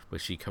 where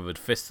she covered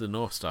Fist of the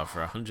North Star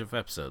for 100th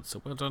episode.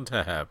 So well done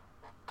to her.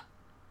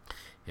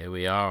 Here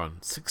we are on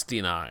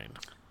 69.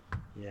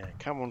 Yeah,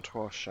 come on to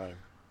our show.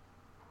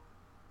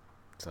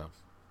 So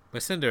we'll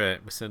send her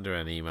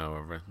an email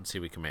over and see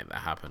if we can make that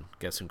happen.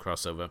 Get some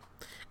crossover.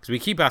 Because we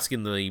keep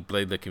asking the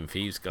Blade the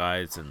Confused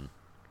guys and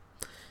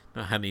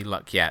not had any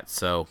luck yet.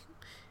 So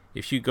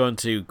if you go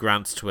into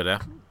Grant's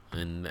Twitter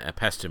and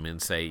pester him and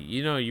say,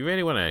 you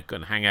really want to go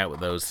and hang out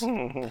with those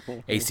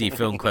AC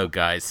Film Club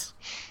guys.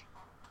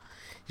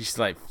 You just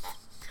like,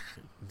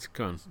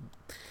 come on.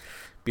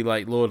 Be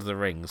like Lord of the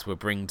Rings. We'll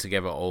bring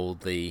together all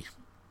the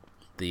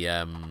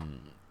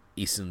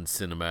Eastern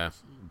cinema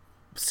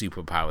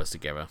superpowers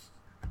together,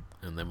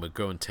 and then we'll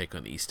go and take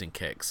on Eastern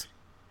kicks.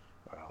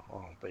 Well,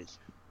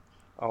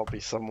 I'll be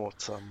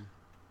somewhat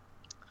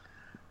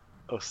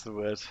what's the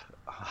word?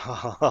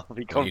 I'll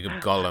be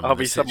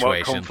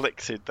somewhat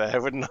conflicted there,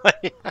 wouldn't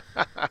I?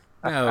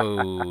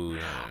 No.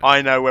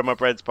 I know where my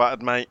bread's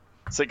buttered, mate.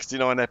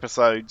 69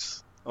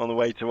 episodes on the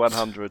way to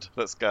 100.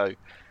 Let's go.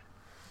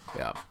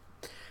 Yeah.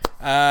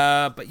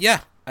 But yeah,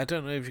 I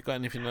don't know if you've got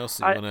anything else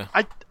that you wanna.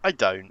 I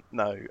don't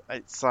know.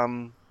 It's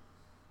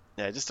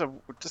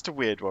just a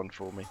weird one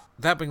for me.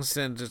 That brings us to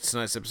the end of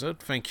tonight's episode.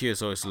 Thank you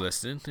as always for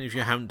listening. If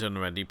you haven't done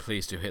already,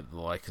 please do hit the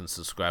like and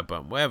subscribe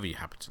button wherever you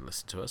happen to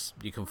listen to us.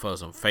 You can follow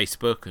us on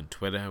Facebook and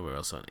Twitter. We're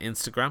also on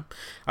Instagram.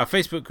 Our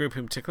Facebook group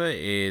in particular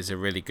is a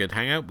really good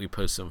hangout. We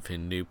post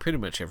something new pretty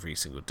much every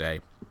single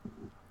day.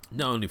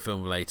 Not only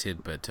film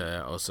related, but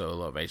also a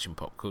lot of Asian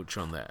pop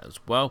culture on there as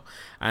well.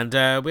 And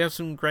we have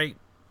some great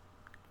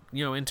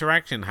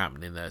interaction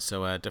happening there,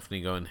 so definitely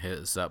go and hit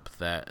us up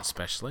there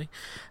especially.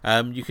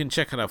 You can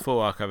check out our full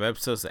archive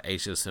episodes at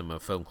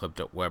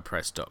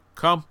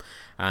asiacinemafilmclub.wordpress.com,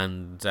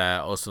 and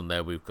also on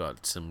there we've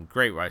got some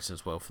great writing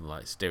as well from the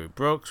likes of David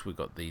Brooks. We've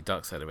got the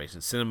Dark Side of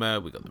Asian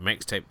Cinema, we've got the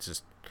mixtape,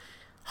 just a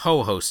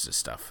whole host of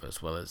stuff,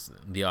 as well as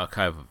the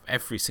archive of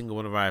every single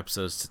one of our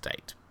episodes to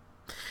date.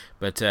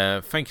 But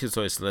thank you as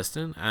always for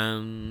listening.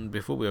 And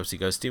before we obviously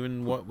go,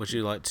 Stephen, what would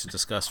you like to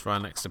discuss for our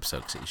next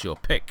episode? 'Cause it's your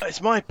pick. It's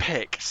my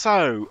pick.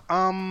 So,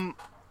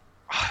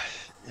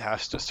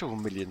 it's just still a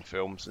million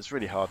films. It's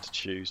really hard to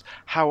choose.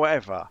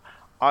 However,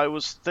 I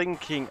was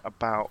thinking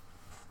about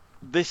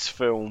this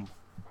film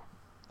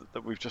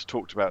that we've just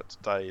talked about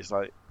today. Is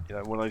like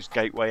one of those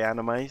gateway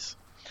animes.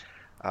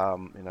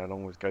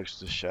 Along with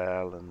Ghost of the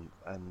Shell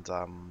and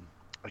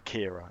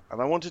Akira.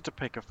 And I wanted to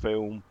pick a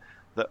film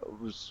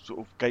that was sort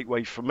of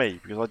gateway for me,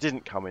 because I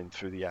didn't come in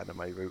through the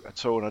anime route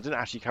at all, and I didn't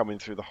actually come in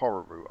through the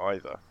horror route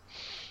either.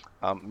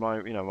 My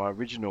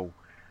original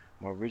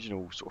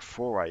sort of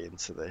foray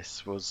into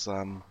this was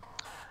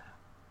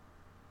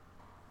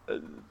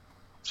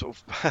sort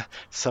of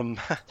some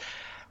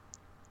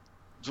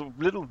sort of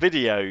little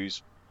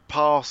videos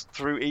passed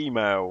through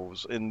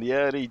emails in the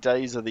early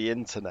days of the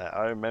internet.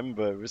 I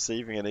remember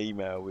receiving an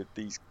email with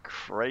these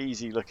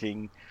crazy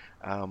looking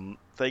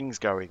things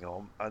going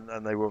on,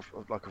 and they were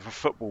like a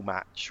football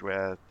match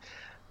where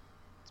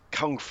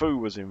kung fu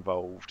was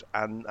involved,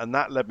 and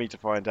that led me to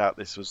find out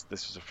this was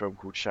a film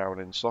called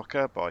Shaolin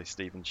Soccer by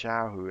Stephen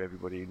Chow, who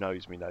everybody who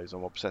knows me knows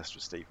I'm obsessed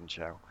with Stephen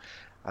Chow,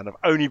 and I've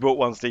only brought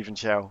one Stephen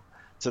Chow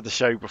to the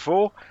show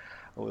before,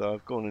 although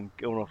I've gone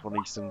off on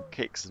Eastern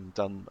Kicks and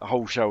done a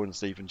whole show on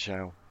Stephen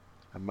Chow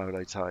and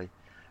Molo Tai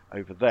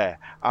over there.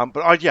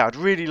 But I'd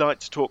really like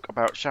to talk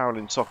about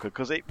Shaolin Soccer,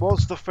 because it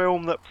was the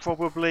film that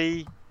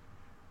probably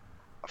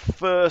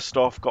first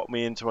off got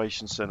me into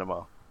Asian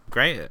cinema.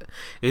 Great.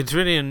 It's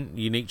really a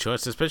unique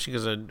choice, especially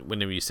because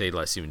whenever you say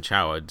like Stephen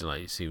Chow, I'd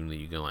like assume that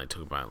you're gonna like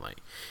talk about like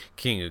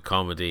King of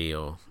Comedy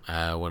or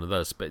one of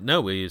those. But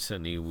no, we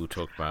certainly will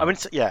talk about.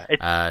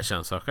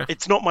 Shaolin Soccer.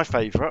 It's not my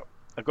favourite,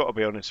 I've got to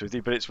be honest with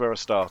you, but it's where I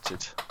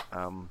started.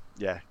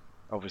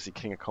 Obviously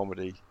King of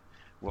Comedy.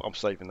 Well, I'm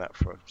saving that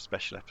for a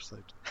special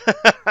episode.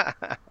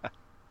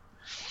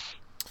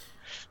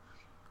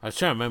 I was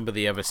trying to remember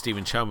the other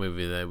Stephen Chow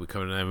movie that we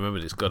covered, and I remember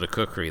it's got a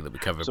cookery that we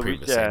covered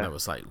previously, and that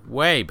was like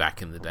way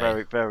back in the day.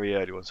 Very, very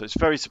early one. So it's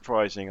very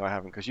surprising I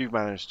haven't, because you've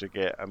managed to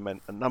get a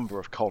number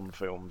of con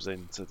films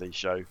into the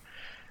show,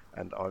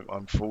 and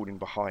I'm falling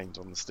behind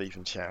on the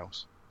Stephen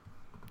Chows.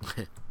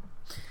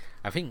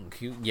 I think,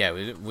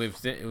 we've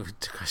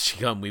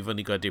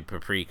only got to do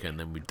Paprika, and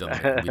then we've done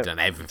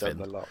everything.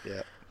 Done a lot,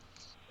 yeah.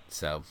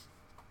 So,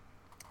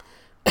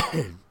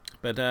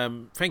 but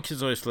thank you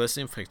as always for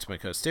listening. Thanks to my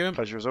co-host Steven.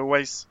 Pleasure as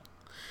always.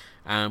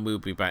 And we'll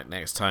be back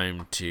next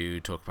time to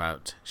talk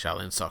about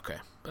Shaolin Soccer.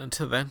 But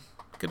until then,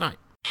 good night.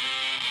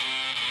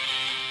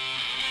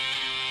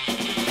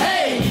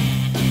 Hey!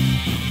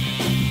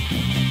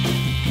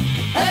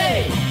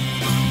 Hey!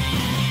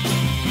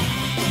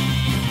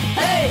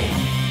 Hey!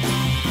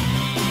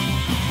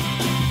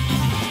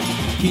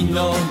 昨日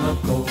の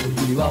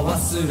恋は忘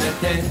れ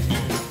て、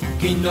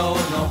昨日の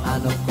あ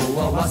の子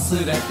は忘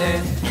れて、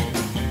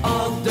踊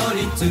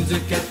り続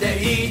けて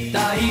い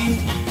たい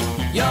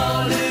夜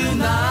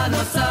なの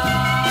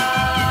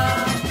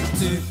さ。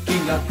月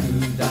が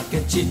砕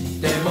け散っ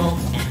ても、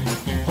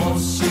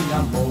星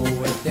が燃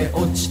えて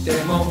落ち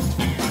ても、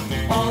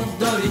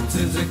踊り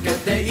続け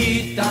て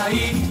いたい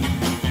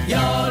夜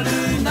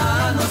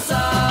なの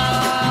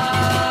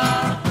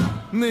さ。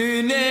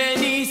胸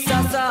に刺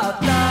さっ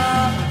た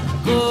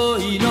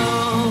恋の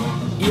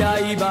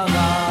刃が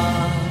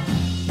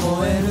燃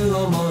える想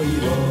い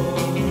を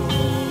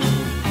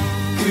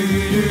狂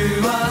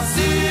わす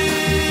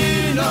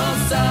の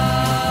さ。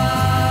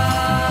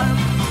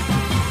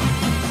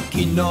昨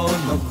日の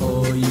恋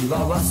は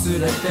忘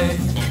れて、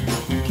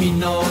昨日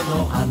の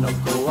あの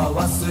子は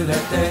忘れて、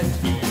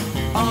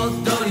踊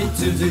り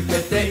続け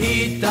て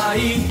いたい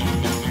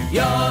夜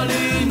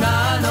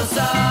なのさ。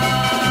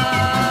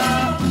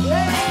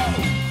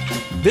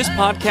This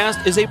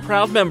podcast is a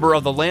proud member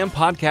of the Lamb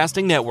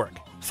Podcasting Network.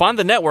 Find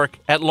the network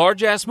at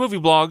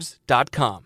largeassmovieblogs.com.